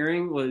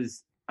self-cheering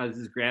was I was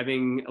just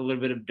grabbing a little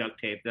bit of duct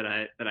tape that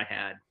I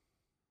had,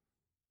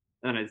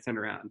 and I just turned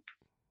around.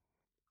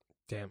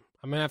 Damn,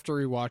 I'm gonna have to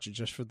rewatch it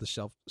just for the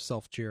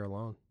self cheer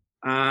alone.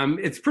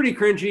 It's pretty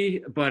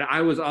cringy, but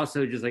I was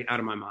also just like out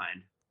of my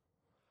mind.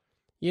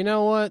 You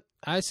know what?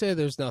 I say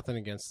there's nothing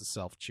against the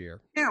self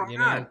cheer. Yeah, why You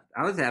not? know?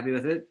 I was happy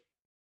with it.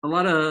 A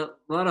lot of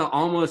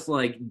almost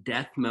like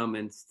death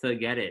moments to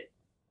get it.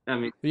 I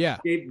mean, Yeah,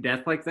 escape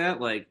death like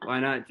that. Like, why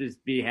not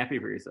just be happy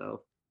for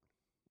yourself?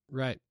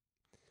 right.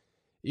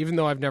 Even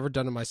though I've never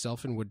done it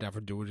myself and would never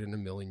do it in a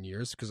million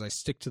years because I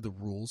stick to the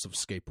rules of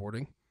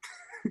skateboarding.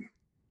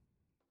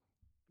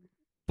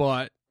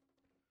 But,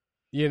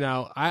 you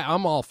know,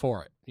 I'm all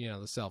for it. You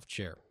know, the self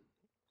cheer.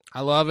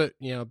 I love it.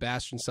 You know,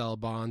 Bastian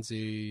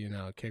Salabonzi, you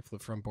know,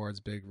 kickflip front boards,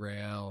 big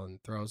rail,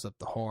 and throws up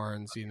the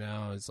horns, you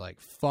know. It's like,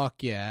 fuck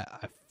yeah,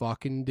 I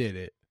fucking did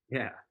it.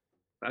 Yeah,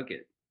 fuck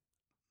it.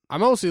 I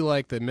mostly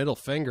like the middle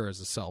finger as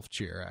a self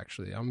cheer,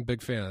 actually. I'm a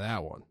big fan of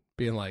that one.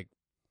 Being like,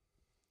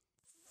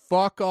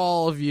 fuck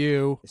all of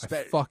you. I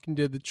fucking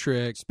did the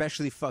trick.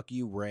 Especially fuck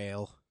you,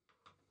 rail.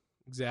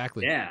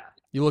 Exactly. Yeah,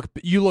 You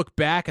look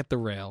back at the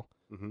rail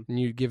Mhm. and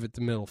you give it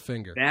the middle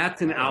finger.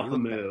 that's an Oh, alpha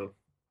look back. move.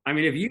 I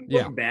mean, if you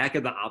Yeah. look back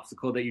at the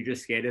obstacle that you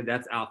just skated,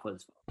 that's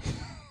alpha's fault.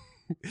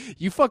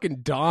 You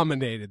fucking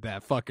dominated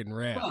that fucking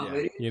rail.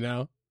 Well, You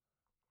know?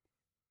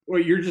 Well,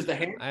 you're just a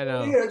hand. I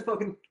know. Yeah, that's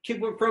fucking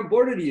kickflip front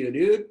boarded to you,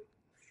 dude.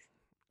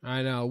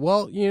 I know.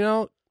 Well, you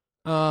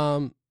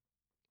know,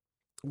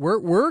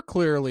 we're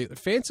clearly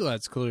Fancy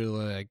Lad's clearly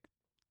like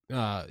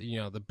you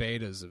know, the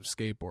betas of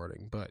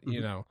skateboarding, but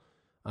you know,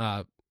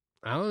 I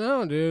don't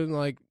know, dude.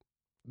 Like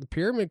the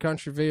Pyramid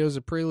Country videos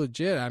are pretty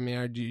legit. I mean,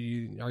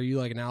 are you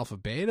like an alpha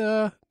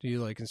beta? Do you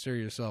like consider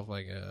yourself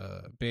like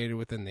a beta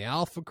within the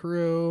alpha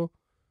crew?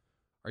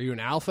 Are you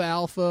an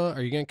alpha?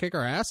 Are you gonna kick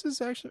our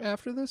asses actually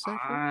after this?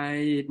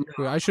 Actually?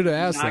 I should have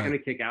asked I'm not that. gonna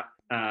kick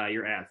out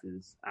your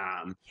asses.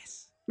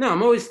 Yes. No,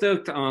 I'm always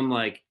stoked on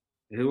like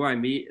who I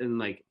meet and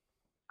like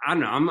I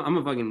don't know. I'm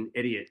a fucking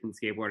idiot in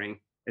skateboarding.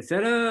 Is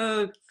that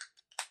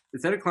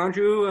a Clown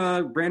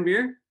Shoe brand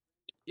beer?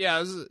 Yeah,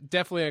 this is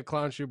definitely a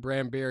Clown Shoe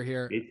brand beer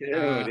here. Me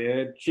too,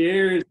 dude.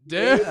 Cheers,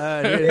 Dude, dude,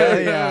 hell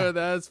yeah.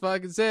 that's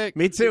fucking sick.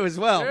 Me too as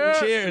well. Yeah.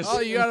 Cheers.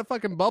 Oh, you got a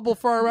fucking bubble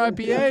for our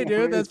IPA,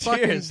 dude. That's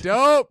fucking Cheers.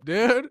 dope,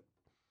 dude.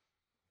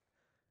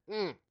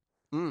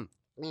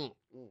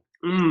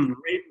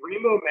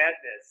 Rainbow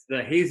Madness.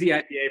 The hazy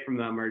IPA from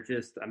them are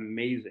just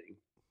amazing.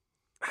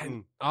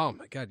 Oh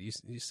my god, you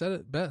said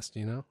it best.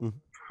 You know,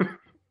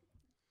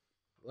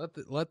 let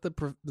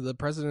the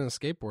president of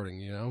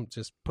skateboarding, you know,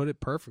 just put it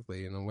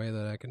perfectly in a way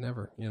that I could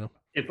never, you know.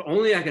 If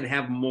only I could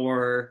have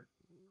more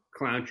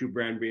Clown Shoe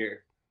brand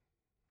beer.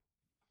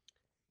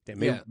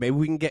 Maybe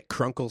we can get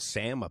Crunkle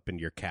Sam up in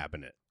your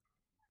cabinet.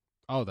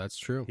 Oh, that's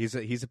true. He's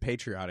a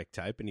patriotic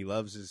type, and he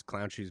loves his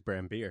Clown Shoes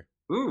brand beer.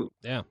 Ooh,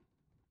 Yeah,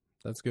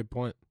 that's a good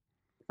point.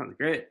 sounds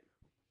great.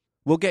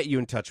 We'll get you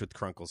in touch with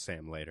Crunkle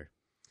Sam later.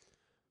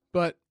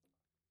 But,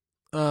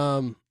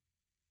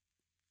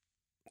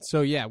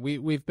 so yeah,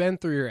 we've been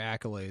through your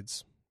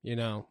accolades. You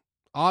know,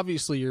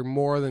 obviously you're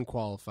more than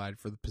qualified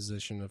for the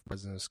position of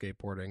president of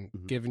skateboarding,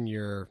 given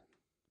your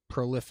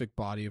prolific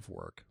body of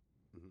work.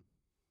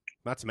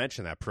 Not to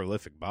mention that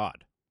prolific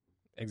bod.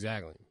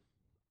 Exactly.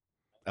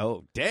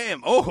 Oh,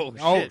 damn. Oh,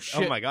 shit. Oh,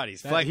 shit. Oh, my God.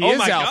 He's That- flying. he Oh, is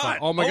my alpha. God.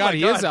 Oh my god,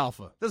 he is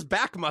alpha. Those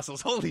back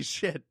muscles. Holy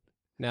shit.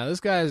 Now this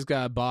guy's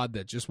got a bod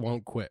that just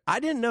won't quit. I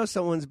didn't know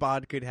someone's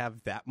bod could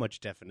have that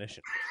much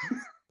definition.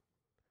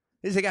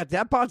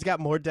 That bod's got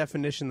more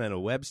definition than a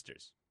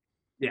Webster's.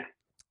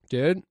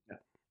 Dude,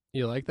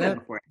 you like Yeah, that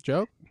before.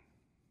 joke?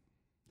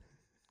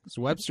 Because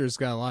Webster's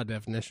got a lot of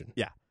definition.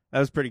 That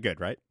was pretty good,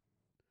 right?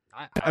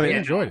 I mean,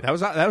 enjoyed it. That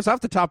was off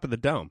the top of the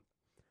dome.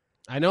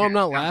 I know I'm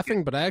not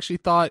laughing, but I actually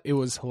thought it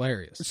was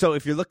hilarious. So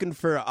if you're looking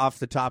for off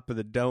the top of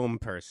the dome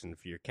person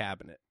for your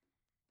cabinet,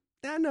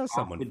 I know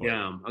someone Off the for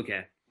dome.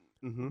 Okay.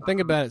 you. Mm-hmm. Think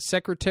about it.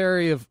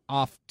 Secretary of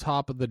Off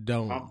Top of the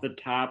Dome. Off the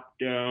top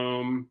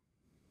dome.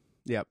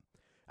 Yep.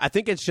 I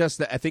think it's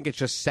just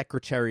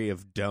Secretary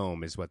of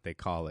Dome is what they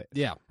call it.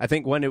 Yeah. I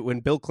think when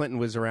Bill Clinton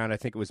was around, I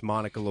think it was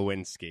Monica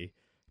Lewinsky.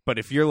 But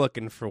if you're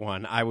looking for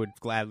one, I would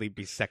gladly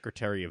be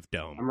Secretary of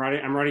Dome. I'm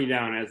writing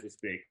down as we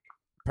speak.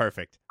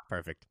 Perfect.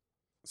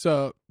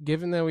 So,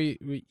 given that we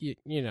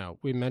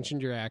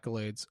mentioned your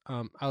accolades,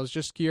 I was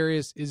just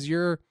curious: is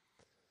your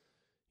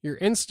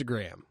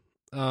Instagram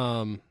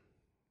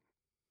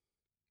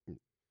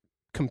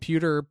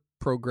computer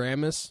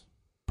programmus?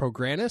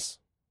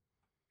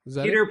 Is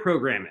that Peter it?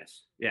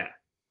 Programmus. Yeah.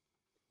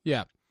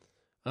 Yeah.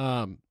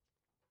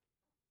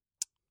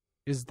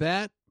 Is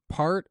that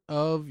part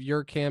of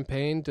your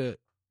campaign to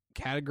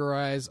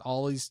categorize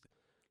all these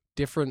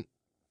different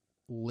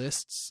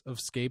lists of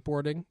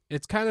skateboarding?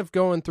 It's kind of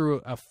going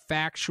through a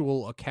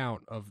factual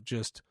account of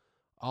just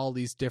all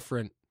these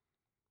different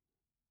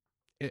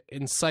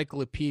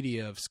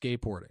encyclopedia of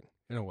skateboarding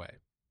in a way.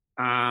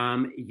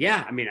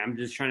 Yeah. I mean, I'm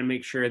just trying to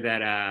make sure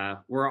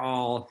that we're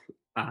all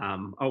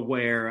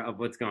aware of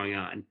what's going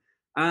on.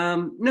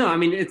 No, I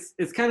mean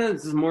it's kind of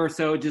just more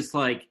so just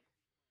like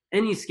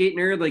any skate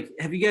nerd. Like,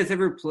 have you guys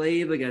ever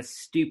played like a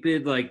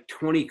stupid like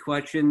 20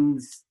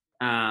 questions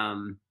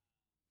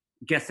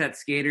guess that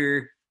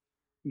skater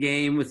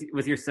game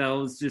with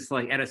yourselves, just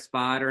like at a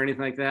spot or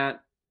anything like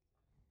that?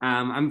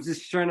 I'm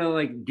just trying to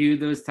like do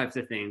those types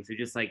of things. So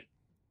just like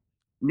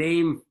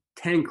name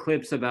 10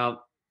 clips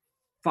about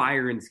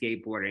fire and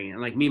skateboarding,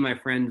 and like me and my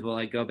friends will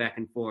like go back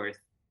and forth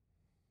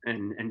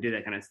and do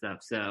that kind of stuff.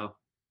 So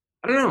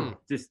I don't know,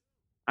 just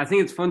I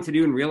think it's fun to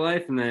do in real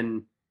life. And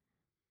then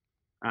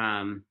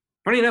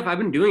funny enough, I've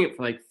been doing it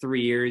for like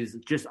 3 years,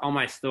 just on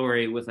my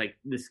story with like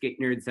the skate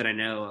nerds that I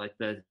know, like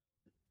the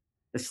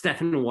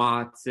Stephen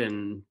Watts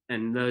and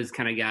those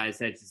kind of guys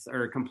that just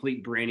are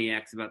complete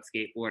brainiacs about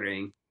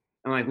skateboarding.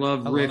 And like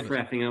love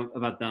riff-raffing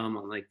about them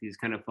on like these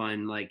kind of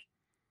fun like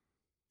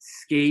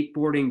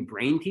skateboarding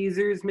brain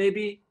teasers,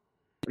 maybe.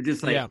 Or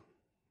just like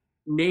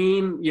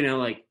name, you know,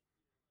 like,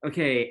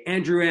 okay,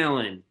 Andrew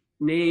Allen,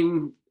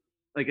 name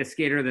like a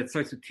skater that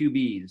starts with 2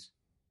 B's.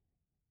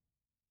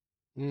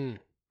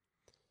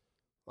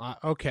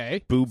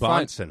 Okay. Boo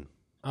Bonson.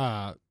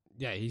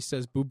 Yeah, he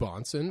says Boo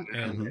Bonson,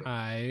 and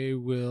I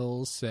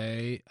will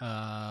say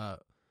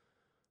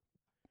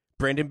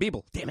Brandon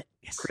Biebel. Damn it.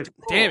 Yes.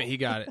 Damn it, he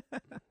got it.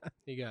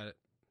 He got it.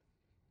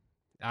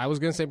 I was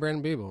going to say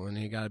Brandon Biebel, and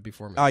he got it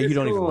before me. Oh, you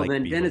don't even like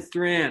then Biebel. Dennis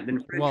Durant.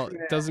 Then well,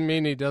 it doesn't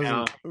mean he doesn't.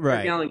 No.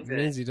 Right. It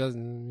means he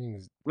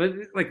doesn't. But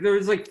like there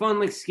was like fun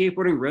like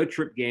skateboarding road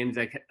trip games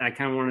I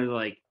kind of wanted to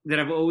like that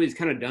I've always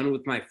kind of done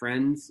with my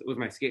friends, with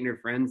my skate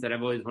nerd friends that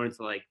I've always wanted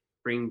to like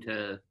bring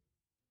to.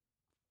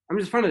 I'm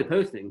just finally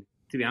posting,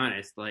 to be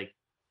honest. Like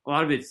a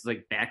lot of it's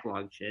like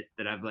backlog shit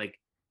that I've like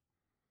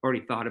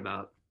already thought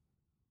about.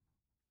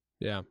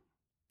 Yeah,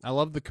 I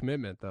love the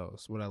commitment though.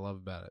 Is what I love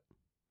about it.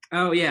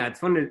 Oh yeah, it's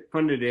fun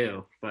to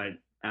do, but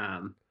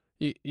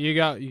you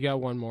got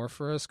one more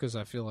for us because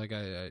I feel like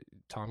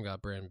Tom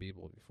got Brandon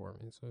Biebel before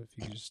me. So if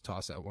you could just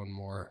toss out one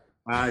more.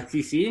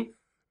 TC,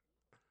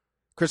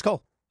 Chris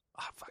Cole.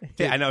 Oh, fuck.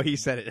 Yeah, I know he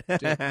said it.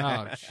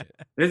 Oh shit.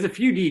 there's a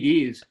few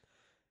DDs.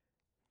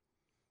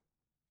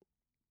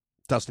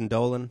 Dustin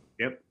Dolan.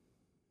 Yep.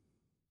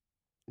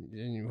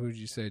 And who'd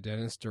you say?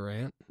 Dennis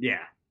Durant. Yeah.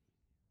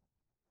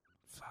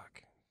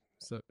 Fuck.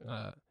 So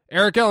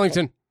Eric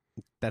Ellington.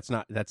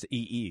 That's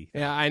EE.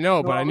 Yeah, I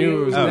know, but I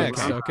knew it was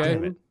next. okay. Okay.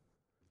 Damn it.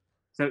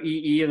 So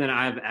EE, and then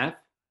I have F.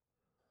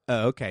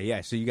 Oh, okay. Yeah,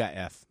 so you got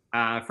F.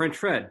 French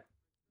Fred.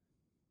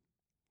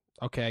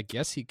 Okay, I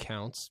guess he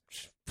counts.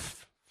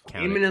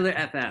 Name another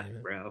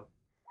FF, bro.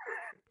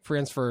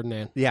 Franz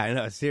Ferdinand. Yeah, I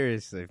know.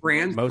 Seriously.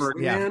 Franz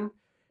Ferdinand?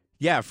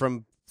 Yeah,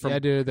 from Yeah,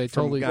 dude, they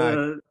from totally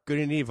Good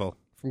and Evil.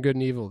 from Good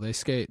and Evil. They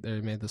skate. They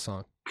made the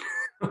song.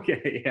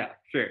 Okay, yeah,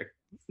 sure.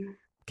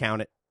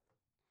 Count it.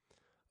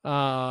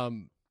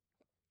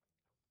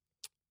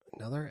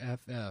 Another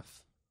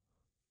FF.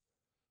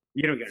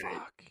 You don't get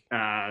Fuck.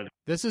 it.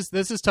 This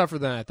is tougher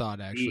than I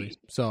thought, actually.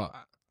 So,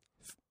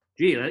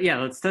 Yeah,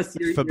 let's test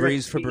your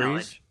Febreze.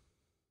 knowledge.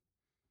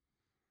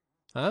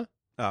 huh?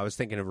 Oh, I was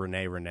thinking of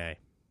Renee.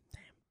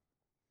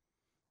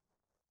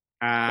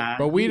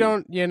 But we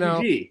don't,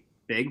 G.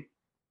 Big.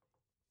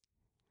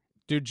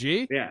 do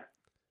G? Yeah.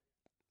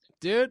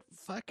 Dude,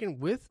 fucking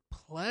with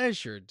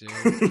pleasure, dude.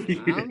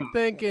 I'm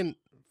thinking.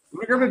 I'm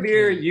gonna grab a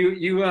beer.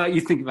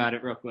 You think about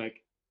it real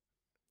quick.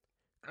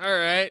 All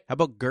right. How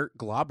about Gert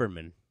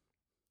Globerman?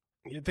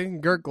 You're thinking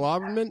Gert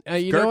Globerman?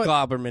 You Gert know what?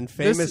 Globerman,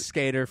 famous This-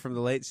 skater from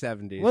the late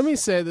 70s. Let me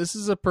say, this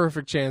is a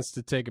perfect chance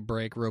to take a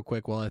break real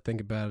quick while I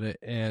think about it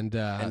and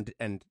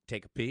and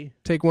take a pee.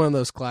 take one of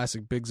those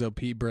classic Big Zo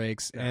P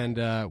breaks, and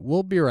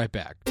we'll be right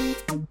back.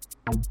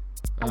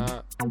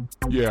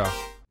 Yeah.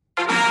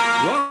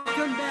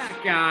 Welcome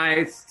back,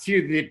 guys,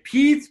 to the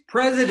Pete's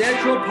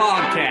Presidential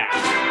Podcast.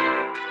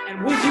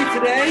 And with you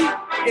today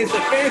is the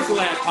Fancy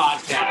Lab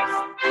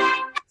Podcast.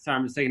 Sorry,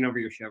 I'm just taking over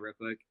your show real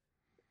quick.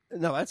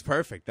 No, that's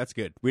perfect. That's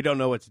good. We don't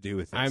know what to do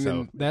with it. I mean,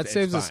 so that it's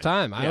saves us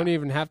fine. time. I Yeah. don't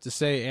even have to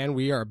say, and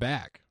we are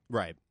back.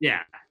 Right.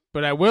 Yeah.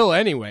 But I will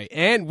anyway.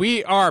 And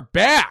we are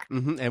back.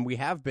 And we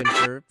have been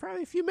for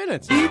probably a few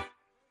minutes.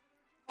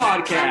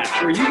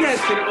 Podcast where you guys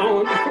can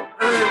earn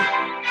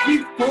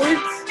Pete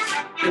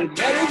points in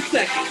better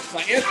seconds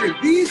by answering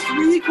these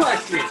 3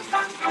 questions.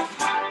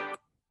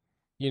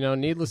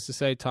 Needless to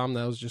say, Tom,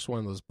 that was just one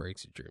of those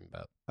breaks you dream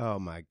about. Oh,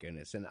 my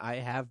goodness. And I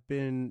have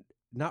been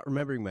not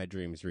remembering my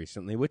dreams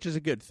recently, which is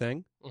a good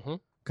thing Mm-hmm.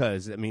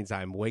 because it means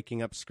I'm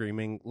waking up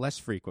screaming less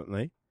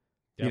frequently.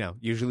 Yep.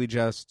 Usually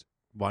just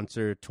once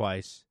or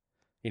twice,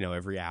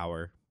 every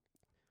hour.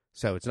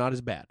 So it's not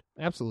as bad.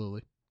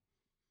 Absolutely.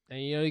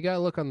 And, you got to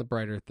look on the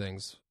brighter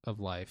things of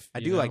life. I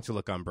do like to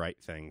look on bright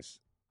things.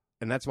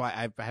 And that's why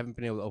I haven't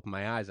been able to open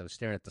my eyes. I was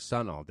staring at the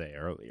sun all day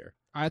earlier.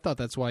 I thought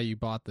that's why you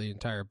bought the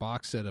entire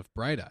box set of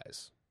Bright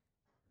Eyes.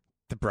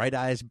 The Bright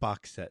Eyes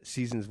box set,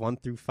 seasons 1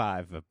 through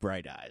 5 of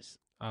Bright Eyes.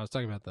 I was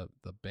talking about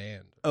the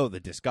band. Oh, the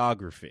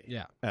discography.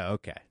 Yeah. Oh,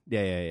 okay.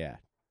 Yeah.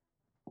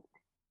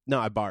 No,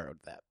 I borrowed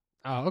that.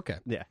 Oh, okay.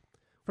 Yeah.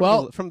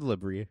 From the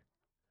library.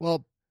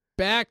 Well,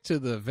 back to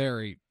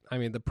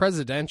the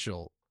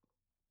presidential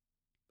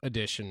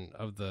edition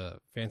of the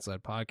Fancy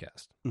Lad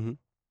Podcast. Mm-hmm.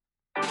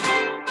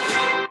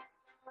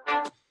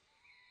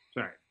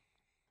 Sorry.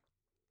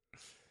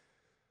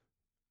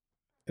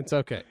 It's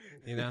okay.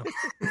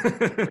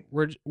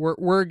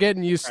 We're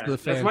getting used to the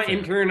That's fanfare. my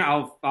intern.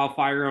 I'll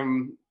fire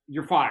him.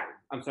 You're fired.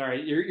 I'm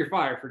sorry. You're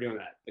fired for doing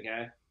that.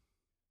 Okay.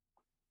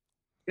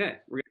 Yeah,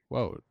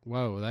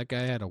 Whoa, that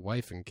guy had a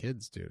wife and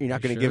kids, dude. You're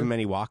not You going to sure? give him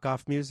any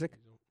walk-off music?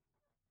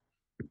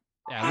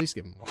 Yeah, at least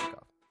give him a walk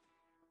off.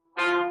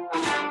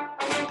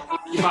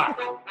 You're fired.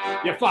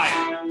 You're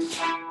fired.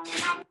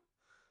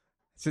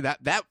 So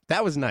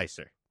that was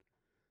nicer.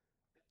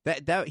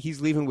 That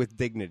he's leaving with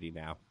dignity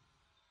now.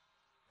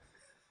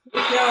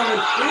 Keep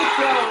going.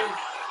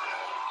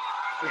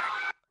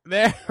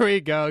 There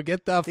we go.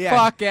 Get the Yeah.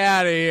 fuck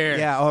out of here.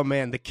 Yeah, oh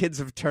man, the kids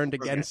have turned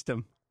against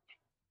him.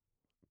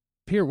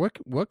 Pierre,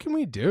 what can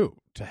we do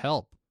to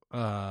help?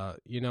 I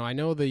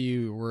know that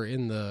you were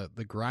in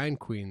the Grind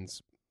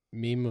Queens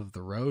meme of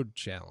the road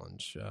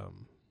challenge.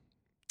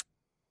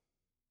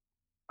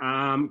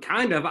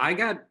 Kind of. I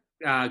got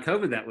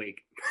COVID that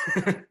week.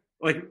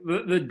 Like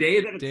the day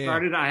that it Damn.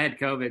 started, I had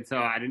COVID, so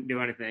I didn't do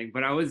anything.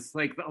 But I was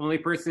like the only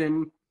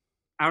person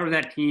out of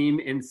that team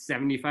in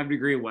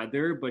 75-degree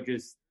weather, but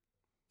just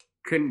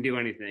couldn't do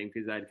anything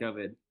because I had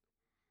COVID.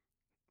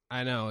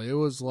 I know it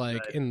was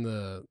like Right. in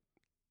the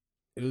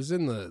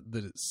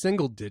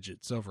single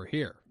digits over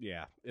here.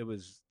 Yeah, it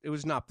was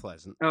not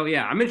pleasant. Oh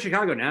yeah, I'm in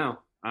Chicago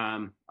now.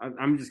 I'm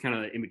just kind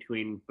of in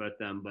between both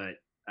them, but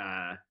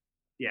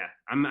yeah,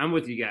 I'm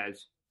with you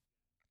guys.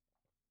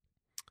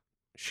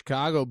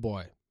 Chicago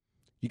boy.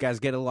 You guys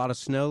get a lot of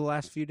snow the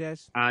last few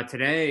days?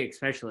 Today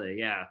especially,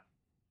 yeah,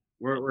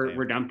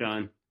 we're dumped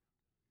on.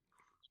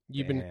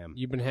 You've Damn.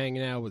 been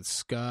hanging out with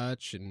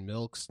Scotch and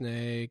Milk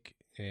Snake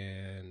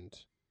and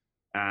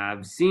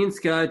I've seen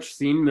Scotch,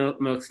 seen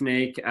Milk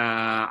Snake.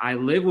 I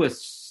live with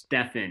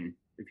Stefan,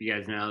 if you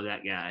guys know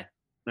that guy,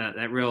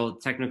 that real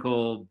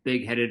technical,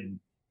 big-headed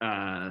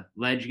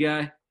ledge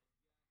guy.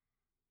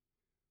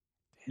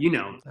 You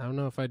know him. I don't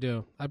know if I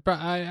do. I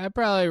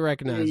probably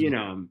recognize You him.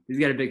 know him. He's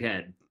got a big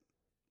head.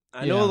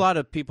 I know Yeah. a lot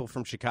of people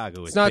from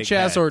Chicago. It's not It's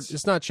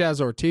not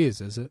Chaz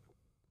Ortiz, is it?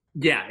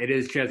 Yeah, it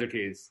is Chaz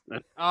Ortiz.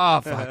 Oh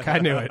fuck! I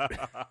knew it.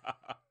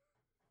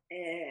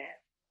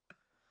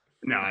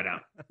 No, I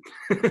don't.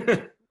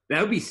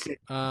 That would be sick.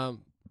 I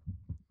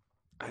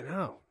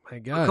know. My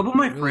God, A couple of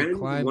my really friends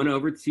climbed- went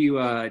over to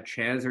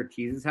Chaz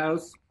Ortiz's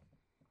house,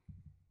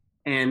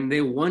 and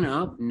they went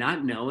up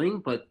not knowing,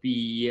 but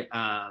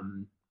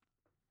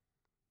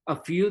a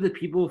few of the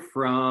people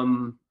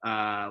from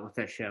what's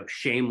that show,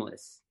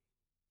 Shameless,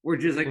 were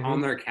just like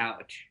on their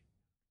couch.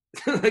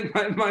 Like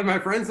my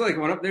friends like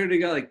went up there to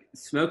go like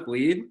smoke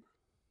weed,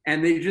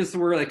 and they just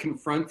were like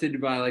confronted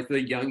by like the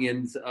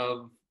youngins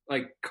of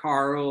like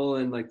Carl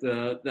and like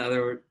the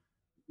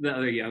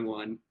other young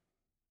one.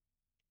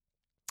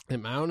 I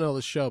don't know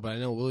the show, but I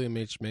know William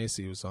H.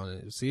 Macy was on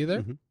it. Was he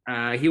there?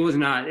 Mhm. He was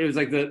not. It was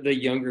like the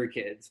younger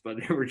kids, but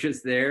they were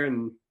just there.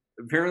 And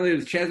apparently it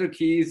was Chaz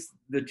Ortiz,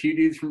 the two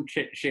dudes from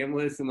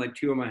Shameless, and like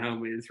two of my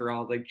homies were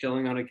all like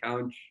chilling on a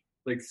couch,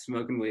 like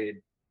smoking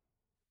weed.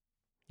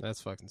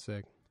 That's fucking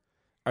sick.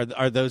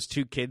 Are those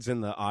two kids in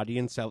the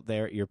audience out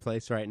there at your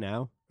place right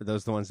now? Are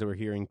those the ones that were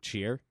hearing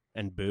cheer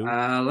and boo?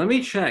 Let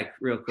me check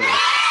real quick.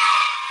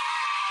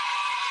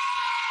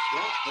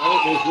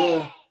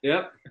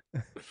 Yep.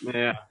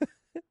 Yeah.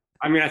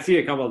 I mean, I see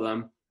a couple of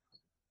them.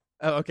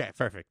 Oh, okay,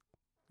 perfect.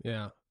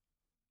 Yeah.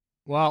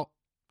 Well,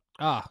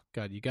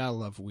 God, you gotta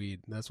love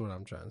weed. That's what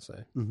I'm trying to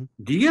say.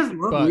 Do you guys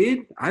love But-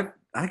 weed?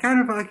 I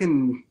kind of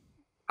fucking.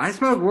 I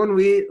smoked one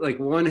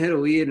hit of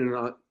weed,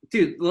 and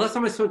dude, the last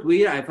time I smoked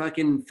weed, I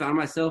fucking found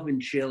myself in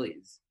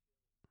Chili's.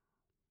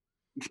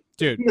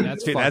 Dude,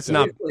 that's Dude, fucked that's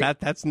up. not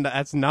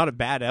that's not a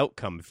bad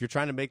outcome. If you're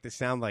trying to make this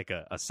sound like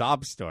a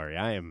sob story,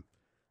 I am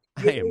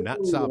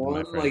not sobbing,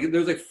 my friend. Like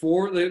there's like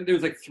four.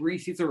 There's like three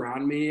seats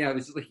around me. I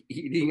was just like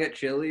eating at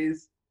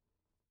Chili's.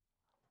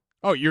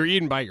 Oh, you're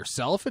eating by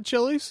yourself at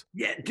Chili's?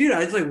 Yeah, dude,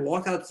 I just like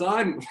walked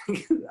outside. And,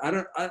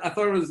 I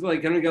thought I was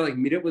like gonna go like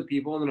meet up with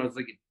people, and then I was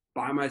like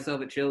by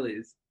myself at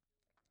Chili's.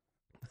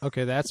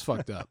 Okay, that's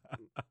fucked up.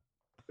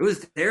 It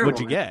was terrible.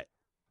 What'd you get?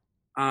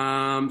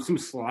 Some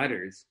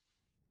sliders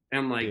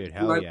and like Dude, two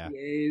hell yeah.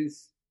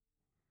 IPAs,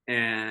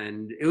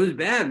 and it was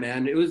bad,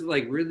 man. It was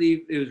like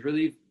really, it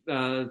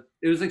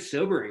was like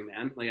sobering,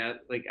 man.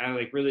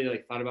 I really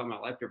like thought about my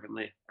life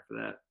differently after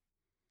that.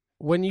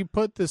 When you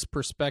put this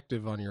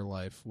perspective on your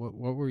life, what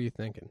were you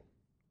thinking?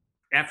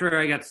 After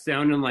I got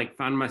stoned and like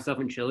found myself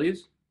in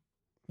Chili's,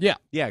 Yeah,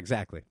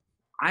 exactly.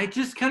 I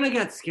just kind of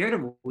got scared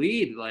of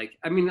weed. Like,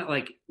 I mean,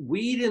 like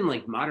weed in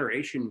like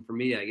moderation for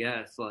me, I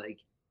guess. Like,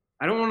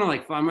 I don't want to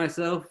like find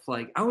myself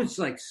like I was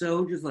like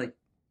so just like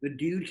the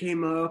dude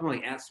came up and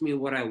like asked me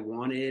what I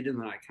wanted, and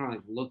then I kind of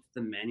like looked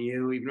at the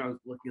menu, even though I was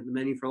looking at the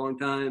menu for a long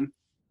time.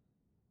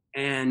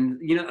 And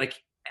you know, like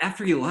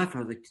after he left, I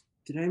was like,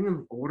 did I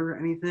even order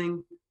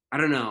anything? I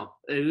don't know.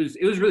 It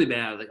was really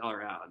bad, like all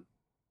around.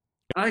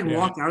 I like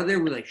walked out of there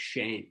with like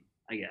shame,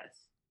 I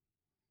guess.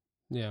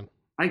 Yeah.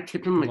 I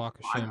tipped him like Walk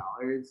of shame.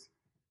 $5.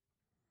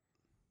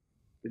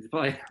 It's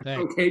probably Hey.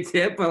 okay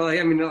tip, but like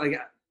I mean, like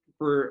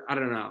for I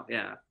don't know,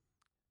 yeah.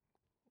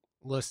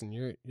 Listen,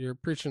 you're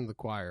preaching to the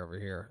choir over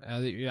here.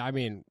 I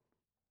mean,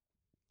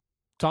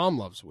 Tom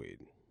loves weed.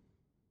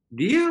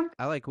 Do you?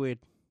 I like weed.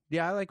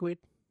 Yeah, I like weed.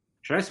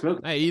 Should I smoke?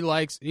 Hey, he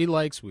likes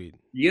weed.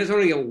 You guys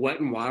want to get wet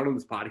and wild on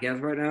this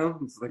podcast right now?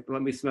 It's like,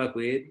 let me smoke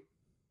weed.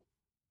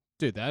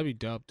 Dude, that'd be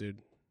dope, dude.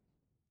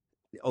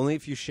 Only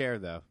if you share,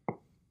 though.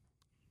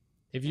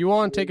 If you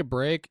want to take a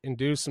break and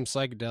do some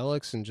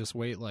psychedelics and just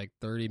wait like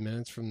 30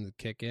 minutes from the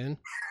kick in,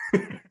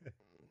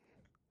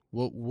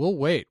 we'll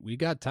wait. We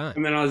got time.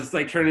 And then I'll just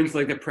like turn into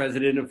like the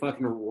president of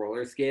fucking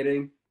roller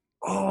skating.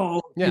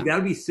 Oh, Yeah. dude,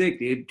 that'd be sick,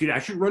 dude. Dude, I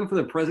should run for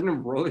the president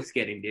of roller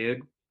skating,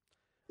 dude.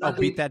 I'll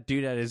beat that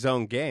dude at his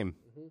own game.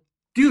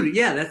 Dude,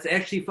 yeah, that's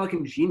actually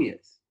fucking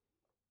genius.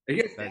 Are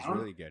you guys That's down?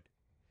 really good.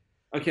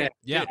 Okay.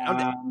 Yeah.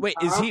 Wait,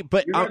 is he?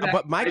 But You're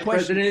my my vice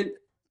question. President,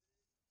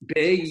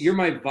 Big, you're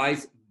my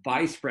vice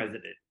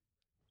president.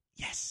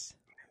 Yes.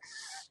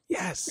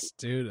 Yes,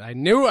 dude. I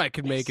knew I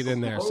could make it in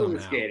there Roller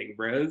somehow. skating,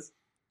 bros.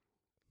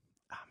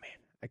 Oh man,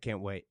 I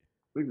can't wait.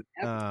 Look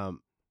at that. I'm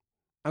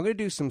gonna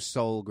do some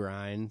soul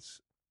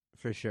grinds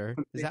for sure.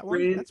 Is that one?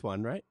 Grind. That's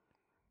one, right?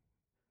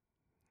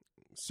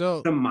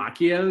 So, Some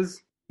macchios.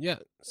 yeah,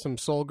 some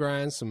soul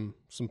grinds, some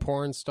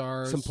porn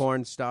stars. Some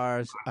porn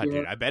stars. Oh, Yeah.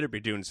 dude, I better be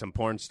doing some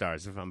porn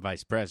stars if I'm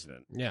vice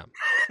president. Yeah.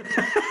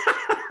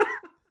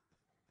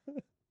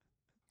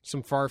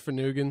 Some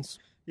farfanugans.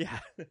 Yeah.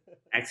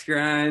 X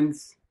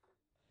grinds.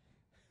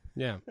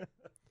 Yeah.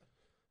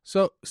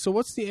 So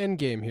what's the end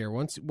game here?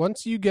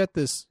 Once you get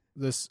this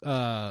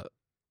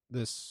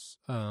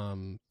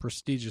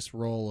prestigious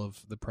role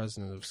of the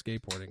president of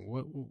skateboarding,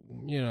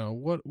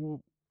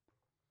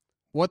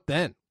 what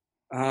then?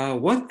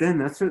 What then?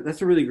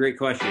 That's a really great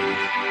question.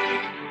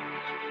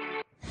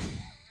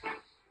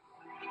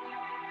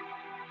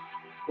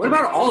 What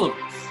about all of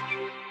us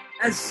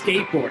as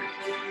skateboarders?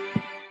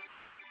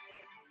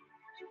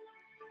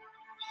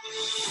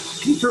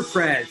 Peter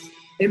Prez,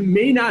 it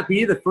may not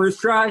be the first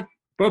try,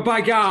 but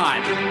by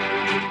God,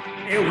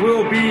 it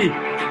will be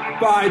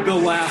by the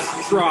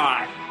last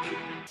try.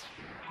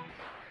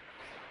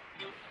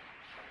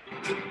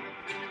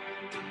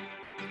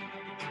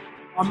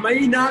 I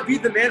may not be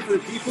the man for the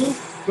people,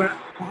 but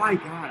by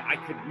God, I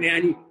could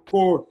manny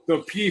for the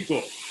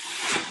people.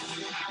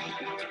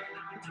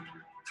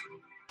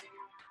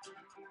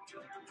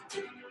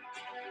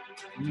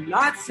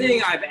 Not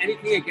saying I have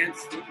anything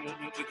against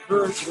the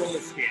current roller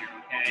skater,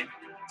 okay?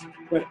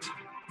 But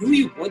do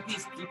we want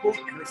these people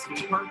in the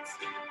skate parks?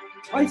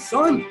 My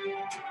son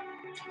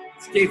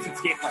skates at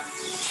skate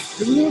parks.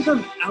 Do we want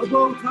them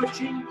elbow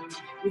touching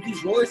with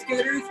these roller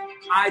skaters?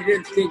 I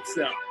didn't think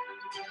so.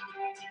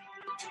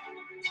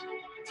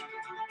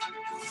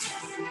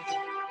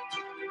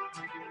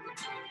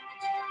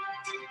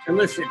 And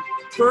listen,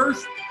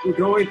 first we're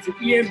going to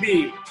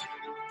EMB.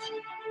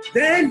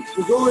 Then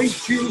we're going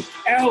to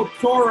El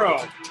Toro.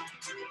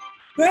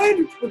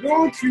 Then we're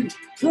going to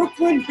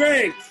Brooklyn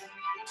Banks.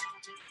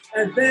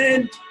 And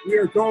then we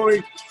are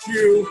going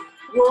to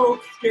World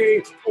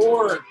Skate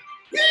Org.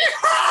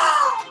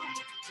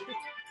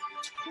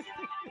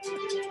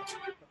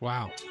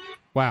 Wow.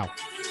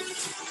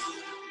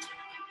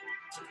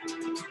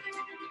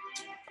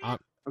 I'm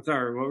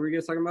sorry, what were you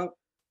guys talking about?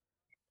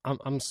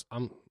 I'm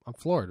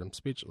floored. I'm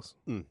speechless.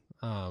 Mm.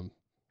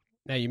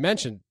 Now you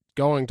mentioned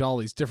going to all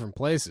these different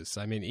places.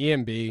 I mean,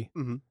 EMB,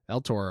 Mhm.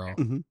 El Toro,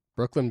 Mhm.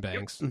 Brooklyn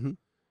Banks, Mhm.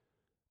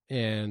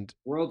 and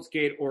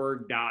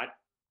WorldSkateOrg.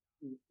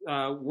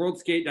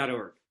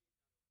 WorldSkate.org.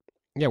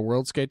 yeah,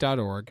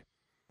 worldskate.org.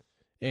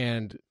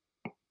 And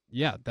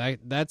yeah,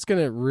 that's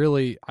gonna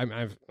really.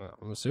 I'm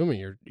assuming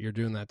you're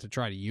doing that to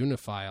try to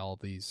unify all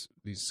these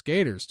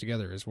skaters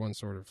together as one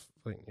sort of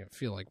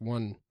feel like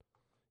one,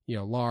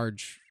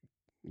 large,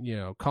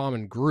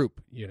 common group.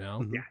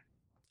 Mhm. Yeah.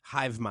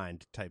 Hive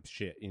mind type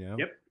shit, you know?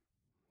 Yep.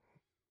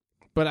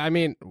 But I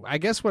mean, I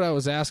guess what I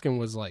was asking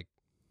was like,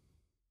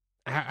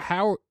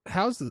 how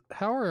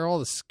are all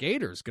the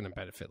skaters going to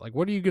benefit? Like,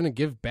 what are you going to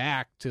give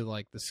back to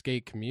like the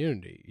skate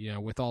community?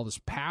 With all this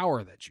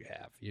power that you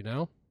have,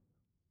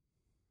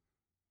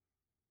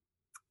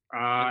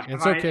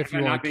 It's okay if you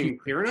am I want not being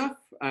clear enough.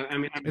 I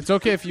mean, It's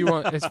okay if you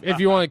want if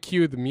you want to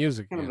cue the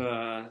music.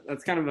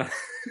 That's kind of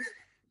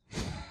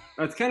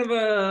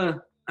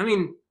a. I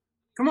mean,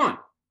 come on.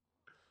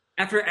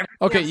 After everything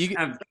Okay,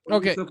 I've done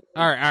Okay, so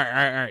all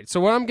right. So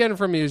what I'm getting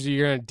from you is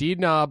you're going to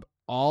de-knob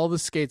all the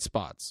skate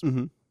spots.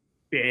 Mm-hmm.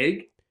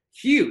 big,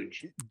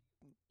 huge,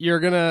 You're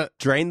going to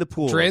Drain the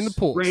pools. drain the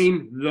pools.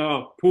 drain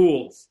the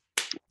pools.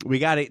 We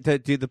got it.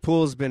 Dude, the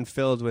pool's been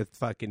filled with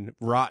fucking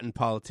rotten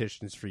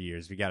politicians for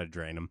years. We got to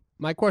drain them.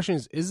 My question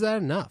is that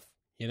enough?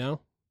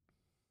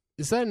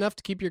 Is that enough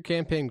to keep your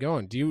campaign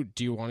going? Do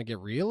you want to get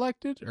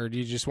reelected, or do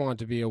you just want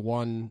it to be a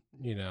one?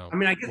 I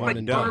mean, I guess one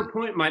and done?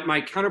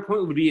 my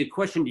counterpoint would be a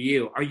question to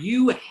you: are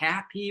you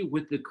happy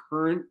with the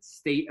current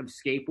state of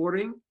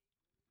skateboarding?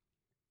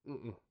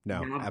 Mm-mm.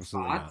 No, Knob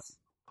absolutely spots,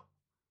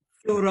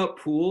 filled up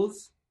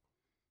pools.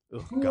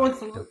 not. Who God, wants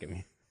to don't get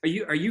me.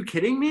 Are you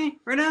kidding me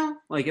right now?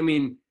 Like, I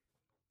mean,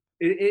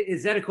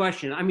 is that a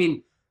question? I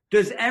mean,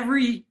 does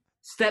every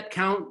step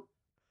count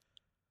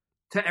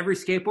to every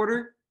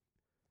skateboarder?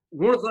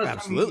 When was the last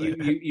Absolutely.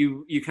 time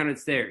you counted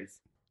stairs?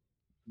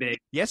 big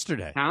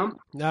Yesterday. count.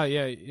 No,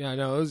 yeah,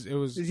 no, it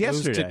was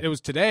yesterday. It was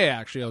today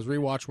actually. I was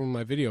rewatching one of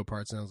my video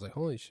parts and I was like,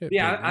 holy shit!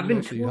 Yeah, dude, I've you been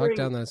actually touring- hiked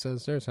down that set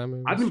of stairs. How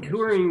many? I've been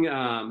touring,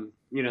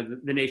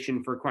 the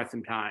nation for quite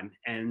some time,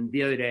 and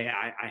the other day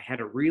I had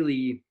a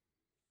really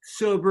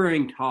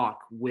sobering talk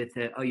with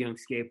a young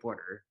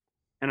skateboarder,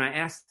 and I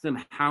asked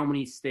them how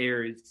many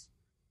stairs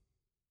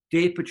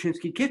Dave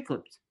Paczynski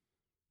kickflipped.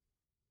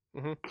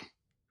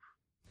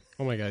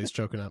 Oh my god, he's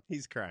choking up.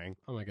 He's crying.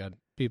 Oh my god,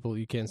 people,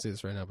 you can't see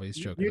this right now, but he's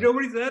choking. You up. know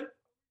what he said?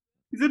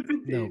 He said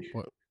 15. No.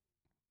 What?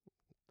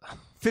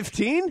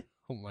 15?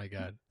 Oh my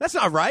god. That's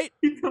not right.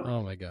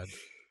 Oh my god.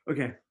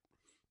 Okay.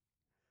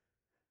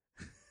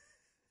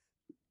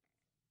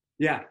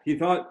 Yeah, he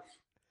thought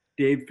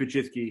Dave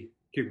Paczynski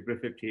kickflipped a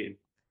 15.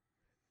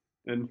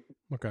 And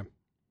Okay.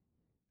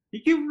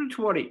 he kickflipped a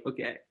 20.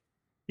 Okay.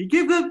 He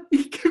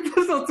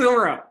kickflipped El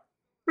Toro,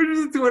 which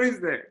is the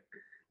 20s there.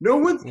 No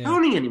one's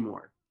counting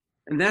anymore.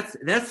 And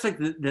that's like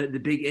the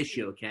big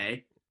issue,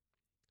 okay?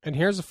 And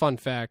here's a fun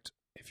fact: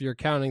 if you're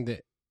counting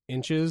the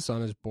inches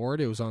on his board,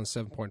 it was on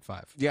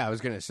 7.5. Yeah, I was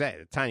going to say,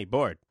 the tiny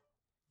board.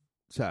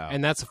 So,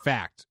 And that's a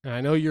fact. And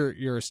I know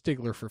you're a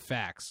stickler for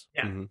facts.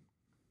 Yeah. Mhm.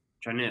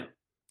 Which I knew.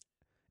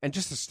 And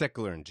just a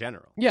stickler in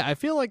general. Yeah, I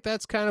feel like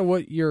that's kind of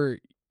what you're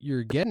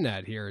getting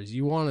at here. Is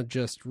you want to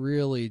just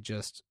really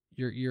just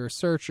you're a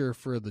searcher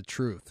for the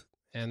truth,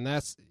 and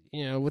that's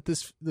with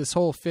this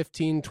whole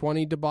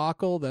 15-20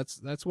 debacle.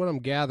 That's what I'm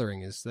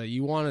gathering is that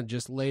you want to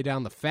just lay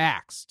down the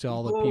facts to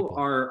all the people.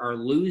 Are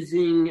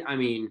losing. I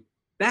mean,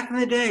 back in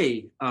the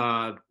day,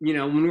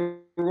 when we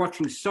were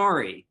watching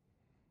Sorry,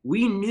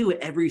 we knew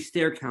every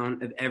stair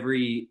count of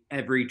every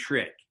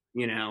trick.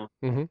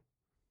 Mhm.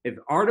 If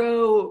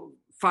Ardo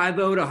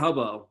 5-0 to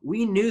Hubbo,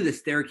 we knew the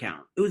stair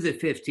count. It was at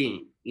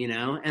 15.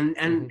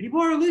 And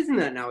people are losing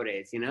that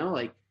nowadays.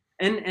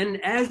 And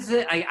as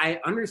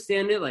I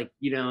understand it,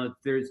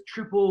 there's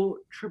triple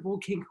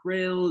kink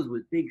rails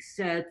with big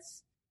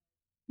sets.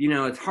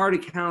 It's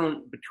hard to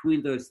count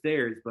between those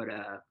stairs, but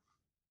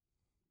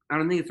I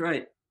don't think it's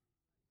right.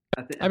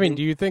 I mean,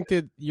 do you think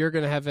that you're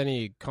going to have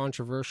any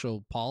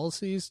controversial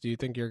policies? Do you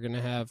think you're going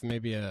to have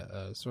maybe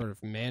a sort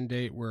of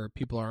mandate where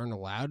people aren't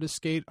allowed to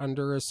skate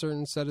under a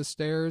certain set of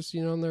stairs,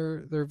 in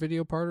their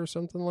video part or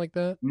something like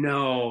that?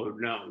 No,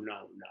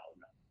 never.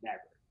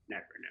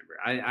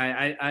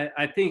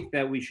 I think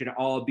that we should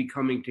all be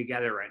coming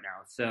together right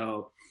now.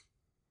 So,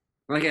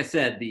 like I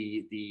said,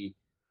 the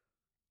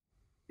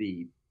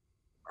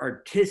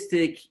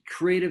artistic,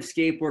 creative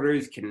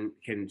skateboarders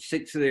can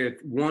stick to their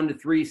 1 to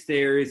 3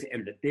 stairs,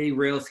 and the big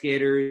rail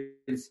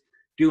skaters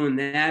doing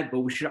that.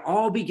 But we should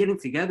all be getting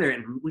together,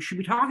 and we should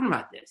be talking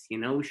about this.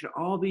 We should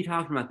all be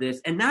talking about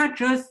this, and not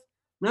just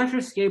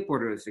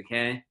skateboarders.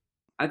 Okay,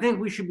 I think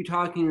we should be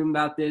talking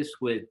about this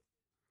with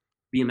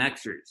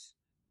BMXers,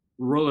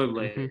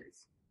 rollerbladers,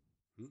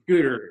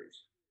 scooters.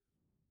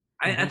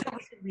 I think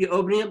we should be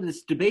opening up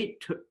this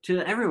debate to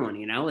everyone.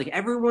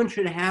 Everyone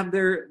should have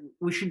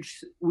we should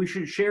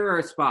share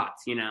our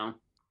spots.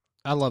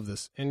 I love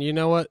this, and you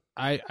know what?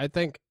 I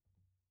think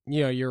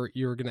you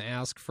were going to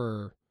ask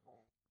for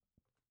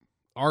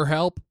our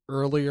help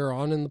earlier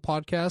on in the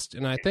podcast,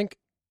 and I think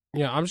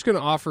I'm just going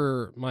to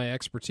offer my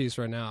expertise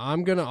right now.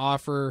 I'm going to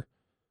offer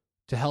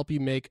to help you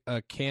make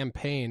a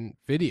campaign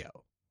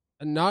video,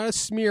 not a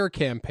smear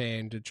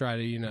campaign to try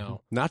to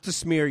Not to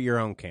smear your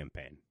own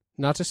campaign.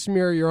 Not to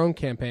smear your own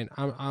campaign.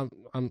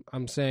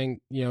 I'm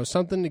saying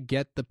something to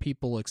get the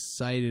people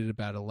excited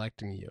about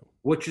electing you.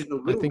 Which is a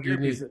little I think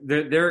weird, you need...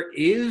 because there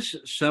is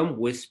some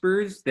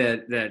whispers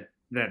that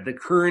the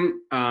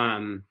current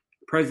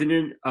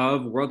president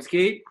of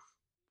WorldSkate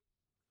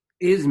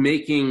is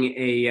making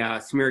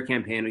a smear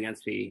campaign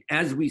against me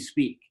as we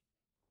speak.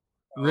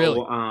 Really?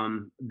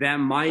 So, that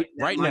might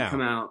now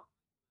come out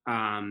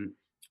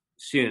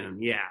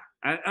soon. Yeah.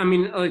 I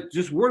mean,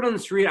 just word on the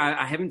street.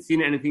 I haven't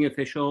seen anything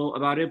official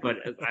about it, but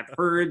I've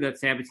heard that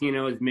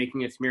Sabatino is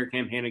making a smear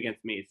campaign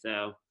against me.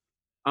 So,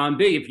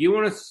 Big, if you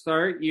want to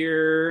start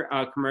your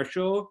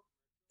commercial,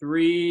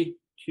 3,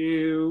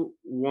 2,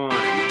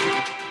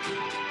 1.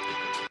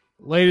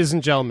 Ladies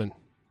and gentlemen,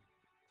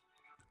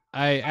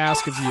 I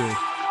ask of you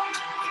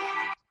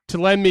to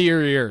lend me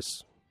your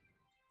ears.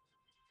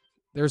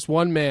 There's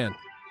one man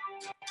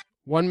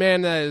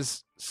that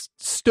has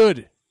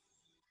stood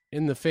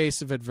in the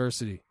face of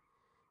adversity,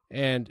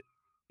 and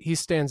he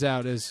stands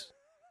out as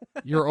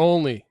your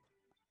only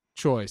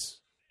choice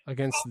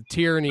against the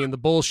tyranny and the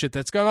bullshit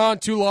that's gone on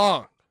too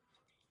long.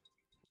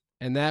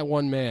 And that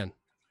one man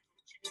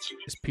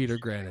is Peter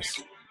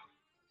Granis.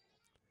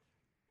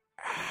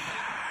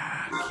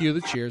 Cue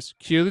the cheers.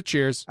 Cue the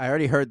cheers. I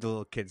already heard the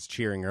little kids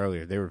cheering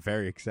earlier. They were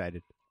very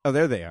excited. Oh,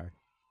 there they are.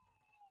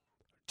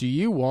 Do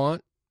you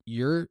want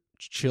your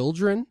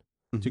children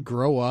to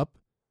grow up?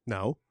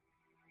 No.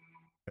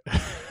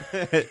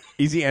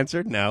 Easy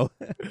answer, no.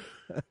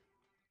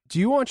 Do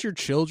you want your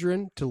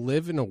children to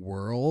live in a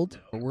world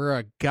where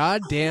a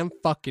goddamn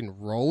fucking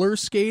roller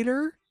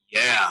skater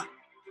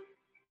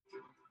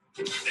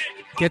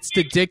gets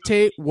to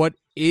dictate what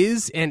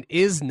is and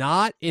is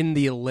not in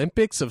the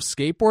Olympics of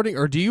skateboarding?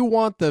 Or do you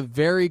want the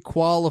very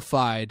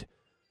qualified,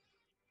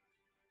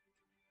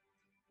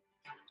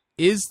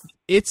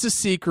 it's a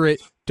secret,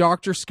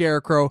 Dr.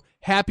 Scarecrow,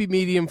 Happy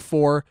Medium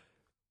 4,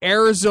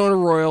 Arizona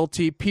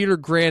Royalty, Peter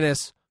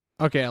Granis.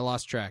 Okay, I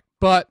lost track.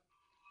 But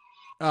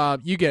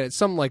you get it.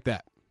 Something like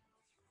that.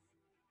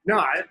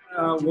 No,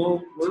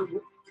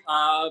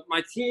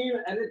 my team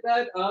edit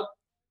that up,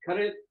 cut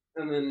it,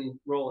 and then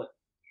roll it.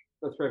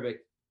 That's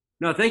perfect.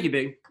 No, thank you,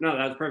 Big. No,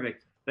 that's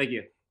perfect. Thank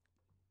you.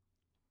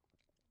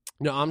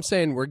 No, I'm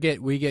saying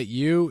we get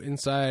you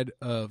inside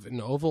of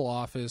an Oval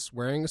Office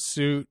wearing a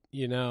suit,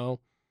 the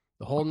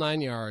whole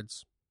 9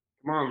 yards.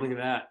 Come on, look at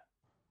that.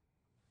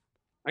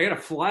 I got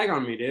a flag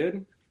on me,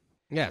 dude.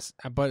 Yes,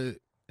 but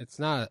it's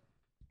not.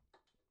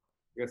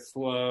 I got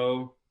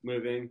slow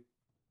moving.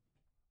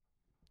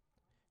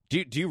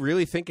 Do you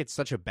really think it's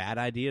such a bad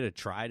idea to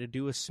try to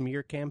do a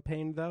smear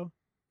campaign, though?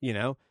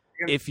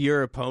 If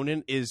your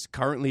opponent is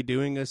currently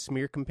doing a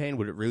smear campaign,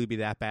 would it really be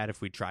that bad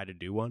if we try to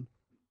do one?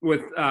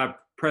 With the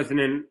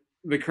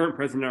current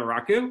president of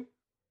Araku?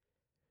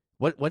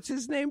 What's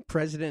his name?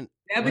 President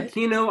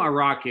Sabatino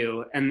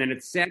Araku, and then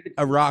it's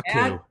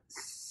Araku.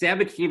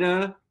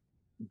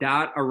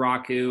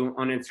 Sabatina.Araku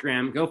on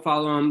Instagram. Go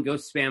follow him. Go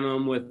spam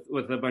him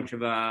with a bunch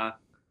of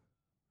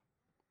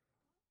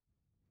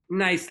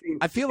nice things.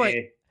 I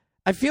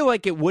feel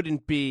like it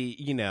wouldn't be,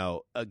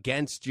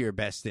 against your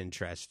best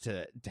interest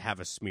to have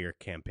a smear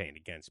campaign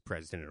against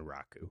President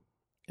Araku.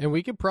 And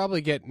we could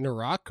probably get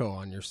Narako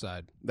on your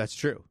side. That's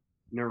true.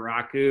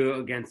 Naraku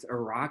against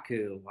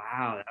Araku.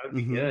 Wow, that would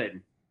be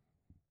good.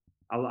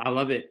 I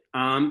love it.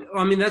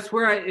 That's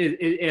where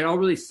it all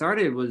really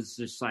started. Was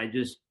just I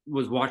just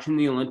was watching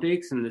the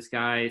Olympics, and this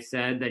guy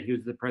said that he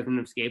was the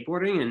president of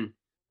skateboarding, and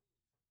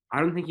I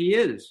don't think he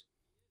is.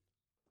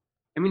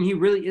 I mean, he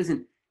really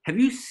isn't. Have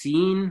you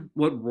seen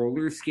what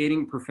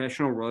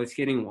professional roller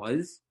skating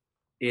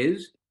is?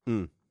 There's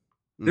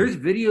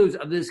videos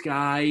of this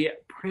guy.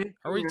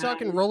 Are we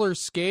talking roller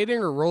skating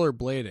or roller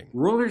blading?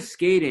 Roller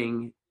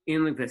skating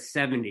in like the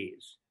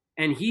 70s.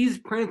 And he's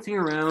prancing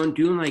around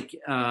doing like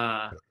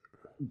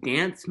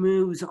dance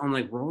moves on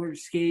like roller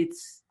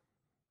skates.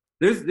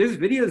 There's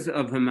videos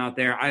of him out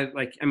there.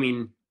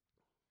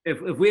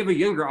 If we have a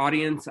younger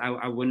audience,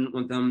 I wouldn't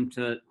want them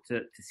to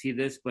see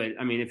this, but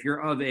I mean, if you're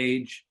of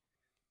age,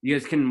 you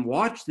guys can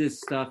watch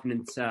this stuff, and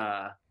it's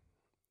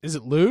Is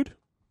it lewd?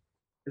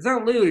 It's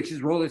not lewd. It's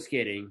just roller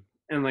skating,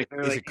 and like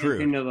they're Is it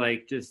crude? into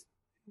like just.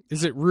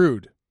 Is it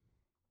rude?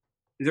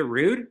 Is it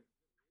rude?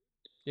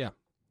 Yeah.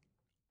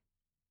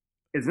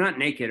 It's not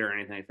naked or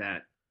anything like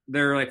that.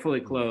 They're like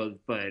fully clothed,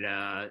 but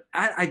I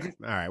just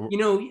all right.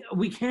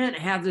 We can't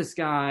have this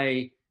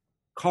guy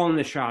calling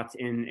the shots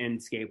in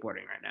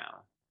skateboarding right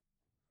now,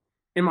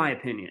 in my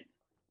opinion.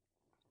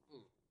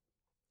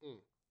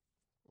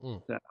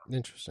 So.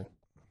 Interesting.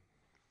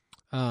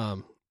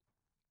 Man,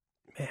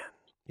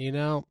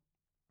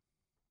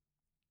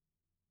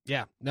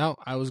 yeah, no,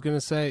 I was going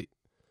to say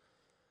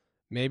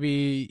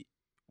maybe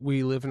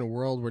we live in a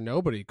world where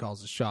nobody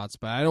calls the shots,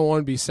 but I don't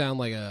want to sound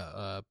like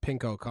a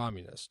pinko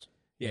communist.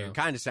 Yeah, you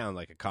kind of sound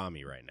like a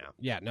commie right now.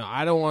 Yeah, no,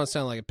 I don't want to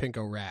sound like a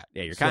pinko rat.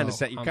 Yeah, you're kind of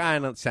sounding like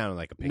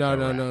a pinko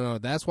rat. No.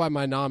 That's why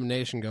my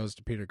nomination goes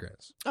to Peter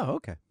Granis. Oh,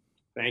 okay.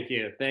 Thank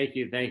you.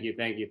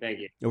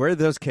 Where are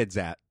those kids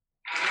at?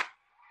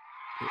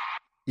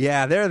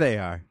 Yeah, there they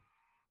are.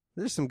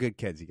 There's some good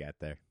kids you got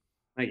there.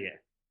 Thank you.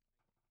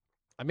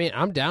 I mean,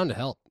 I'm down to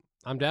help.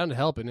 I'm down to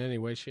help in any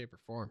way, shape, or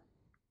form.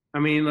 I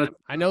mean,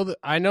 I know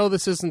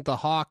this isn't the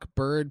Hawk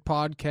Bird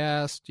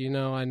podcast.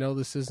 I know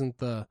this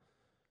isn't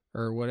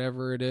or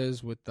whatever it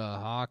is with the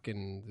Hawk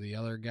and the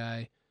other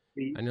guy.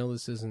 I know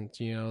this isn't,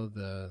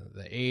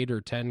 the 8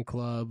 or 10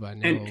 club. I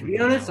know. And to be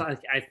honest, I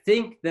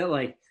think that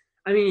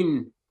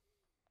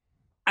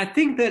I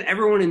think that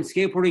everyone in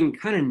skateboarding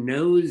kind of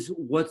knows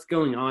what's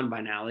going on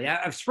by now. Like,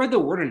 I've spread the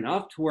word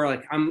enough to where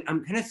like I'm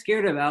kind of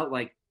scared about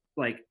like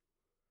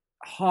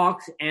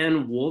Hawks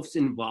and Wolf's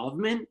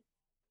involvement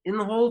in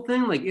the whole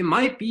thing. Like it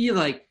might be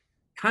like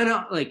kind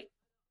of like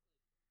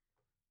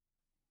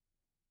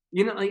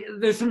like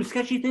there's some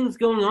sketchy things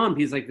going on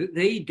because like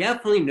they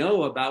definitely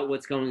know about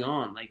what's going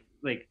on.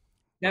 Like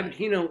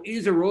Sabatino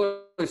is a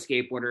roller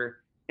skateboarder,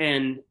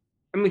 and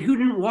I mean, who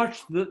didn't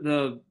watch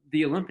the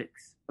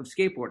Olympics of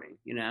skateboarding?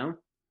 Yeah.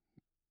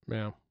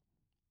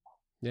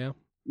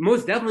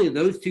 Most definitely,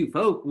 those two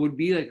folk would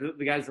be like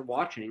the guys that are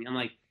watching, and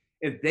like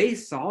if they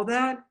saw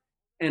that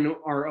and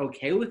are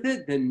okay with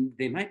it, then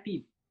they might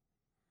be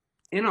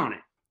in on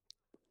it.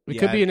 It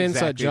could be an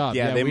inside job.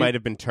 Yeah, they might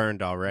have been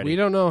turned already. We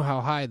don't know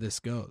how high this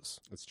goes.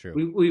 That's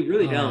true. We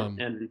really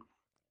don't. And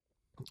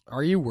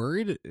are you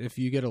worried if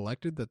you get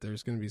elected that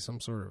there's going to be some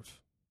sort of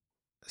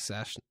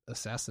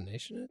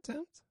assassination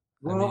attempt?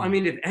 Well, I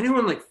mean, if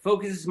anyone like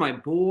focuses my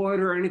board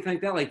or anything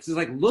like that, like just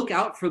like look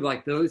out for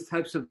like those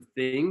types of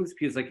things,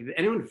 because like if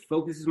anyone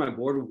focuses my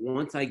board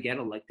once I get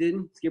elected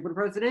skateboard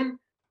president,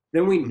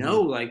 then we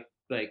know like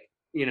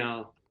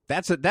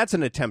that's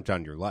an attempt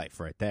on your life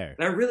right there.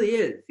 That really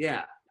is,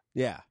 yeah.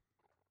 Yeah.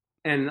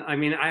 And I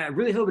mean, I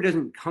really hope it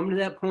doesn't come to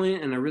that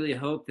point, and I really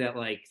hope that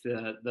like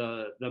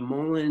the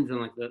Mullins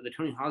and like the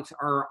Tony Hawks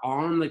are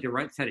on like the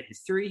right side of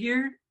history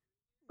here.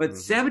 But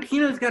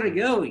Sabatino's got to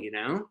go, you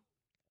know.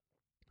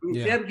 I mean,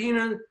 Yeah.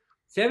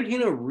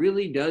 Sabatino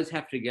really does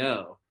have to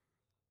go.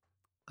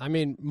 I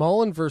mean,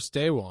 Mullen versus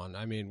Day One.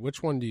 I mean,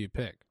 which one do you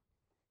pick?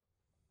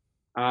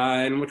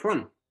 And which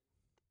one?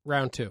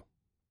 Round 2.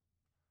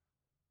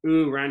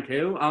 Ooh, round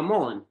 2.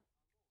 Mullen.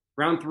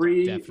 Round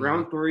 3. Definitely.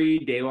 Round 3.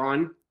 Day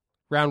 1.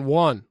 Round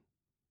 1.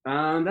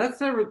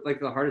 That's never like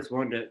the hardest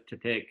one to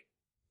pick.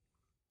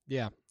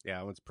 Yeah. Yeah,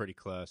 that one's pretty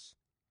close.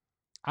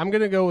 I'm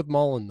going to go with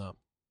Mullen, though.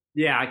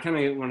 Yeah, I kind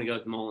of want to go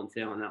with Mullen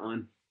too on that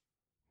one.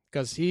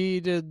 Because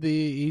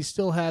he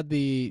still had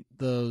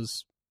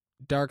those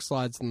dark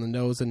slides in the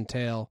nose and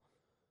tail.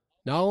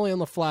 Not only on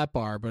the flat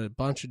bar, but a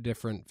bunch of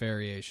different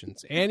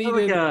variations. And he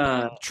Like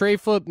did tray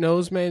flip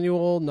nose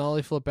manual,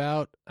 nollie flip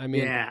out. I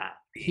mean, yeah.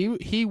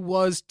 he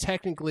was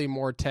technically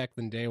more tech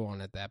than Day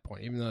One at that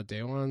point, even though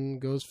Day One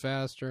goes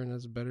faster and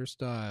has a better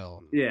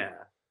style. Yeah.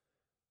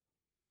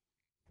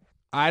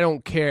 I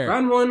don't care.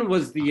 Round 1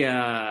 was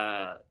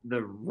the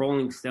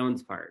Rolling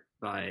Stones part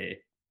by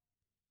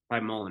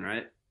Mullen,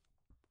 right?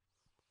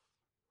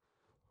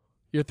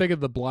 You're thinking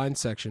the blind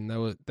section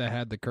that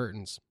had the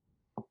curtains,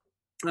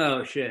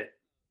 Oh shit.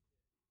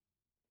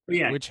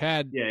 Yeah. which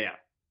had Yeah.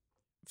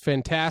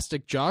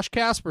 fantastic Josh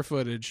Casper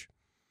footage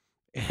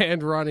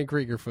and Ronnie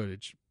Krieger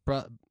footage.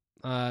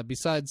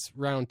 Besides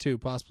round 2,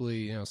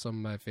 possibly some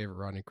of my favorite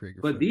Ronnie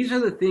Krieger. But footage. these are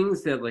the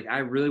things that like I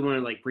really want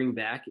to like bring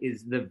back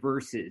is the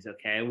verses.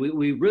 Okay,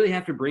 we really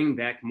have to bring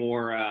back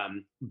more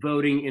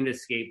voting into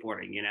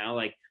skateboarding. You know,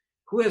 like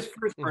who has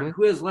first part,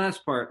 who has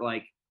last part.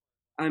 Like,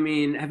 I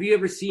mean, have you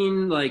ever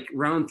seen like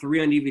round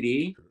 3 on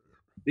DVD?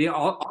 They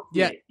all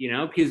you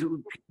know, because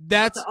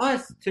That's it's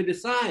us to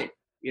decide.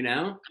 You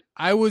know,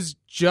 I was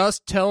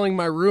just telling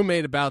my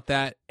roommate about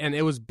that, and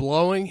it was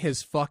blowing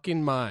his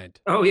fucking mind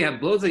oh yeah,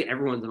 it blows like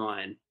everyone's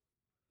mind.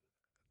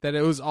 that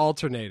it was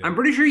alternating. I'm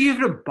pretty sure you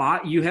had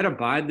to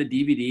buy the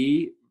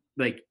DVD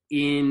like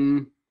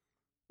in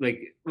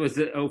like was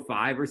it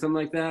 05 or something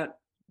like that?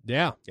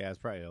 Yeah. Yeah, it's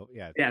probably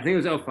Yeah, I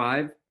think it was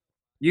 05.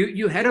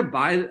 You had to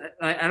buy.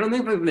 I don't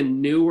think like the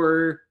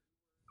newer,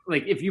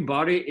 like if you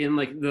bought it in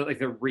like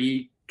the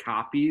re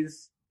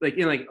copies, like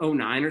in like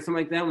 09 or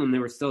something like that when they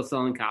were still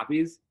selling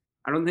copies.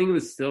 I don't think it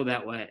was still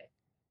that way.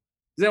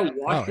 'Cause I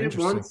watched it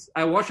interesting. once.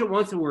 I watched it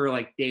once where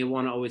like Day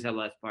One always had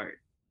less part,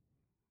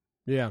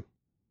 Yeah.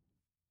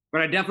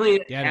 but I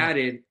definitely Yeah, no.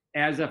 added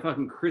as a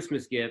fucking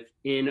Christmas gift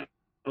in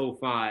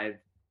 05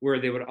 where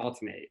they would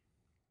alternate.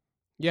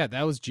 Yeah,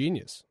 that was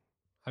genius.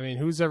 I mean,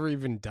 who's ever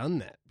even done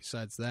that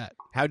besides that?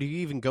 How do you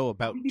even go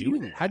about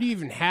doing that? How do you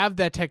even have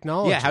that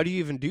technology? Yeah, how do you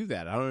even do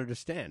that? I don't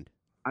understand.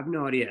 I have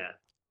no idea.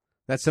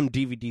 That's some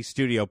DVD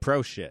Studio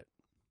Pro shit.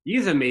 You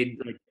guys have made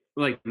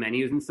like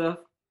menus and stuff,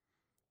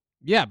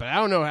 Yeah, but I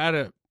don't know how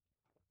to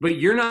but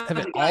you're not have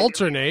it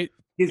alternate.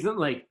 Isn't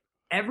like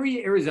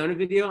every Arizona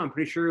video, I'm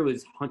pretty sure it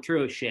was Hunter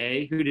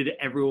O'Shea who did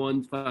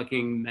everyone's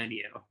fucking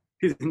menu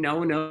because no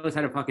one knows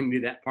how to fucking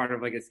do that part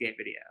of like a skate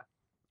video.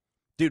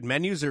 Dude,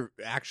 menus are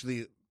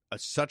actually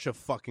such a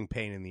fucking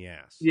pain in the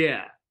ass.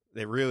 Yeah,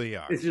 They really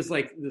are. it's just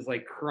like this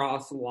like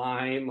cross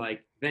line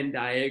like Venn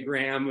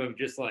diagram of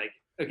just like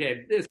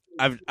okay this.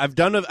 I've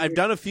done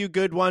a few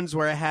good ones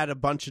where I had a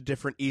bunch of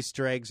different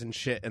Easter eggs and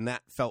shit, and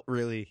that felt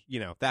really,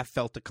 that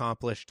felt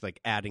accomplished, like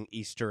adding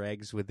Easter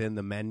eggs within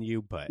the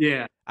menu. But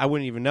Yeah, I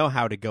wouldn't even know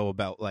how to go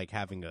about like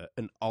having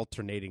an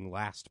alternating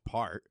last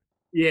part.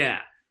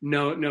 yeah,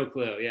 no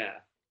clue. Yeah,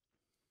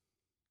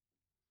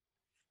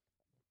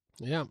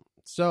 Yeah.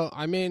 So,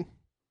 I mean,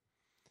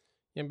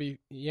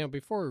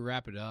 before we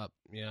wrap it up,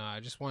 I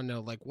just want to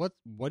know, like, what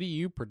do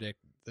you predict?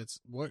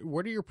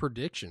 What are your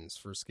predictions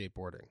for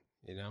skateboarding?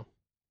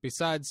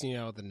 Besides,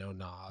 the no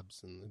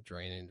knobs and the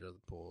drainage of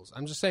the pools.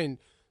 I'm just saying,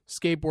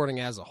 skateboarding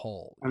as a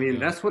whole. I mean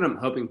that's what I'm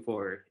hoping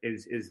for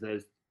is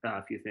those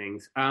few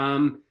things.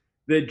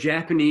 The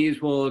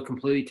Japanese will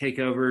completely take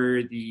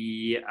over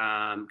the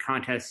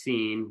contest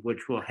scene,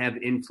 which will have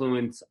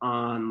influence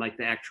on like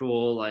the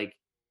actual like.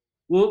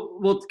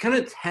 We'll kind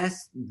of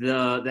test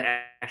the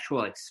actual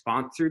like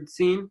sponsored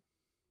scene.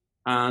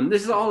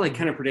 This is all like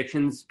kind of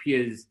predictions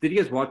because did you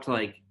guys watch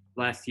like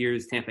last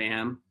year's Tampa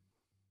Am?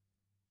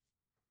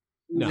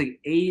 It was No. like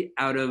 8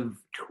 out of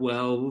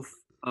 12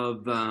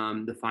 of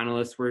the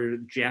finalists were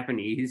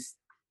Japanese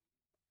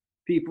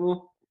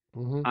people.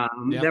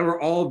 Mhm. Yep. That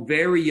were all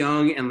very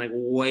young and like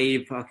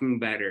way fucking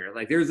better.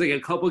 Like there's like a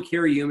couple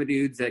Kiriyama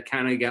dudes that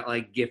kind of got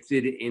like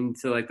gifted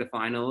into like the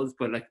finals,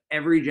 but like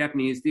every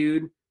Japanese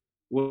dude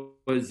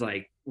was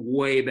like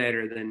way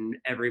better than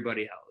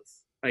everybody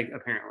else, like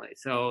apparently.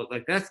 So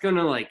like that's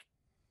gonna like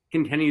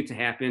continue to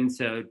happen.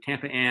 So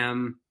Tampa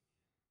Am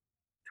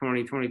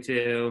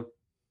 2022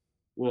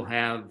 will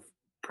have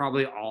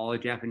probably all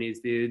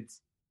Japanese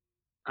dudes.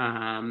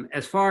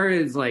 As far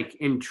as like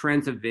in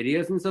trends of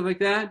videos and stuff like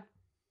that,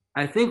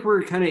 I think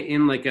we're kind of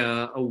in like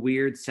a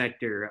weird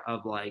sector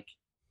of like,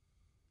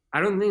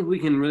 I don't think we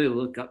can really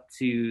look up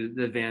to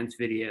the Vans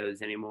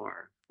videos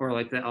anymore. or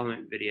like the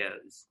Element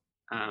videos.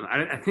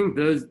 I think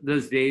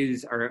those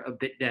days are a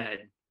bit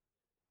dead,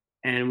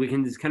 and we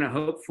can just kind of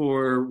hope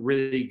for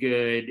really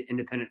good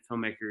independent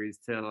filmmakers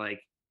to like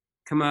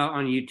come out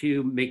on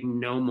YouTube, make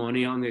no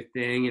money on their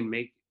thing, and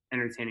make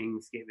entertaining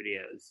skate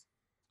videos.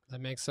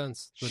 That makes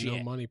sense. The no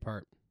Shit. money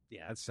part.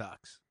 Yeah, that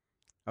sucks.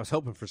 I was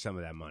hoping for some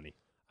of that money.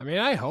 I mean,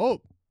 I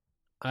hope.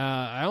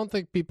 I don't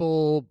think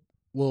people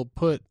will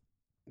put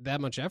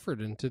that much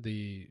effort into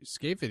the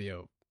skate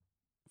video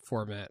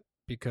format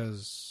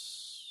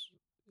because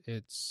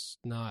it's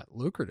not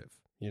lucrative,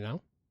 you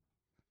know?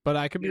 But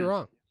I could be Yeah.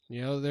 wrong.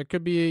 You know, there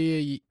could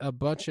be a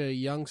bunch of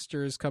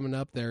youngsters coming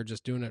up there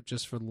just doing it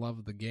just for the love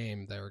of the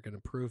game that are going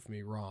to prove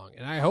me wrong.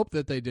 And I hope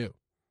that they do.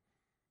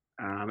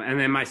 And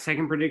then my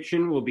second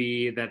prediction will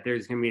be that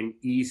there's going to be an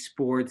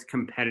esports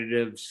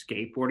competitive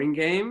skateboarding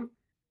game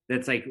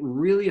that's like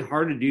really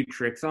hard to do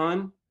tricks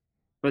on,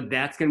 but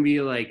that's going to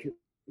be like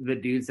the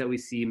dudes that we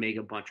see make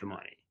a bunch of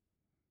money.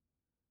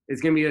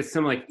 It's going to be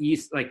some like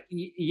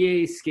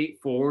EA Skate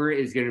 4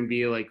 is going to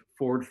be like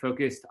forward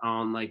focused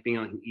on like being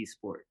like an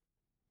esport.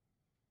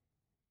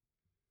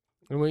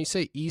 And when you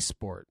say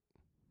esport,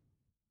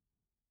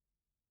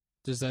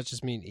 does that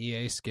just mean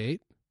EA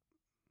Skate?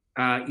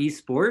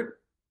 Esport.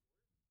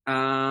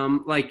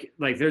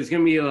 Like there's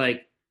gonna be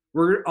like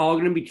we're all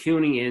gonna be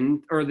tuning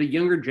in, or the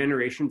younger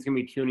generation's gonna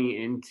be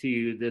tuning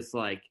into this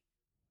like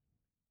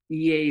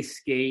EA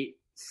Skate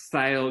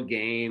style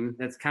game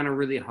that's kind of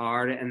really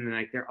hard, and then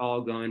like they're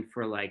all going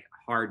for like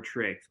hard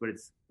tricks, but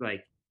it's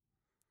like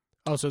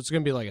Oh, so it's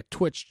going to be like a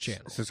Twitch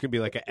channel. So it's gonna be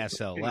like a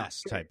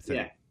SLS type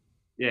thing.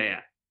 yeah.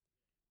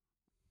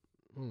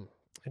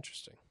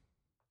 Interesting.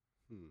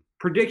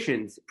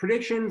 Predictions.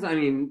 I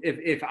mean,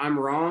 if I'm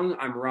wrong,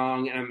 I'm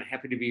wrong, and I'm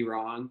happy to be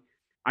wrong.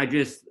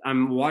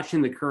 I'm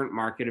watching the current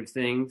market of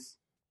things.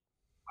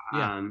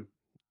 Yeah.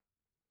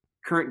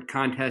 Current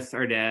contests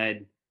are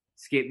dead.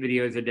 Skate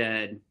videos are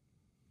dead.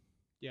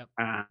 Yep.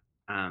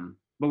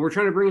 But we're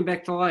trying to bring it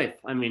back to life.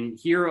 I mean,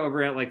 here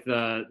over at like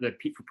the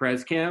Pete for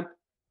Prez camp,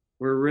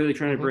 we're really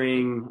trying to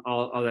bring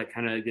all that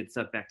kind of good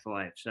stuff back to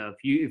life. So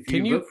if you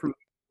vote for me,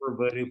 we're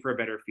voting for a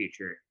better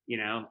future. You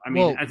know, I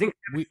mean, Well, I think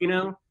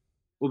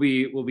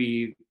we'll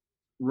be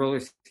roller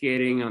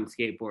skating on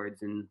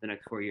skateboards in the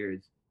next 4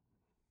 years.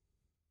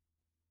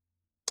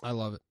 I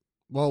love it.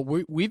 Well,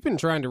 we've been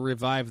trying to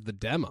revive the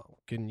demo.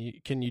 Can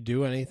you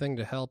do anything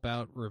to help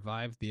out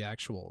revive the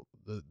actual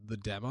the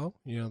demo?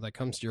 You know, that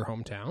comes to your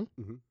hometown.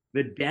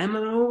 The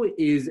demo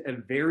is a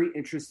very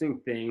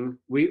interesting thing.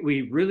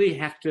 We really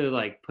have to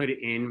like put it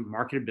in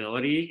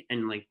marketability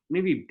and like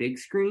maybe big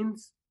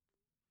screens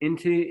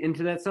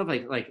into that stuff.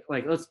 Like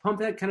let's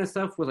pump that kind of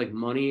stuff with like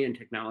money and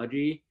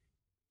technology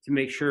to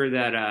make sure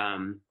that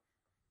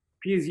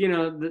because you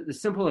know the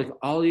simple like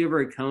ollie over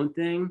a cone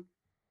thing,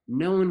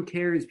 no one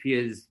cares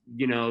because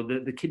you know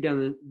the kid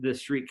down the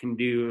street can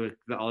do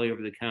the ollie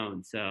over the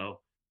cone. So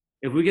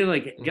if we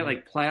could get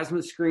like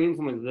plasma screens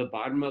on like the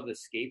bottom of the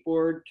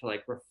skateboard to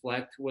like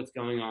reflect what's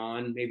going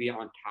on, maybe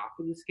on top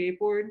of the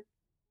skateboard,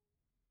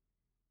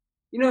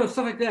 you know,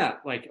 stuff like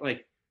that, like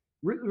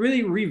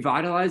really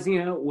revitalizing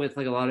it with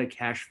like a lot of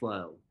cash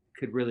flow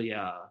could really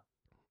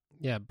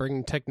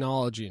bringing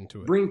technology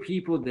into it. bring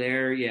people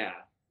there,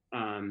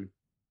 and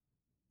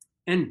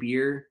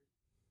beer,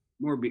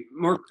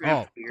 more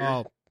craft beer.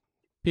 Oh,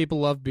 people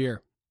love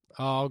beer.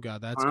 Oh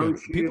god, that's good.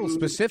 People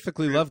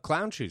specifically love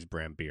Clown Shoes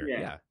brand beer.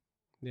 Yeah.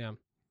 Yeah.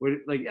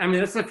 Like, I mean,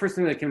 that's the first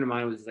thing that came to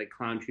mind was like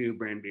Clown Shoe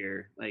brand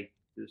beer, like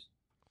just.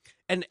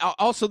 And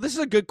also, this is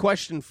a good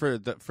question for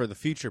the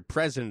future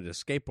president of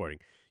skateboarding.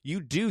 You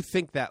do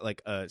think that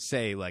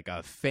say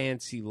a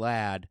Fancy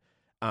Lad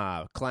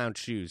Clown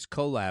Shoes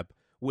collab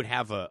would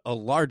have a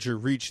larger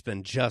reach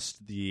than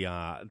just the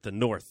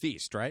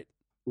Northeast, right?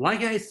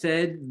 Like I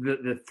said,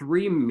 the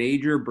three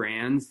major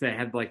brands that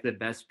have like the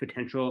best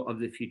potential of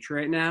the future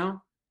right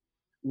now,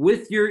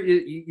 with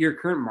your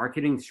current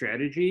marketing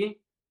strategy,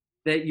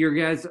 that your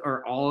guys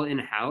are all in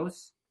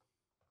house.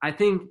 I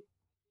think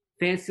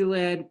Fancy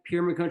Lad,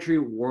 Pyramid Country,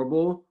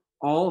 Warble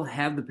all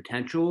have the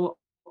potential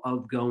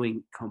of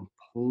going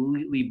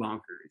completely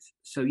bonkers.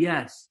 So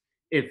yes,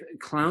 if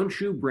Clown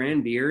Shoe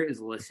brand beer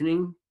is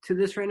listening to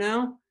this right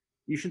now,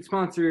 you should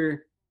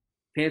sponsor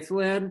Fancy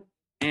Lad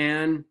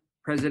and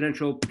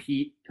Presidential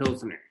Pete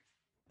Pilsner.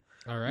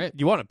 All right.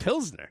 You want a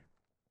Pilsner?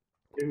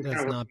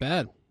 That's not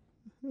bad.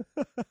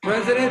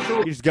 Presidential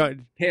You just got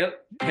Pale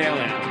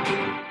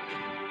Ale.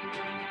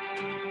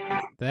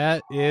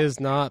 That is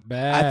not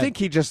bad. I think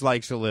he just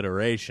likes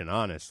alliteration,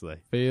 honestly.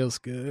 feels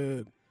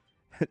good.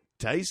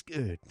 Tastes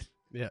good.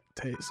 Yeah,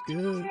 tastes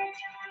good.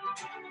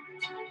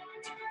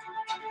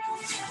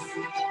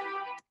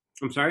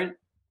 I'm sorry?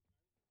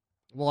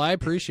 Well, I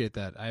appreciate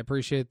that. I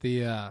appreciate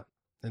the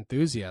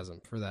enthusiasm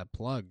for that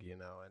plug, you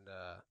know, and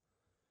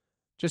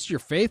just your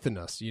faith in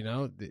us, you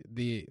know.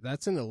 The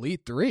that's an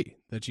elite 3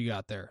 that you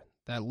got there.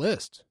 That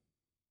list.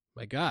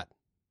 My God.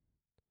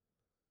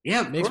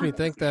 Yeah, Makes me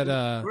think that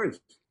of course.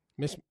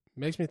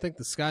 makes me think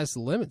the sky's the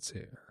limits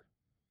here.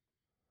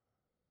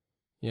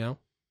 You know?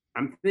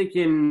 I'm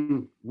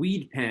thinking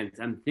weed pens.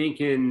 I'm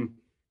thinking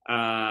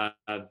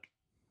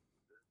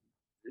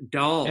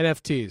Doll.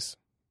 NFTs.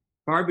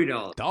 Barbie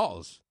dolls.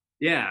 Dolls.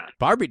 Yeah.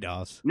 Barbie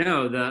dolls.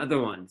 No, the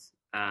other ones.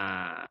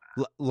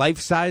 Life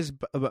size.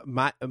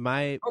 My.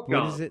 Fuck What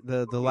dolls. is it?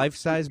 The life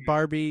size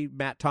Barbie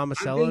Matt I'm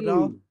Tomasello thinking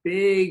doll.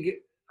 big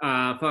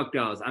fuck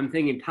dolls. I'm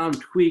thinking Tom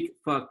Tweak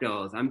fuck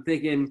dolls. I'm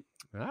thinking.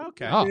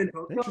 Okay. Oh,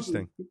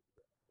 Interesting.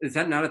 Is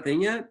that not a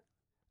thing yet?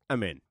 I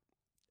mean,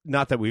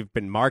 not that we've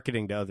been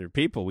marketing to other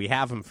people. We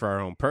have them for our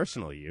own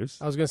personal use.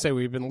 I was gonna say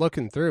we've been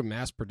looking through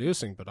mass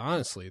producing, but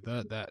honestly,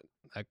 that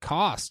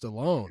cost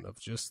alone of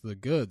just the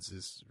goods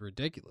is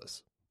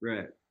ridiculous.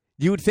 Right.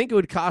 You would think it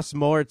would cost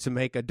more to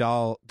make a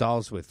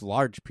dolls with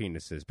large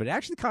penises, but it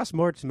actually costs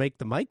more to make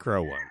the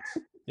micro ones.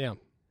 Yeah,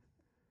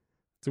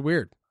 it's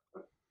weird.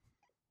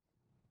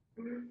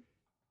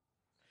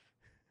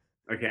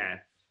 Okay.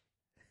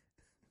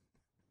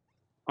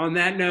 On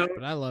that note,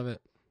 But I love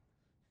it.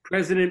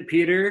 President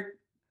Peter,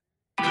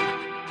 he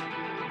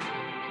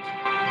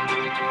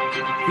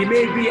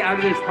may be out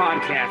of this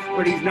podcast,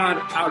 but he's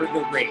not out of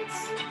the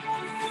race.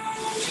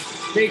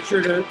 Make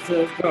sure to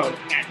vote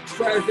at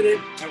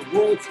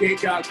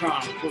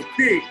president@worldskate.com for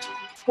Pete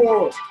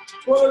for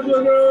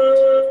President!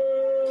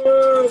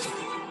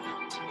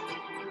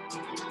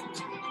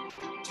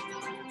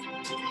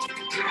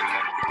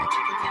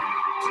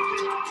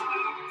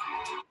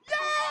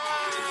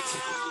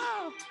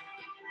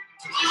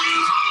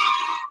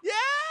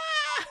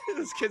 Yeah!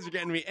 Those kids are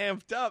getting me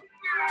amped up.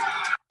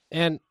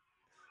 And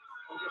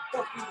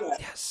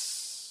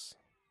yes,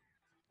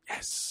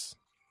 yes.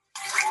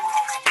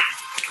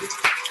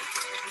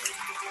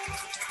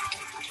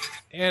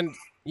 And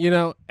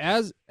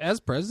as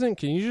president,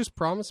 can you just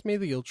promise me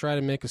that you'll try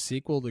to make a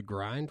sequel to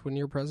Grind when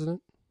you're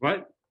president?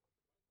 What?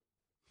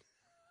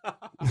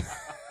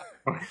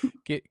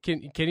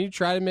 Can you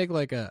try to make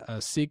like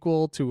a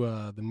sequel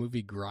to the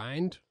movie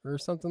Grind or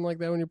something like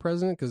that when you're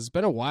president? Because it's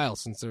been a while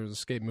since there was a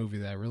skate movie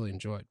that I really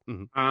enjoyed.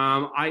 We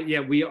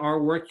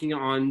are working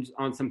on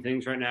some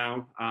things right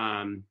now.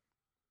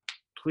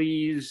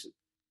 Please,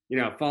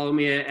 follow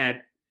me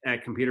at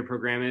Computer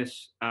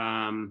Programmist,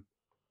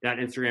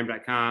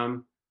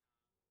 .instagram.com.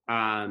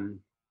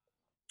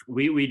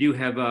 We do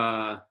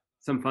have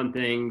some fun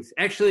things.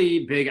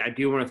 Actually, Big, I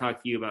do want to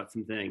talk to you about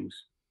some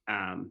things.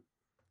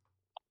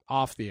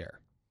 Off the air.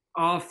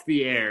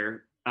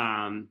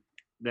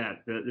 That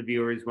the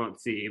viewers won't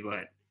see,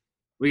 but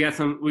we got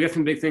some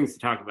big things to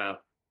talk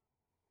about.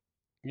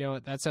 You know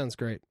what? That sounds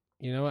great.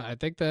 You know what? I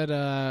think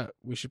that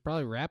we should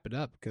probably wrap it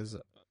up because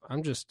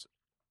I'm just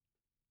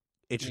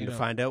Itching to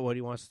find out what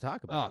he wants to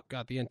talk about. Oh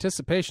God, the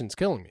anticipation's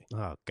killing me.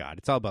 Oh God,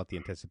 it's all about the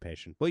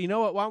anticipation. Well, you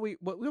know what? Why don't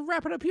we'll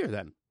wrap it up here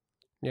then?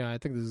 Yeah, I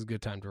think this is a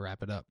good time to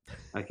wrap it up.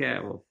 Okay,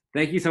 well,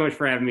 thank you so much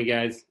for having me,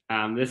 guys.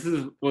 I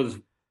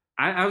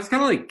was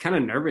kind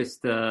of nervous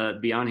to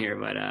be on here,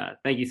 but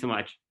thank you so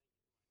much.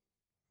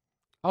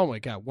 Oh my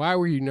God, why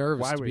were you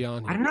nervous to be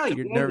on here? I don't know.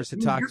 You're nervous to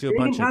talk to a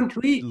bunch of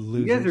losers.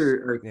 You guys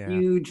are Yeah.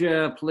 huge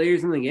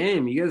players in the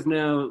game. You guys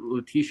know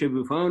Letitia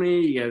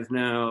Buffoni. You guys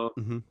know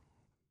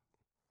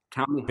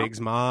Tommy Big's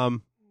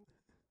mom.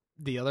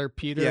 The other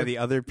Peter. Yeah, the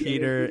other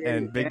Peter yeah,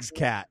 and Big's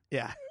cat.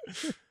 Yeah.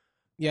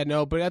 Yeah,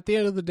 no, but at the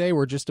end of the day,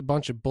 we're just a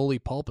bunch of bully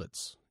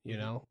pulpits. You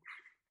know,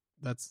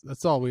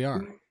 that's all we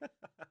are.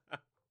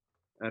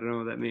 I don't know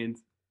what that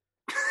means.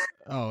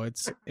 Oh,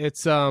 it's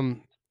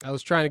I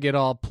was trying to get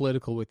all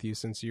political with you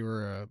since you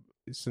are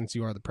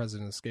the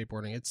president of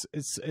skateboarding.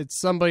 It's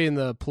somebody in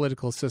the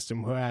political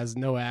system who has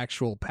no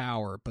actual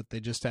power, but they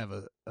just have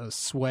a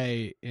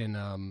sway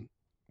in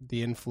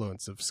the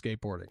influence of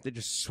skateboarding. They're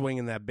just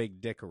swinging that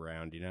big dick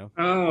around, you know?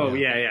 Oh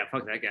yeah,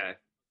 fuck that guy.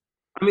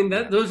 I mean,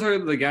 those are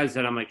the guys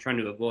that I'm like trying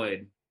to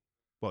avoid.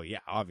 Well, yeah,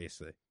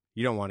 obviously.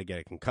 You don't want to get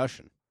a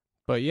concussion.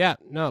 But yeah,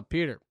 no,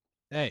 Peter.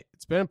 Hey,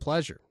 it's been a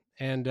pleasure.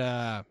 And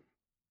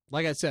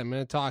like I said, I'm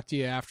going to talk to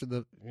you after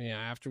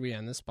we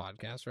end this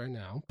podcast right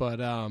now.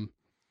 But I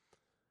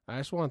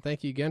just want to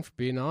thank you again for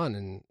being on.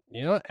 And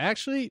you know,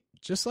 actually,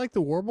 just like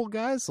the Warble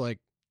guys, like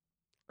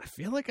I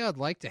feel like I'd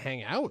like to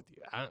hang out with you.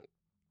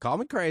 Call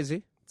me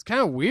crazy. It's kind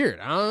of weird.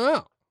 I don't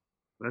know.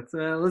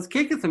 Let's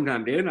kick it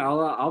sometime, dude.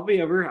 I'll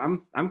be over.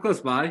 I'm close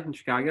by in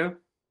Chicago.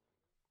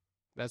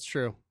 That's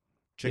true.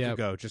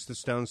 Chicago, just a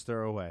stone's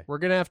throw away. We're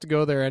gonna have to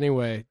go there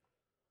anyway.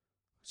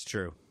 It's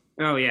true.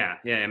 Oh yeah,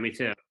 me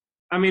too.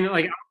 I mean,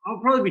 like I'll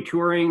probably be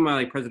touring my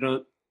like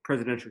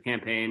presidential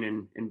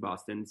campaign in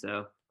Boston,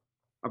 so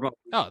I'll probably.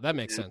 Oh, that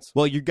makes sense.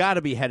 Well, you got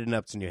to be heading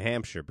up to New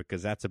Hampshire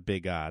because that's a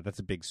big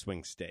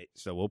swing state.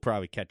 So we'll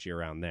probably catch you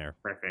around there.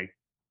 Perfect.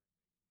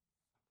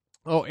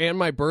 Oh, and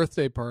my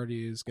birthday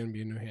party is going to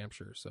be in New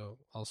Hampshire, so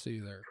I'll see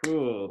you there.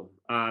 Cool.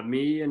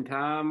 Me and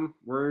Tom,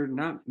 we're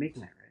not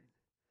making that, right?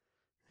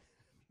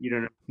 You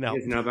don't know? No.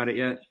 You guys know about it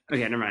yet?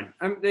 Okay, never mind.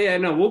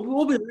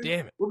 We'll be there.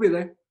 Damn it. We'll be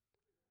there.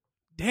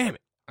 Damn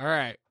it. All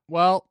right.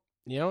 Well,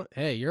 you know,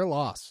 hey, you're a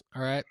loss.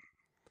 All right.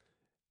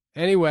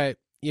 Anyway,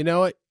 you know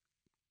what?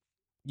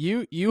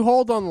 You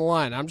hold on the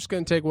line. I'm just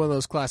going to take one of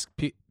those classic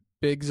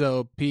Big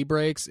Zo pee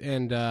breaks,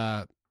 and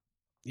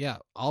yeah,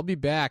 I'll be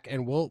back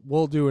and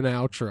we'll do an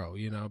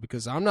outro,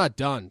 because I'm not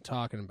done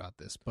talking about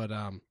this, but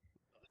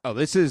Oh,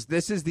 this is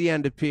the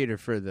end of Peter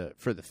for the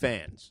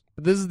fans.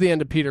 this is the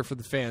end of Peter for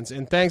the fans.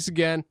 And thanks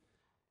again.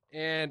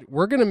 And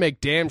we're going to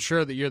make damn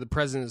sure that you're the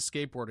president of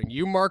skateboarding.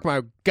 You mark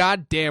my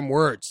goddamn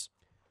words.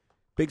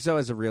 Big Zo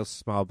has a real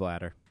small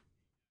bladder.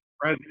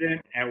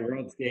 President at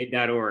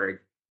worldskate.org.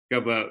 Go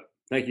vote.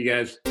 Thank you,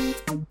 guys.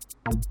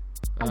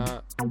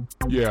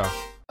 Yeah.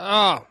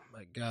 Oh,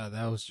 my God.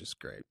 That was just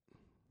great.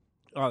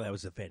 Oh, that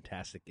was a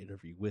fantastic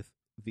interview with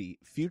the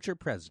future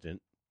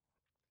president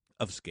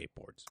of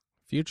skateboards.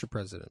 Future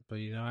president. But,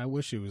 I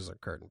wish he was a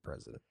current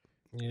president.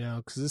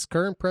 Because this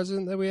current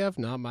president that we have,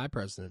 not my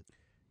president.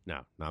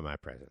 No, not my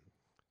president.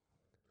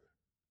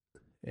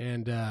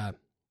 And, I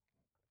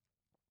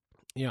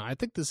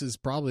think this is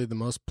probably the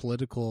most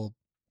political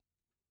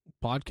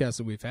podcast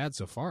that we've had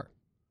so far.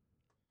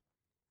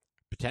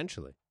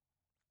 Potentially.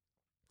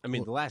 I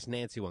mean, the last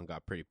Nancy one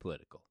got pretty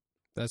political.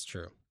 That's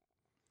true.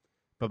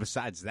 But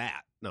besides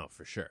that, no,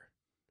 for sure.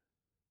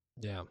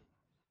 Yeah.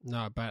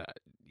 No, but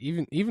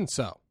even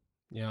so,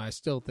 I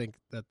still think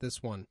that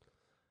this one,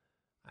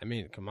 I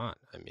mean, come on.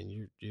 I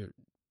mean, you're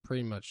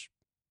pretty much,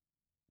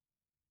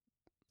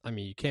 I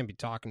mean, you can't be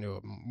talking to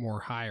a more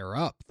higher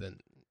up than,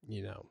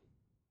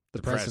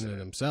 the president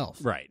himself.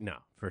 Right, no,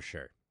 for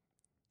sure.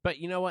 But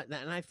you know what?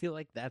 And I feel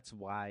like that's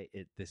why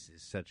this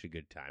is such a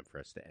good time for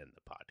us to end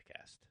the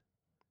podcast.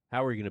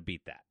 How are we going to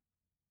beat that?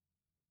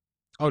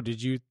 Oh,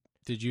 did you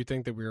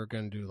think that we were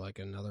going to do like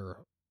another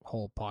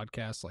whole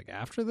podcast like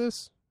after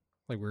this?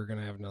 Like we were going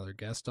to have another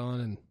guest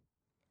on? And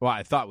Well,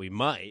 I thought we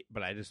might,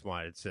 but I just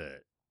wanted to,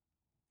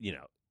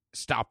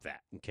 stop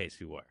that in case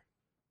we were.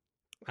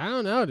 I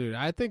don't know, dude.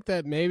 I think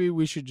that maybe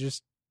we should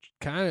just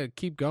kind of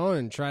keep going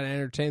and try to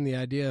entertain the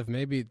idea of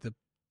maybe the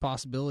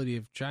possibility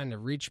of trying to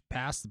reach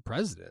past the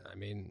president. I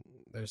mean,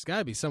 there's got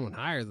to be someone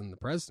higher than the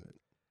president.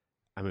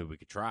 I mean, we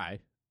could try.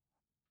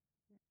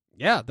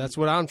 Yeah, that's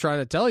what I'm trying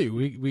to tell you.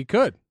 We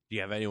could. Do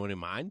you have anyone in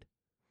mind?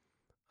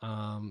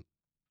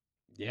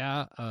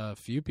 Yeah, a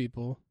few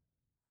people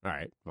All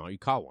right. Well, you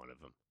call one of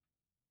them.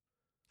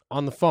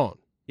 on the phone.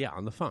 Yeah,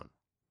 on the phone.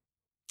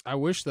 I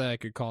wish that I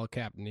could call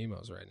Captain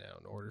Nemo's right now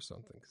and order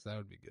something because that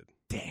would be good.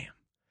 Damn.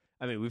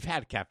 I mean, we've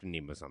had Captain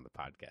Nemo's on the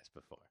podcast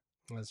before.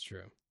 That's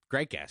true.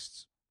 Great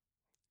guests.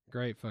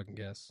 Great fucking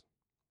guess.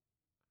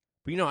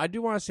 But, I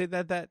do want to say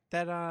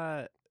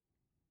that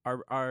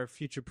our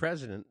future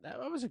president, that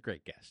was a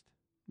great guest.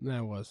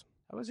 That was.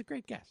 That was a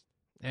great guest.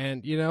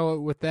 And,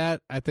 with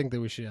that, I think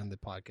that we should end the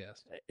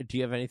podcast. Do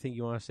you have anything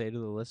you want to say to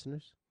the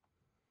listeners?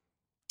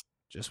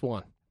 Just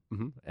one.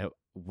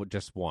 Mm-hmm.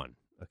 Just one.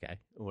 Okay.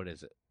 What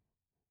is it?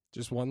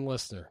 Just one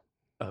listener.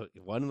 Oh,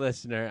 one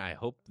listener. I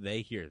hope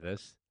they hear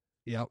this.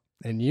 Yep.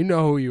 And you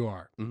know who you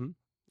are Mm-hmm.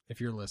 if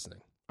you're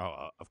listening.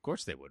 Oh, of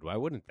course they would. Why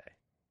wouldn't they?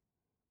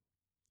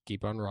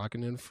 Keep on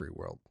rocking in a free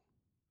world.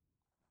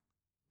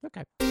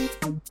 Okay.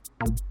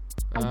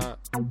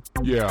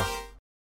 Yeah.